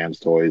primarily Fans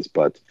Toys.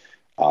 But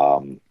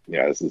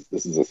this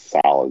is a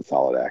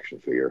solid action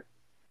figure.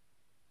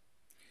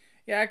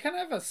 Yeah, I kind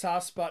of have a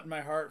soft spot in my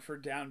heart for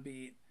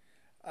Downbeat.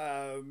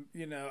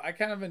 I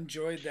kind of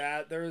enjoyed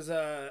that. There was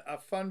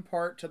a fun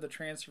part to the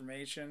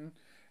transformation,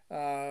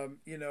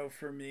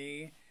 for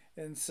me.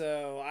 And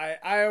so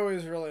I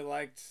always really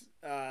liked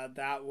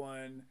that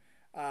one.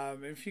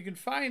 If you can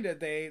find it,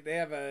 they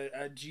have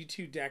a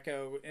G2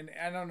 Deco, and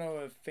I don't know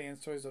if Fans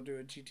Toys will do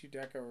a G2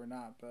 Deco or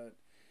not, but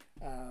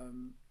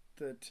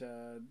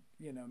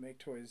Make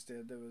Toys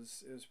did. It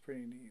was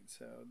pretty neat.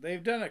 So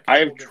they've done a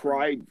couple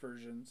different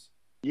versions.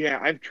 Yeah,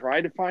 I've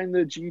tried to find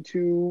the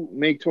G2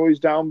 Make Toys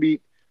Downbeat.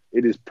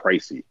 It is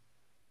pricey.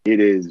 It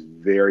is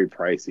very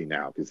pricey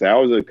now because that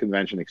was a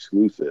convention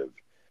exclusive.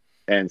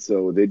 And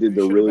so they did You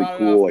the should've really bought it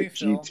cool off me, like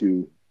Phil.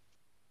 G2.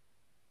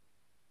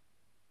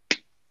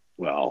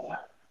 Well,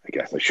 I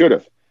guess I should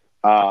have.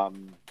 But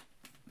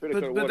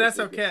that's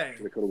okay.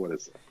 What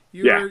is?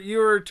 You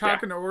were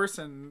talking to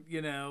Orson,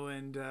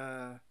 and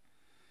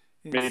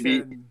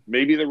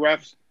Maybe the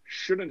refs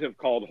shouldn't have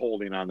called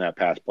holding on that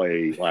pass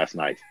play last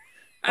night.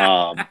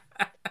 Hindsight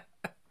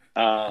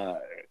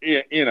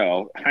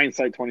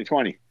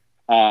 2020.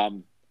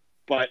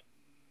 But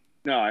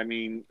no, I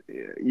mean,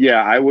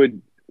 yeah, I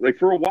would like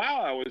for a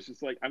while. I was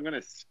just like, I'm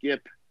gonna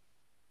skip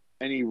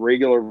any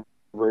regular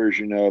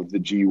version of the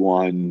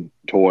G1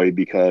 toy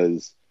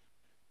because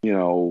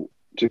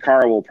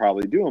Takara will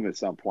probably do them at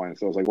some point.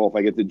 So I was like, well, if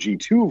I get the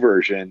G2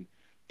 version,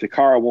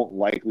 Takara won't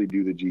likely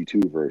do the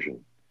G2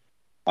 version.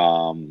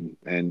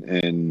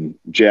 And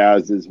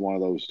Jazz is one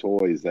of those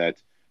toys that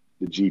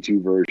the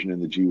G2 version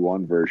and the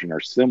G1 version are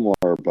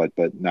similar, but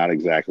not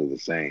exactly the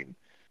same.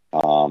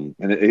 And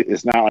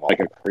it's not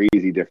like a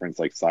crazy difference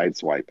like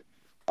Sideswipe.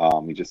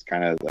 You just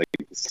kind of like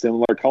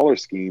similar color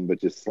scheme, but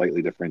just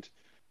slightly different.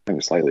 I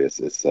mean, slightly.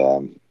 It's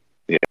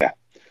yeah.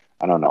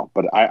 I don't know,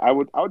 but I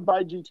would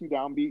buy G2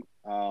 Downbeat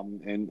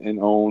and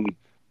own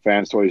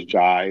Fans Toys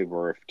Jive,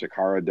 or if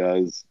Takara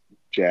does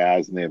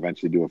Jazz and they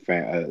eventually do a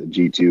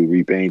G2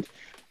 repaint,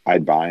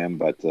 I'd buy them.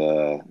 But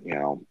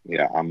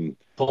I'm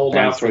hold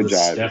Fans out for Toy the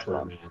Jive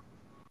stepper, man.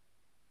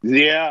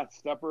 Yeah,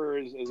 Stepper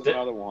is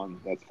another one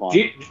that's fun.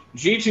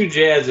 G2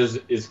 Jazz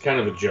is kind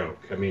of a joke.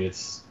 I mean,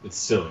 it's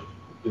silly.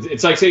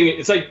 It's like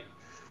saying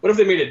what if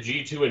they made a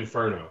G2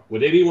 Inferno?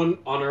 Would anyone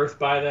on Earth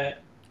buy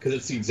that? Because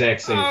it's the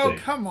exact same thing. Oh,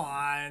 come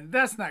on.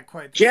 That's not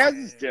quite the Jazz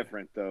same. is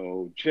different,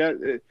 though. Jazz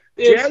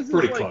It's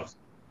pretty is close.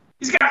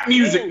 He's got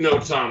music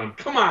notes on him.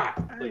 Come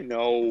on. I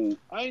know.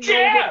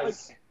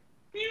 Jazz!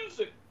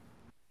 Music!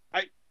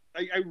 I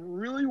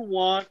really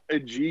want a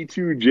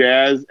G2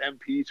 Jazz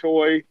MP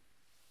toy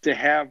to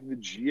have the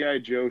G.I.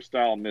 Joe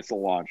style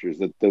missile launchers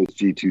that those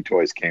G2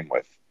 toys came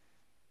with.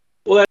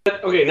 Well,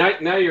 okay,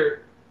 now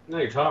you're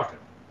talking.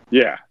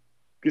 Yeah.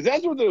 Because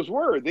that's what those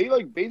were. They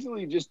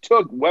basically just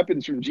took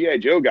weapons from G.I.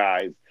 Joe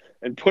guys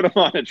and put them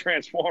on the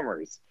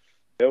Transformers.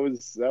 That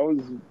was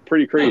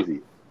pretty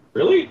crazy.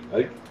 Really?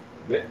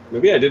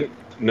 Maybe I didn't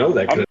know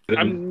that.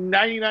 I'm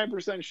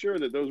 99% sure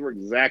that those were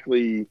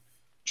exactly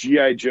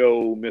G.I.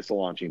 Joe missile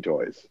launching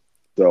toys.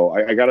 So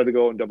I got to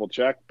go and double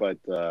check, but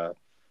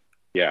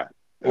yeah.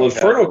 Well,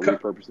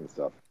 repurposing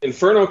stuff.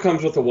 Inferno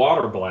comes with a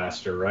water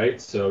blaster,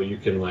 right? So you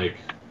can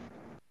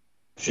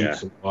shoot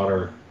some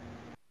water.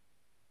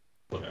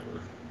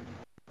 Whatever.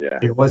 Yeah.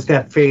 It was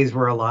that phase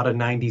where a lot of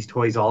 90s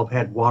toys all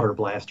had water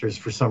blasters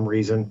for some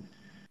reason.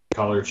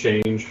 Color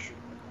change,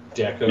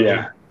 deco.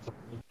 Yeah.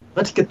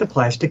 Let's get the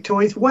plastic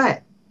toys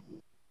wet.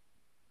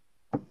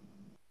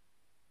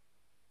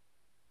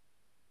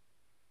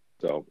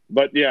 So,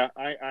 but yeah,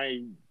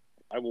 I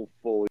will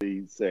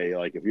fully say,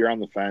 if you're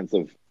on the fence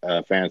of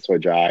Fans Toy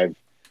Jive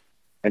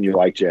and you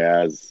like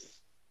Jazz,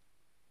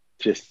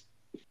 just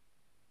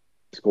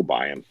go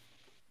buy him.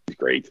 He's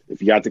great.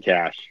 If you got the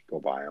cash, go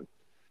buy him.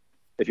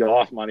 If you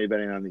lost money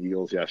betting on the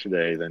Eagles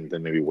yesterday, then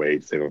maybe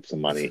wait, save up some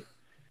money.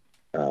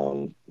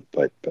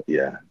 But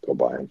yeah, go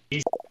buy him.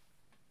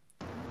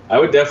 I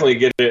would definitely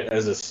get it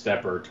as a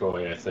stepper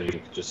toy, I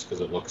think, just because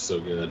it looks so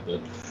good.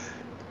 But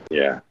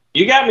yeah,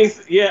 you got me.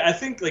 Yeah, I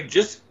think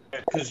just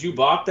because you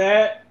bought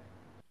that,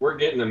 we're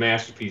getting a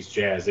Masterpiece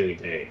Jazz any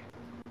day.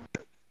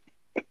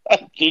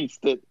 I've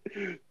jinxed it.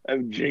 I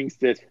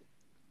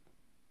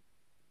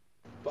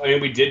mean,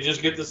 we did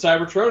just get the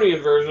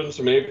Cybertronian version,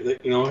 so maybe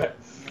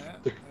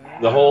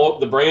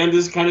the brand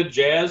is kind of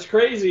jazz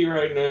crazy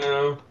right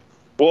now.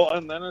 Well,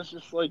 and then it's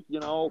just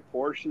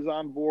Porsche is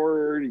on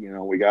board.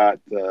 We got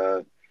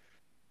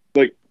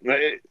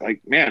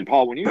man,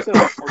 Paul, when you said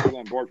Porsche was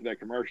on board for that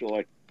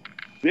commercial,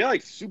 they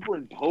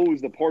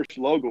superimposed the Porsche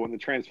logo and the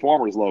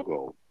Transformers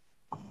logo.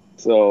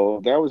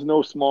 So that was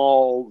no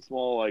small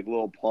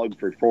little plug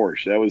for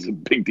Porsche. That was a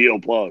big deal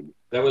plug.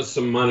 That was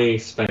some money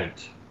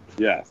spent.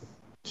 Yes.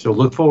 So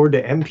look forward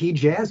to MP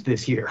Jazz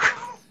this year.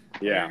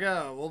 There Yeah. you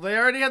go. Well, they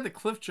already had the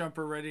cliff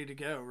jumper ready to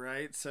go,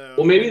 right? So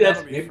Maybe that's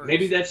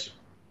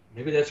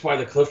why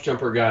the cliff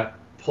jumper got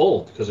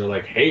pulled, because they're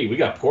like, hey, we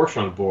got Porsche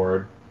on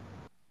board.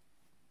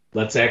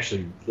 Let's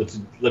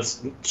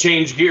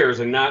change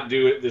gears and not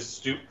do it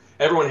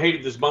everyone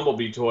hated this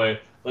Bumblebee toy.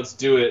 Let's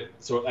do it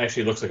so it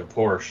actually looks like a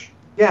Porsche.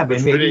 Yeah,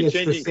 but maybe they it's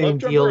the changing same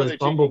cliff deal jumper or are as they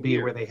changing Bumblebee,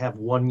 gear? where they have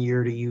 1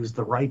 year to use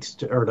the rights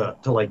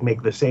to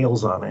make the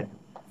sales on it.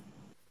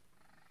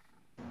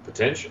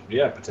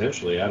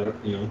 Potentially. I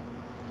don't,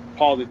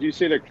 Paul, did you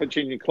say they're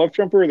changing cliff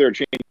jumper or they're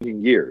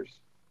changing gears?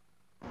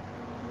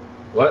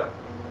 What?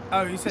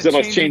 Oh, you said So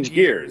let's changing change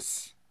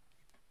gears.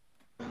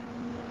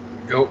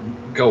 Go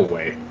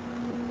away.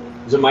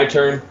 Is it my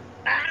turn?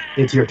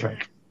 It's your turn.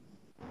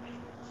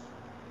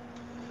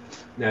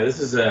 Now, this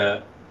is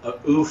a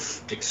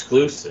OOF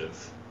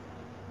exclusive.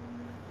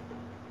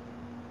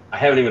 I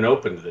haven't even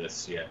opened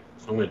this yet,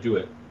 so I'm going to do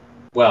it.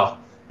 Well,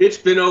 it's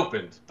been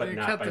opened, but Did you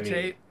not cut by the me.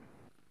 tape?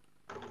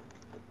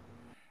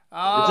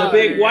 It's a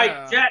big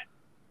white jet.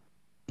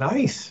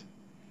 Nice.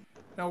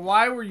 Now,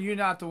 why were you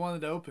not the one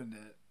that opened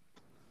it?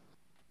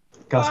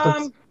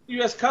 Customs.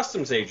 U.S.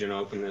 Customs agent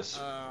opened this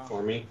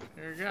for me.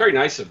 There you go. Very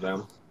nice of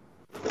them.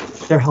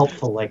 They're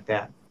helpful like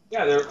that.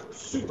 Yeah, they're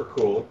super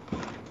cool.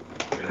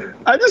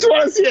 I just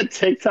want to see a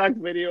TikTok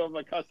video of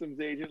a customs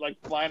agent like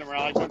flying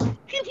around like going,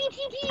 pew, pew,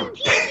 pew, pew,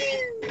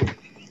 pew, pew.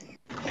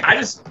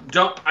 I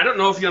don't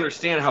know if you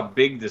understand how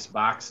big this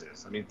box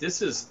is. I mean,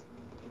 this is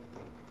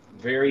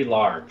very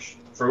large.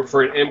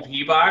 For an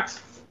MP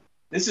box,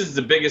 this is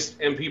the biggest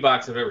MP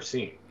box I've ever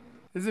seen.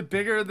 Is it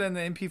bigger than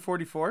the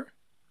MP44?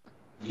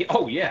 Yeah,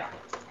 oh, yeah.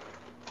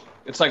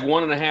 It's like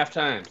 1.5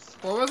 times.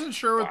 Well, I wasn't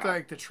sure with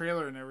like the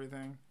trailer and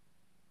everything.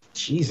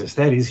 Jesus,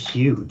 that is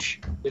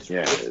huge. It's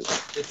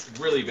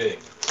really big.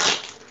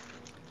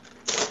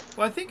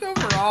 Well, I think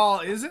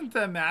overall, isn't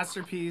the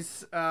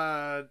Masterpiece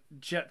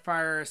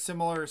Jetfire a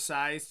similar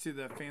size to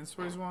the Fans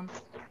Toys one?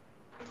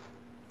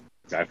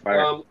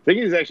 Jetfire. I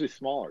think he's actually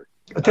smaller.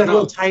 But that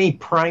little tiny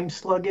prime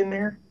slug in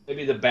there?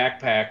 Maybe the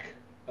backpack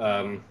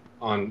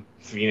on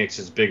Phoenix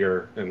is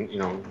bigger, and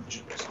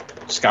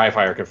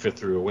Skyfire can fit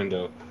through a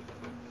window.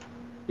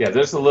 Yeah,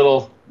 there's the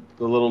little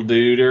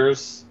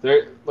duders.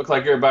 They look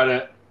like you're about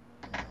a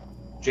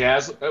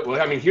Jazz.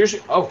 Well, I mean, here's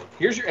your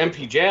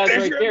MP Jazz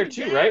There's right your there MP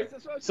too, Jazz. right?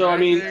 That's what I So I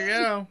mean, There you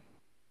go.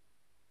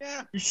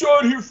 Yeah. you saw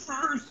it here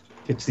first.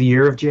 It's the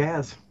year of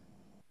jazz.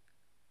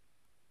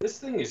 This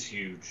thing is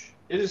huge.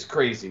 It is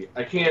crazy.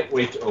 I can't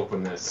wait to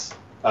open this.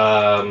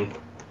 That's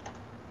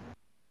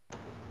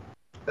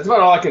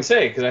about all I can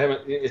say because I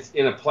haven't. It's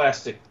in a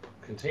plastic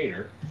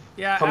container.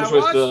 Yeah, Comes I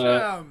with watched.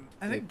 the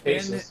I think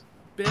cases.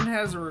 Ben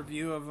has a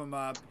review of them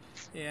up,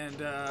 and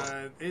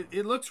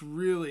it looks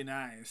really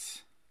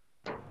nice.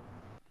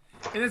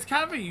 And it's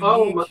kind of a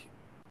unique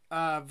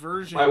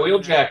version. My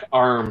wheeljack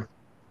arm.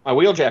 My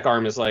wheeljack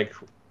arm is like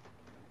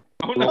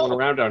rolling no.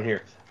 around down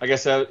here. I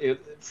guess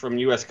from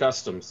U.S.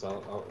 Customs.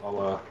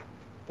 I'll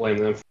blame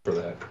them for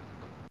that.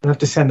 I'll have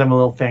to send them a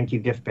little thank you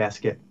gift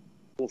basket.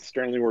 A little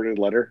sternly worded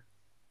letter.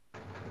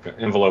 Like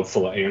an envelope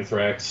full of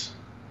anthrax.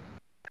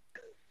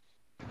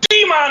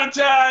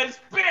 Demonetized!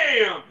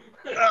 Bam!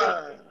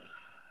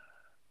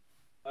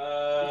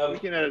 We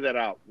can edit that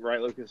out, right,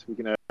 Lucas? We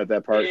can edit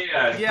that part.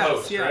 Yeah, Yes,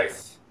 close,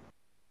 yes.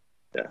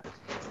 right?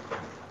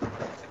 Yeah.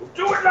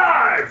 Do it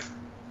live!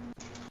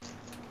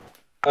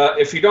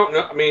 If you don't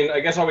know, I mean, I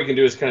guess all we can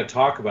do is kind of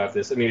talk about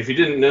this. I mean, if you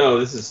didn't know,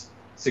 this is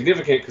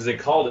significant because they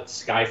called it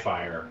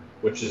Skyfire,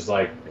 which is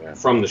like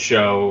from the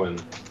show,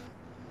 and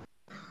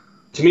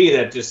to me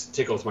that just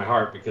tickles my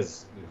heart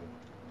because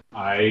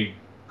I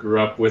grew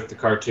up with the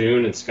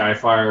cartoon, and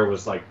Skyfire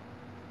was like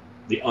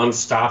the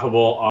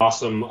unstoppable,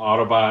 awesome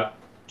Autobot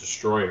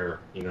destroyer,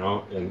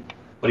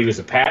 but he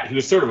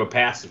was sort of a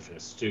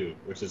pacifist too,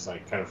 which is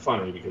like kind of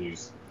funny because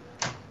he's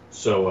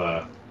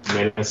so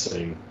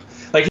menacing.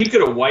 Like he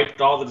could have wiped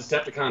all the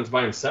Decepticons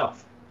by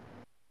himself,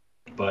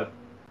 but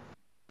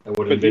that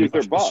would have been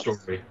their much boss.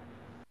 story.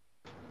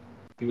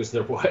 He was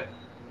their what?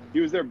 He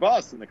was their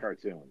boss in the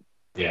cartoon.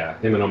 Yeah,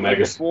 him and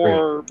Omega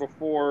Before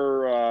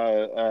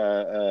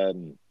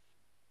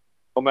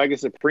Omega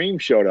Supreme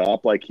showed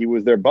up, like he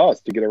was their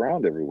boss to get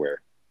around everywhere.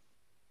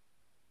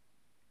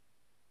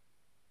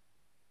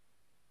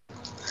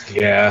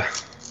 Yeah.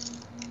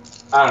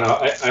 I don't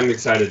know. I'm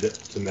excited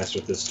to mess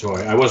with this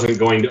toy. I wasn't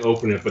going to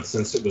open it, but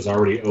since it was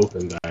already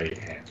opened, I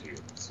had to.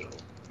 So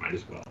might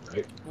as well,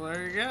 right? Well,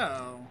 there you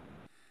go.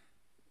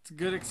 It's a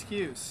good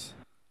excuse.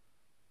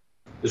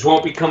 This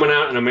won't be coming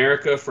out in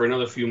America for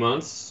another few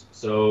months.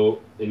 And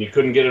you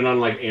couldn't get it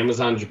on like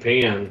Amazon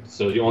Japan.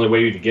 So the only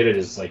way to get it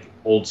is like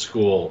old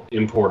school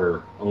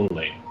importer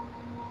only.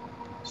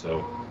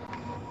 So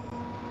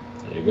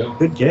there you go.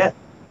 Good get.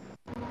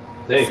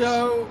 Thanks.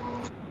 So,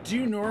 do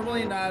you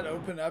normally not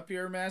open up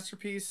your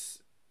Masterpiece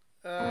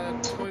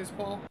toys,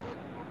 Paul?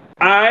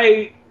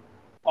 I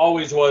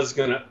always was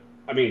gonna.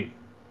 I mean,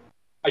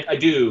 I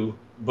do,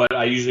 but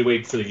I usually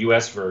wait for the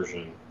U.S.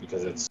 version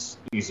because it's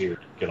easier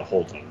to get a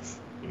hold of.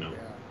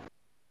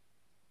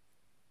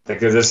 Like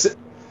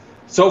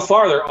so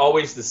far, they're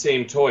always the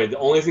same toy. The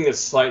only thing that's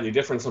slightly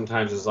different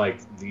sometimes is like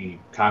the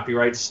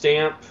copyright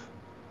stamp.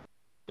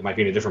 It might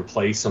be in a different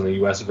place on the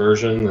U.S.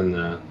 version than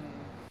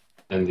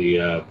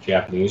the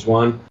Japanese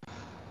one.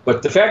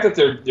 But the fact that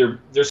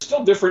they're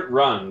still different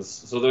runs,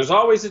 so there's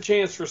always a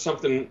chance for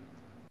something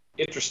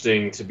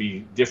interesting to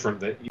be different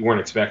that you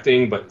weren't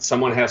expecting. But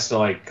someone has to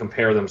like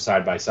compare them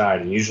side by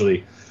side, and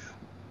usually,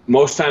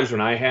 most times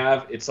when I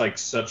have, it's like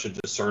such a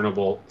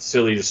discernible,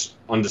 silly,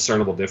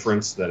 undiscernible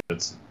difference that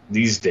it's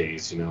these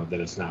days, that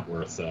it's not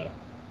worth.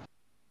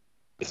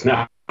 It's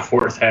not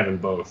worth having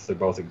both. They're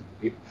both,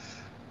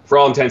 for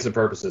all intents and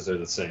purposes, they're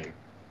the same.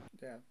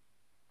 Yeah.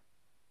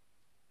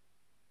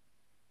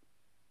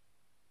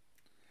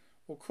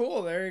 Well,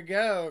 cool. There you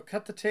go.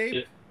 Cut the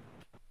tape.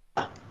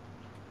 Yeah.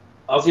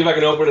 I'll see if I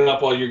can open it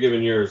up while you're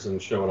giving yours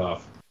and show it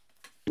off.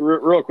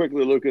 Real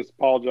quickly, Lucas,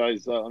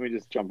 apologize. Let me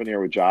just jump in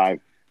here with Jive.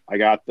 I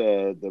got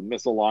the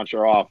missile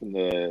launcher off and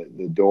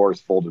the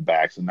doors folded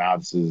back, so now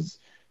this is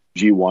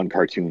G1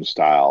 cartoon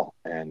style.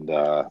 And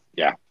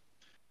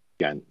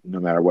again, no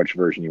matter which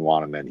version you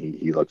want him in,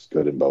 he looks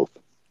good in both.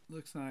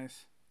 Looks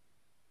nice.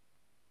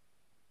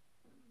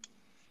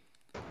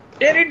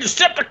 Any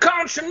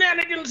Decepticon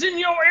shenanigans in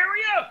your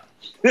area?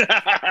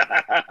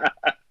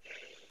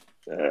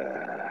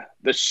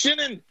 The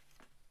Shinnin.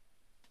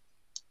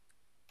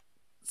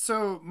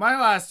 So my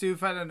last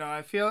oof, I don't know.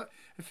 I feel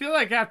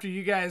like after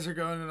you guys are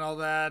going and all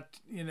that,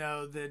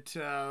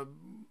 that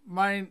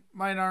mine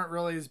aren't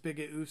really as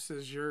big at oofs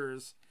as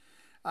yours.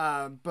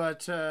 But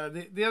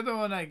the other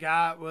one I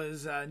got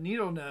was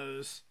Needle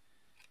Nose,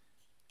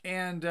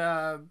 and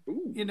I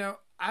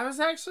was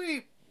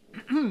actually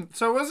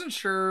so I wasn't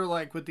sure,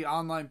 like, with the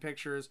online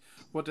pictures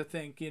what to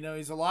think.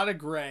 He's a lot of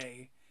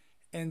gray,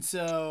 and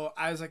so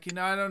I was like,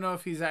 I don't know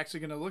if he's actually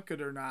going to look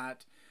good or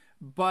not.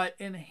 But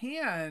in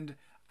hand,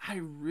 I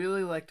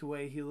really like the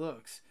way he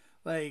looks.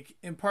 Like,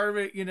 and part of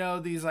it,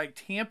 these like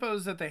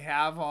tampos that they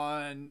have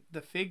on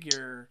the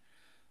figure,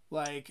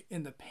 like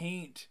in the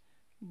paint,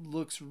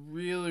 looks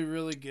really,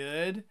 really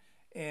good.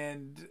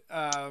 And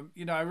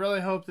I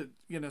really hope that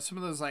some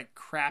of those like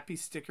crappy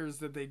stickers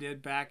that they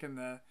did back in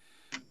the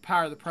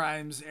Power of the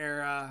Primes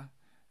era,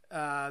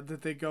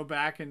 that they go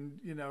back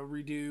and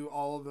redo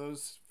all of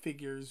those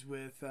figures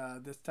with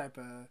this type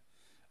of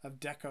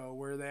deco,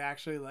 where they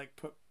actually like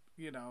put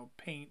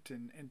paint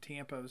and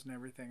tampos and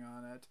everything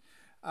on it.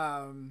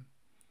 And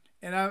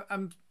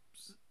I'm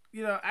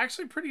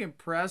actually pretty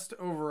impressed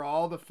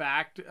overall, the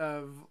fact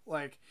of,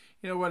 like,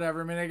 whatever.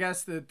 I mean, I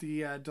guess that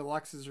the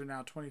deluxes are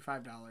now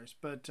 $25,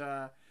 but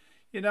I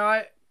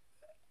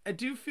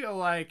do feel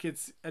like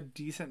it's a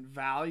decent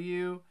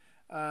value.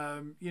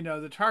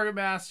 The Target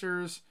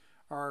Masters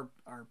are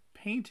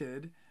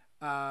painted.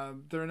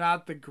 They're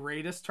not the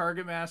greatest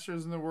Target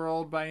Masters in the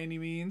world by any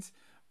means,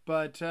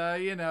 but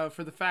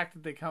for the fact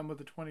that they come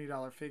with a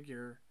 $20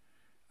 figure,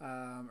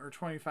 or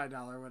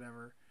 $25,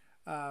 whatever,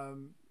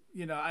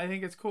 I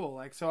think it's cool.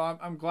 Like, so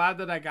I'm glad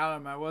that I got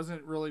them. I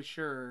wasn't really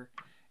sure,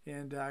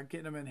 and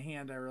getting them in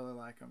hand, I really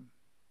like them.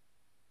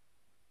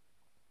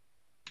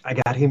 I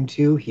got him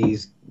too.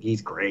 He's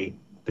great.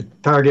 The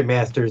Target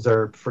Masters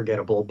are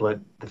forgettable,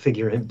 but the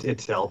figure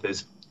itself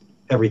is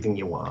everything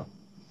you want.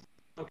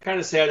 I'm kind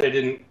of sad they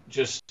didn't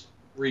just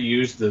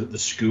reuse the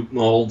scoop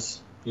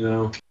molds.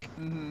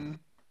 Mm-hmm.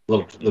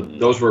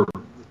 Those were,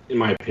 in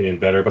my opinion,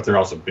 better, but they're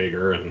also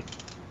bigger and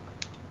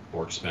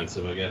more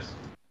expensive, I guess.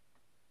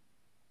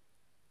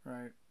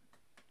 Right.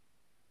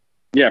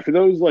 Yeah, for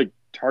those like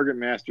Target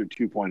Master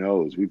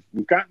 2.0s,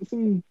 we've gotten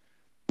some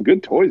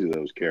good toys of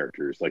those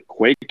characters. Like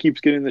Quake keeps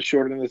getting the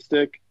short end of the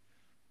stick,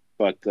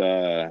 but we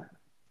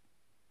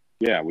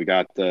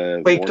got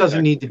the Quake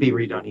doesn't need to be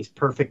redone. He's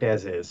perfect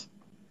as is.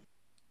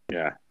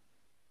 Yeah.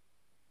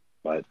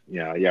 But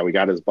we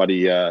got his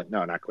buddy. No,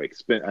 not Quake.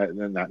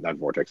 Not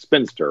Vortex.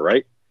 Spinster,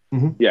 right?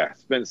 Mm-hmm. Yeah,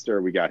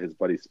 Spinster. We got his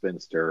buddy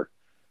Spinster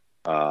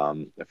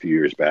a few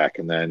years back,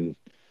 and then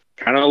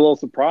kind of a little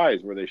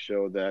surprise where they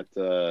showed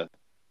that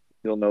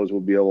Needle Nose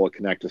will be able to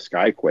connect to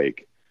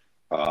Skyquake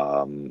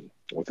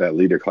with that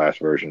leader class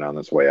version on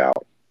its way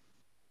out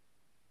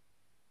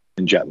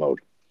in jet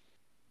mode.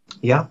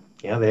 Yeah,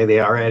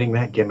 they are adding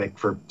that gimmick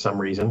for some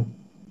reason.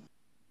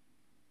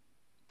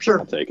 Sure,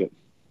 I'll take it.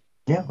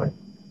 Yeah, but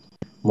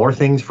more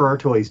things for our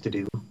toys to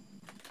do.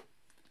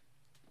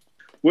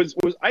 Was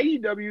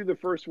IDW the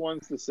first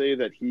ones to say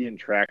that he and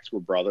Trax were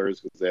brothers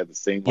because they had the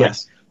same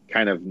Yes.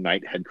 kind of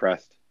knight head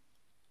crest?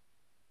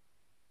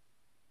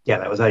 Yeah,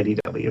 that was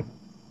IDW.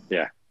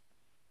 Yeah,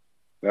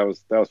 that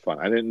was fun.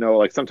 I didn't know,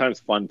 like, sometimes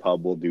Fun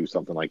Pub will do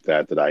something like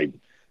that I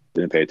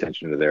didn't pay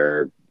attention to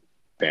their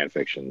fan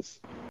fictions.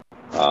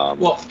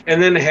 Well,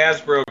 and then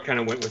Hasbro kind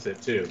of went with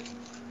it too.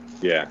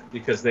 Yeah,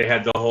 because they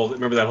had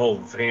remember that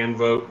whole fan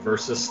vote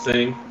versus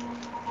thing.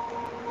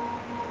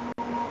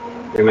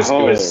 It was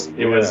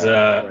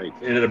right.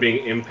 ended up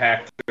being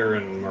Impactor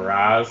and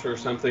Mirage or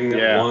something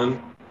that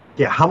won.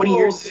 Yeah, how many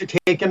years has it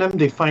taken them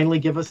to finally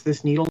give us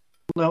this Needle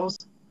Nose?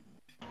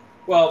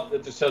 Well,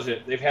 it just tells you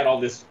they've had all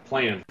this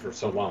planned for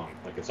so long.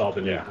 Like, it's all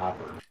been in the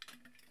hopper.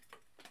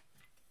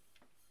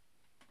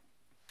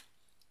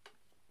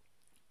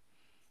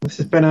 This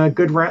has been a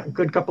good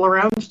couple of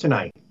rounds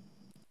tonight.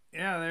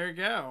 Yeah, there you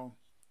go.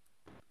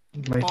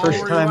 My Paul,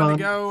 first time you want on.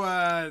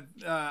 to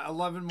go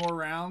 11 more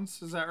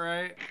rounds? Is that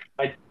right?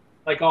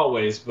 Like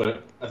always,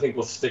 but I think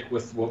we'll stick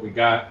with what we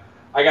got.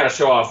 I got to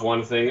show off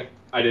one thing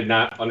I did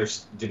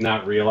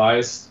not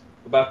realize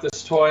about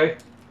this toy.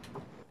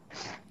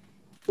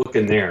 Look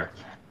in there.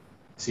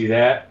 See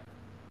that?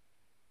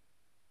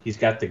 He's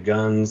got the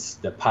guns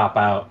that pop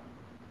out.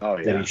 Oh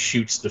yeah. Then he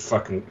shoots the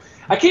fucking.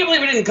 I can't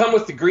believe it didn't come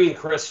with the green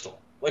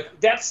crystal.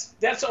 Like, that's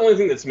the only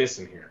thing that's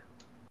missing here.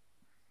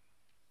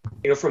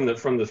 From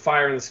the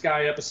Fire in the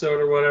Sky episode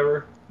or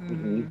whatever.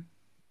 Mm-hmm.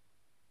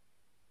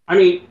 I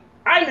mean,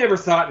 I never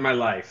thought in my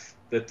life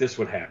that this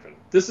would happen.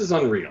 This is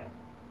unreal.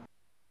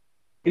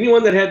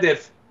 Anyone that had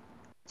that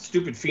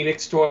stupid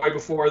Phoenix toy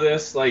before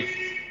this, like,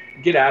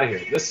 get out of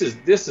here. This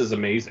is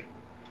amazing.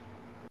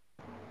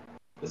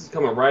 This is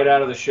coming right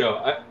out of the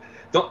show.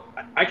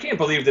 I can't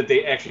believe that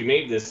they actually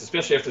made this,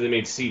 especially after they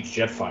made Siege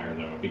Jetfire,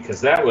 though,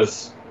 because that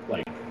was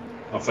like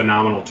a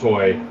phenomenal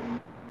toy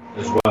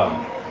as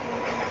well.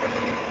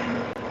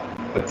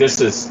 But this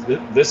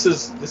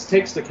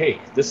takes the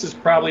cake. This is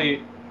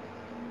probably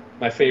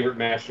my favorite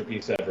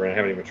masterpiece ever. I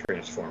haven't even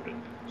transformed it.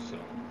 So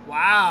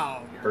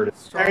Wow. you heard it.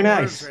 Strong Very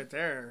nice. words right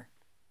there.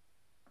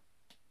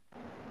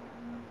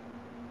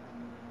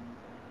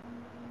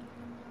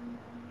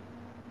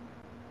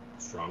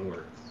 Strong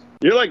words.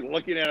 You're like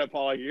looking at it,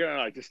 Paul. Like you're gonna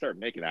like just start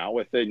making out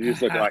with it. You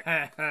just look like,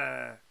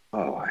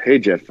 oh, hey,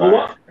 Jetfire.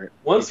 Well,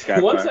 once Hey,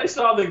 Skyfire. I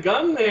saw the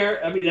gun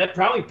there, I mean that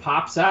probably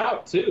pops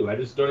out too. I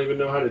just don't even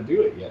know how to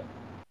do it yet.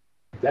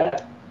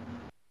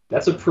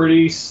 That's a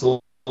pretty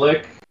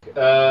slick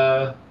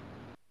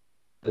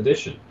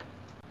addition.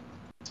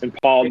 And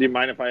Paul, do you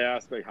mind if I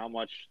ask like how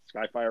much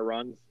Skyfire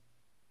runs?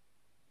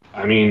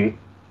 I mean,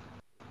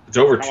 it's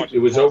over. How much It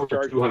was does Pulse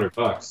over charge?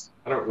 $200.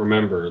 I don't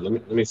remember.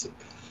 Let me see.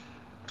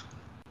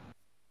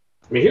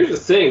 I mean, here's the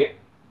thing.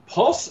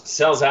 Pulse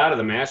sells out of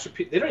the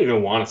masterpiece. They don't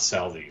even want to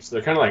sell these.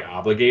 They're kind of like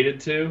obligated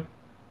to.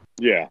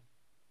 Yeah.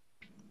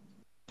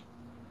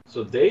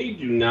 So they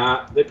do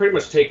not. They pretty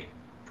much take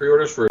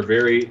pre-orders for a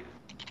very.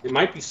 It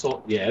might be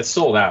sold. Yeah, it's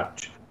sold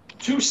out.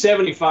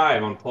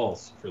 $275 on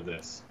Pulse for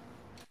this.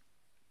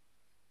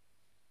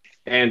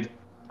 And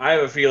I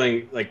have a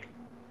feeling like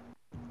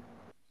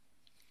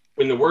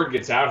when the word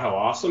gets out how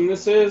awesome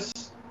this is,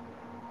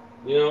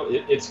 you know,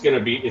 it's gonna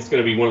be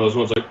one of those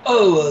ones like,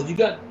 oh, you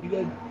got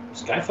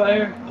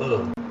Skyfire,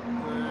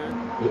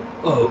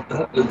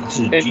 it's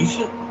a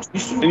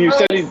decent. And you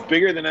said price. he's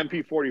bigger than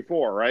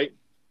MP44, right?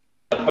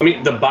 I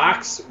mean, the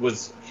box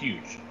was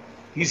huge.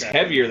 He's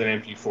heavier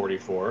than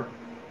MP44.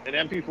 And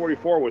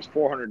MP44 was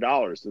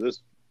 $400, so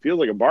this feels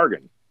like a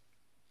bargain.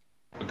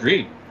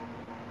 Agreed.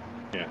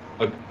 Yeah.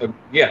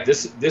 Yeah.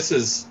 This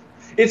is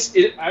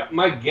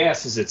my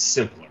guess is it's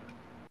simpler.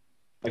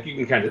 Like you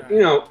can kind of, you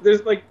know,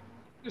 there's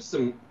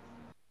some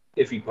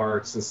iffy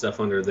parts and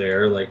stuff under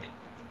there. Like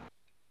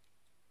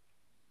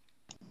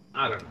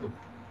I don't know.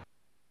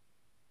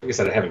 Like I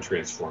said, I haven't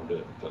transformed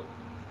it, but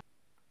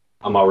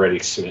I'm already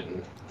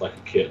smitten like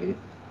a kitten.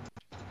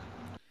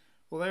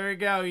 Well, there you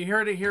go. You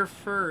heard it here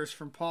first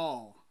from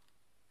Paul.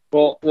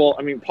 Well,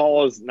 I mean,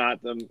 Paul is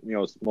not the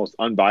most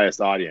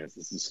unbiased audience.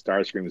 This is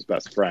Starscream's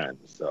best friend,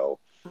 so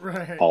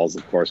Right. Paul's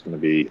of course going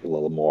to be a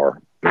little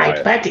more. My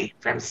biased. buddy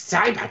from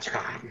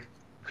Cybertron.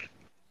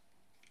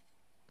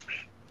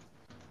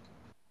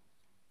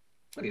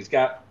 But he's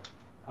got.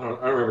 I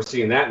don't remember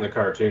seeing that in the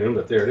cartoon,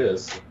 but there it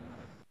is.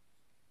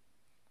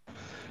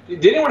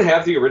 Did anyone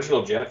have the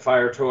original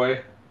Jetfire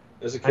toy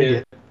as a I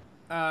kid? did.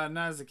 Not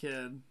as a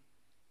kid.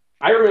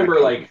 I remember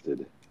like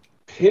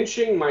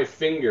pinching my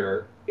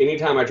finger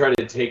anytime I tried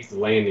to take the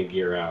landing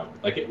gear out.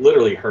 Like it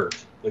literally hurt.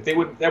 Like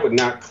that would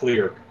not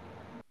clear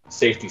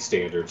safety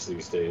standards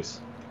these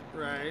days.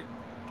 Right.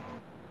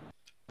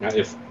 Now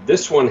if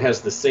this one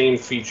has the same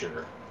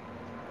feature,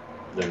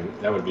 then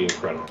that would be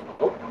incredible.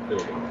 Oh, there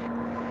we go.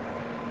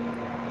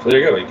 So there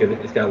you go.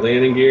 It's got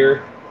landing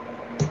gear.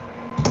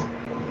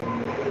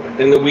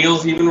 And the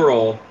wheels even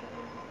roll.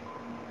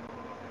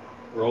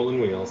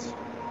 Rolling wheels.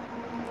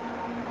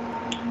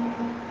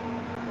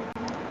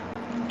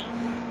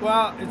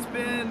 Well, it's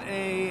been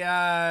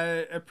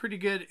a pretty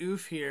good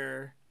oof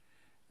here.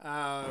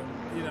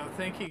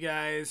 Thank you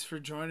guys for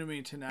joining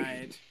me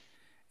tonight,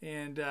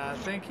 and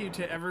thank you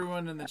to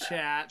everyone in the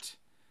chat.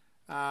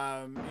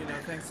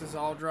 Thanks to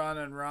Zaldron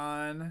and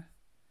Ron.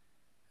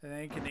 I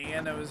think and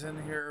Anna was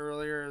in here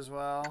earlier as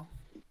well.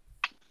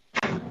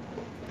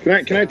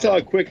 Can I tell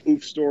a quick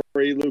oof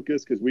story,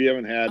 Lucas? Because we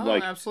haven't had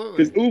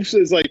absolutely. because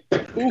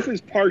oof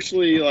is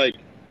partially like,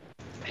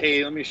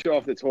 hey, let me show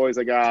off the toys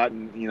I got,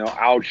 and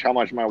ouch, how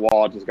much my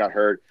wallet just got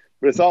hurt.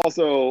 But it's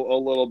also a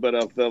little bit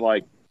of the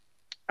like,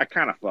 I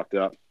kind of fucked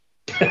up.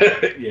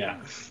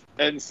 Yeah.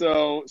 And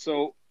so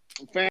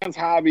Fans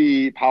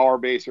Hobby Power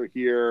Baser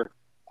here.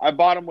 I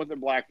bought him with the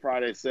Black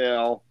Friday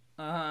sale.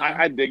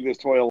 I dig this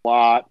toy a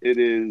lot. It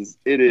is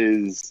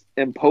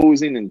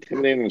imposing,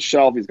 intimidating on the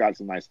shelf. He's got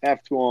some nice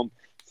heft to him.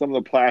 Some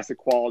of the plastic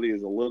quality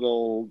is a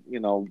little,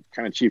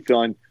 kind of cheap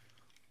feeling.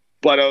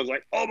 But I was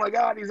like, oh my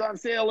God, he's on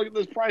sale. Look at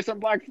this price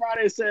on Black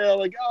Friday sale.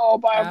 Like, oh,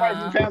 buy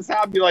him from Fans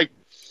Hobby. Like,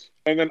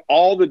 and then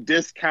all the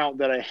discount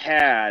that I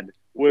had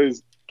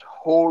was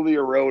totally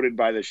eroded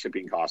by the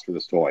shipping cost for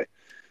this toy.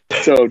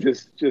 So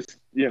just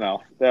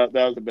that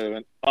was a bit of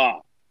an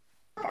fuck.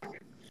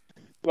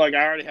 Like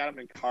I already had him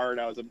in cart.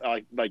 I was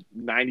like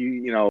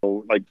 90,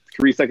 like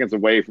 3 seconds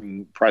away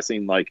from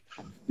pressing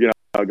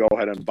go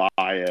ahead and buy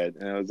it.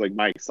 And it was like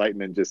my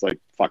excitement just like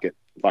fuck it,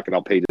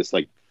 I'll pay just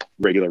like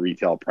regular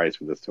retail price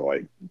for this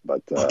toy.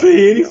 But I'll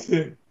pay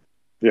anything.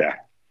 Yeah.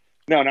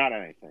 No, not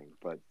anything.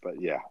 But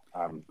yeah.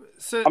 I'm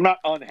not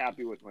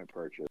unhappy with my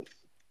purchase.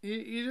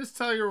 You just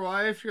tell your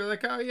wife, you're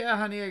like, oh yeah,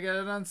 honey, I got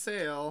it on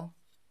sale.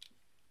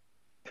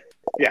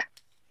 Yeah.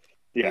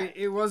 Yeah.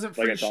 It wasn't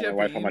free like I tell shipping.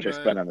 my wife how much I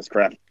spent on this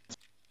crap.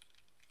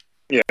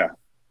 Yeah.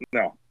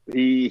 No.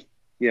 He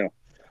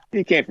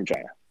came from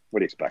China. What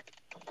do you expect?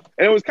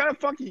 And it was kind of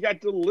funky. He got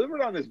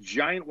delivered on this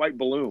giant white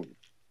balloon.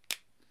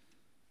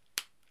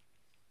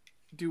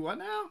 Do what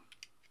now?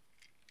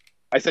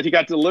 I said he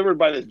got delivered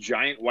by this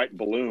giant white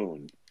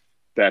balloon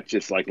that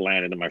just like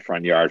landed in my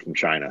front yard from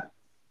China.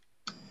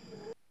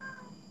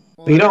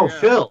 Well, You there know, go.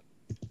 Phil,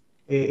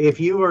 if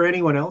you or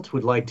anyone else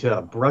would like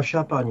to brush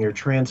up on your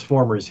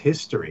Transformers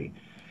history,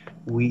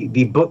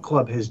 the book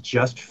club has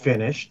just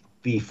finished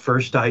the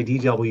first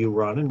IDW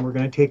run, and we're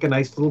going to take a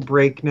nice little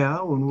break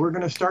now, and we're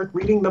going to start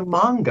reading the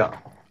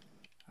manga.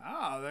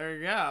 Oh, there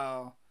you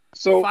go.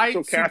 So, Fight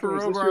so Super Catherine,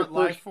 was this your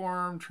Robot first?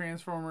 Lifeform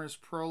Transformers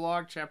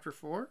Prologue Chapter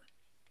 4?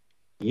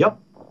 Yep.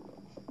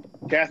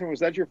 Catherine, was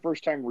that your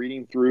first time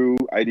reading through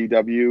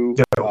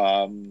IDW?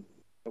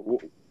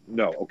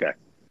 No. Okay.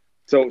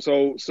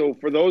 So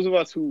for those of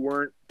us who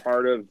weren't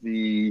part of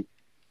the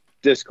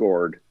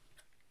Discord,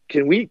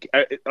 can we?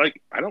 I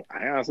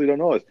honestly don't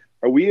know this.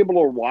 Are we able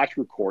to watch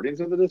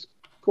recordings of the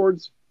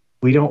Discords?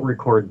 We don't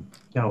record.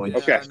 No, Yeah,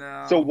 Okay.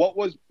 no. So what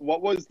was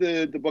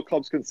the book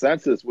club's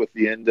consensus with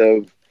the end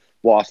of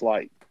Lost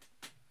Light?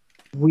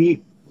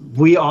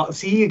 we all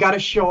see. You got to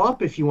show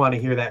up if you want to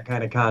hear that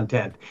kind of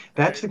content.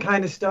 That's the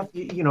kind of stuff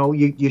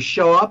you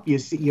show up. You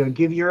see,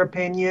 give your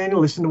opinion,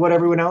 listen to what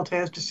everyone else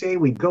has to say.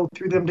 We go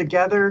through them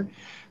together.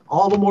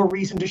 All the more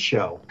reason to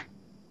show.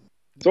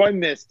 So I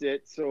missed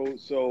it.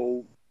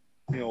 So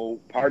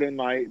pardon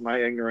my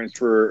ignorance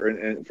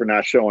for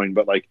not showing,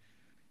 but like,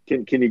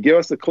 can you give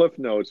us the cliff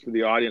notes for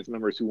the audience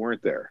members who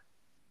weren't there?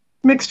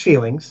 Mixed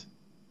feelings.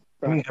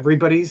 I mean,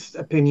 everybody's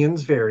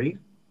opinions vary.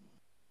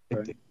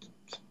 Right.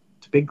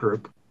 It's a big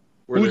group.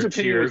 Were Whose there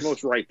opinion was cheers?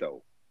 most right,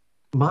 though?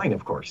 Mine,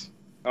 of course.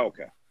 Oh,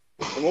 okay.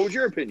 And what was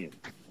your opinion?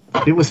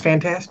 It was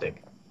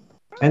fantastic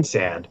and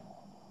sad.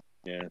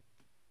 Yeah.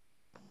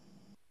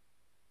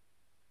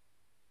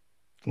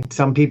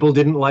 Some people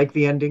didn't like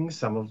the ending.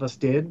 Some of us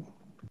did.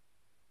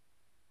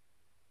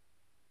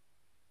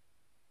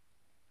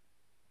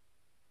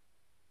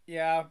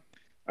 Yeah.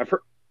 I've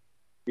heard.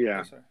 Yeah.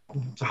 Oh, sorry.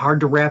 It's hard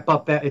to wrap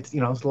up that. It's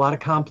a lot of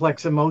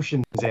complex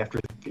emotions after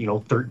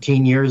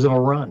 13 years of a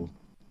run.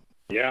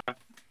 Yeah.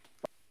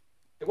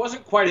 It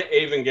wasn't quite an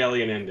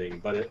Evangelion ending,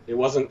 but it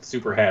wasn't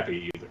super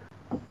happy either.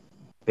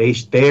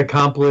 They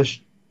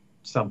accomplished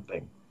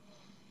something.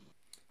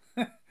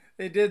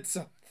 They did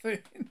something.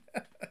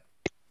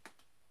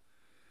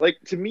 Like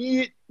to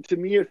me,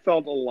 it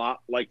felt a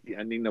lot like the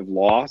ending of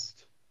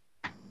Lost,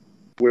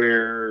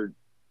 where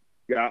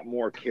you got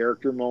more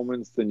character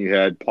moments than you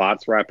had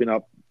plots wrapping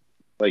up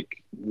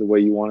like the way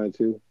you wanted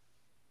to.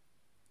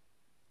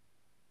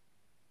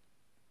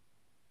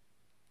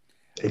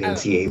 I didn't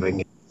see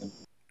anything.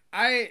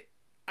 I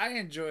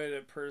enjoyed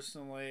it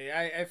personally.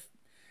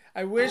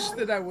 I wish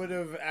that I would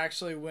have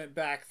actually went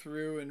back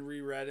through and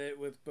reread it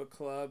with book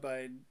club.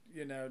 I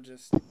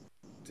just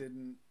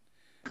didn't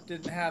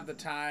have the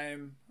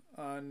time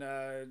on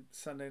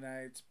Sunday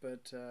nights,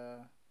 but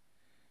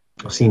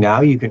See,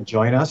 now you can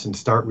join us and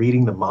start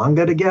reading the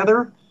manga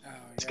together.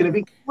 It's going to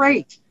be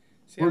great.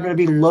 See, We're I going don't to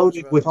be care as much loaded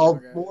about with the all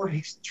manga. more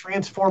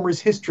Transformers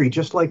history,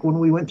 just like when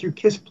we went through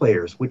Kiss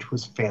Players, which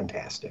was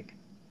fantastic.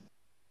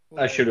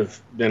 I should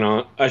have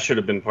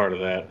been part of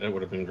that. That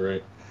would have been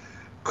great.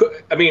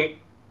 I mean,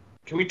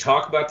 can we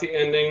talk about the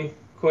ending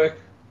quick?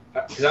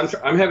 Because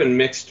I'm having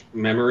mixed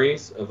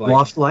memories of like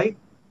Lost Light?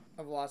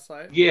 Of Lost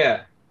Light.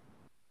 Yeah,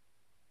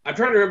 I'm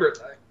trying to remember.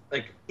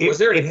 Like, was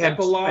there an had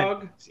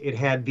epilogue? It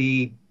had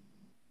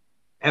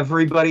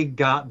everybody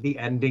got the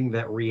ending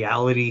that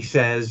reality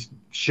says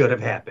should have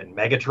happened.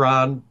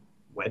 Megatron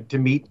went to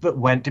meet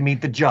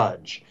the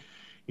judge.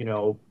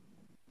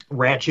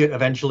 Ratchet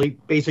eventually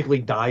basically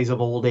dies of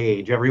old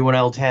age. Everyone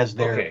else has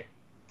their. Okay,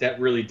 that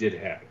really did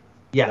happen.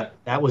 Yeah,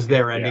 that was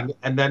their ending. Yeah.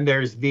 And then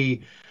there's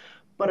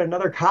but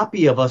another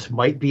copy of us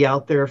might be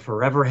out there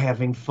forever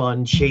having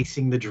fun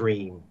chasing the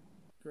dream.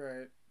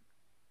 Right.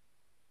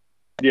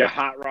 Yeah,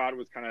 Hot Rod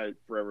was kind of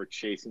forever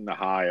chasing the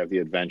high of the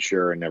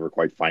adventure and never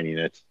quite finding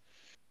it.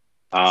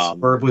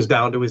 Swerve was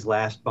down to his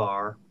last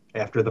bar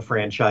after the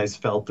franchise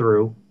fell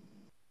through.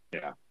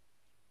 Yeah.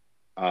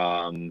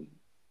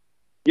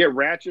 Yeah,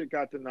 Ratchet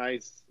got the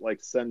nice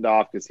send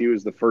off because he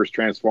was the first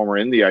Transformer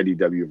in the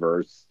IDW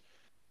verse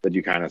that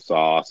you kind of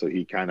saw. So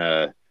he kind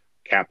of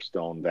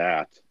capstoned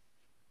that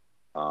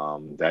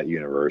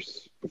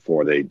universe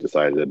before they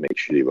decided to make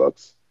shitty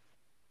books.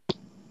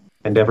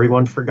 And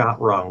everyone forgot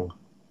Rung.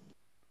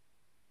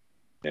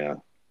 Yeah.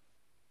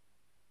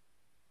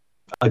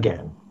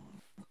 Again.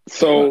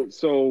 So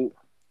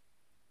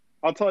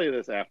I'll tell you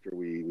this after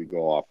we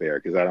go off air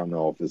because I don't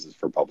know if this is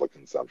for public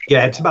consumption.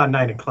 Yeah, it's about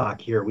 9:00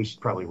 here. We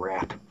should probably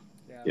wrap.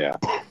 Yeah.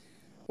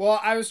 Well,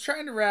 I was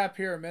trying to wrap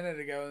here a minute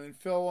ago, and then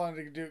Phil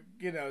wanted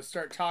to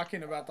start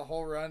talking about the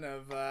whole run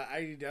of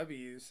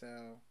IDW. So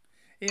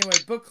anyway,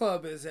 book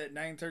club is at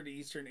 9:30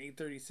 Eastern,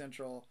 8:30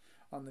 Central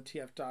on the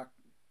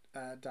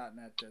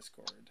TF.net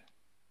Discord.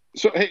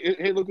 So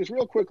hey, Lucas,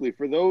 real quickly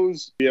for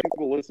those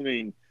people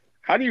listening,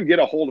 how do you get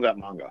a hold of that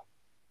manga?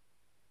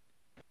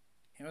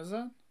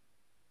 Amazon?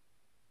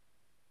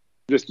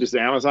 Just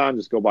Amazon?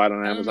 Just go buy it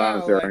on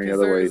Amazon? Is there any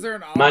other way? Is there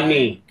an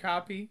online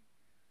copy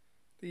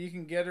that you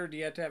can get, or do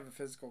you have to have a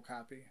physical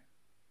copy?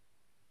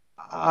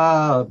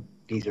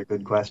 These are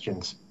good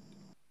questions.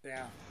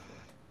 Yeah.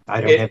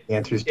 I don't have the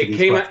answers to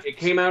these questions. It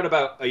came out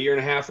about a year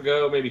and a half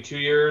ago, maybe 2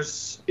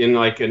 years, in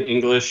like an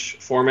English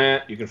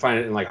format. You can find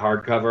it in like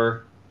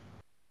hardcover.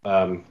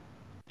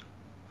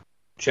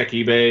 Check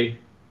eBay.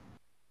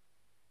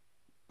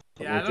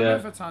 Yeah, I don't know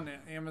if it's on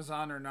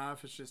Amazon or not,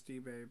 if it's just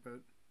eBay, but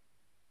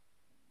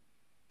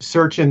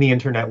Search and the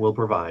internet will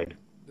provide.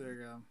 there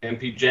you go.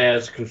 MP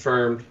Jazz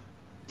confirmed.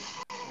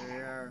 There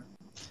you are.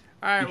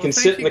 All right, You well, can thank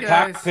sit in you the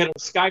guys. cockpit of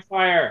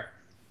Skyfire.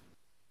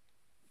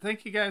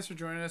 Thank you guys for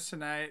joining us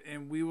tonight,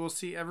 and we will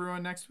see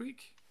everyone next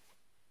week.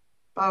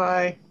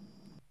 Bye.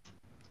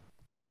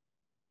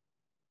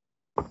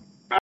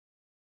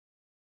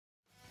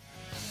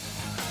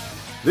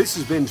 This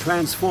has been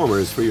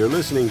Transformers for your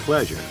listening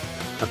pleasure,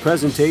 a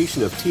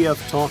presentation of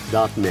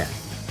tftalk.net.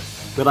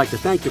 We'd like to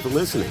thank you for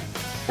listening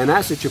and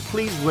ask that you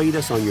please rate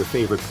us on your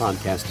favorite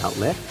podcast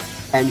outlet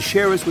and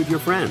share us with your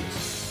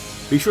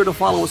friends. Be sure to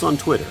follow us on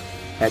Twitter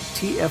at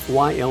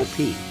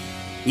TFYLP.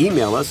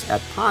 Email us at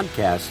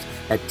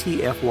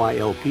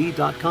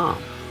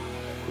podcast@tfylp.com.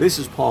 This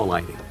is Paul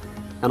Lighting,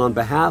 and on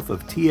behalf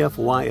of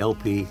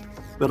TFYLP,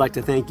 we'd like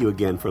to thank you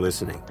again for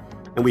listening.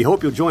 And we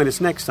hope you'll join us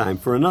next time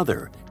for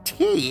another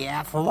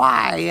TFYLP.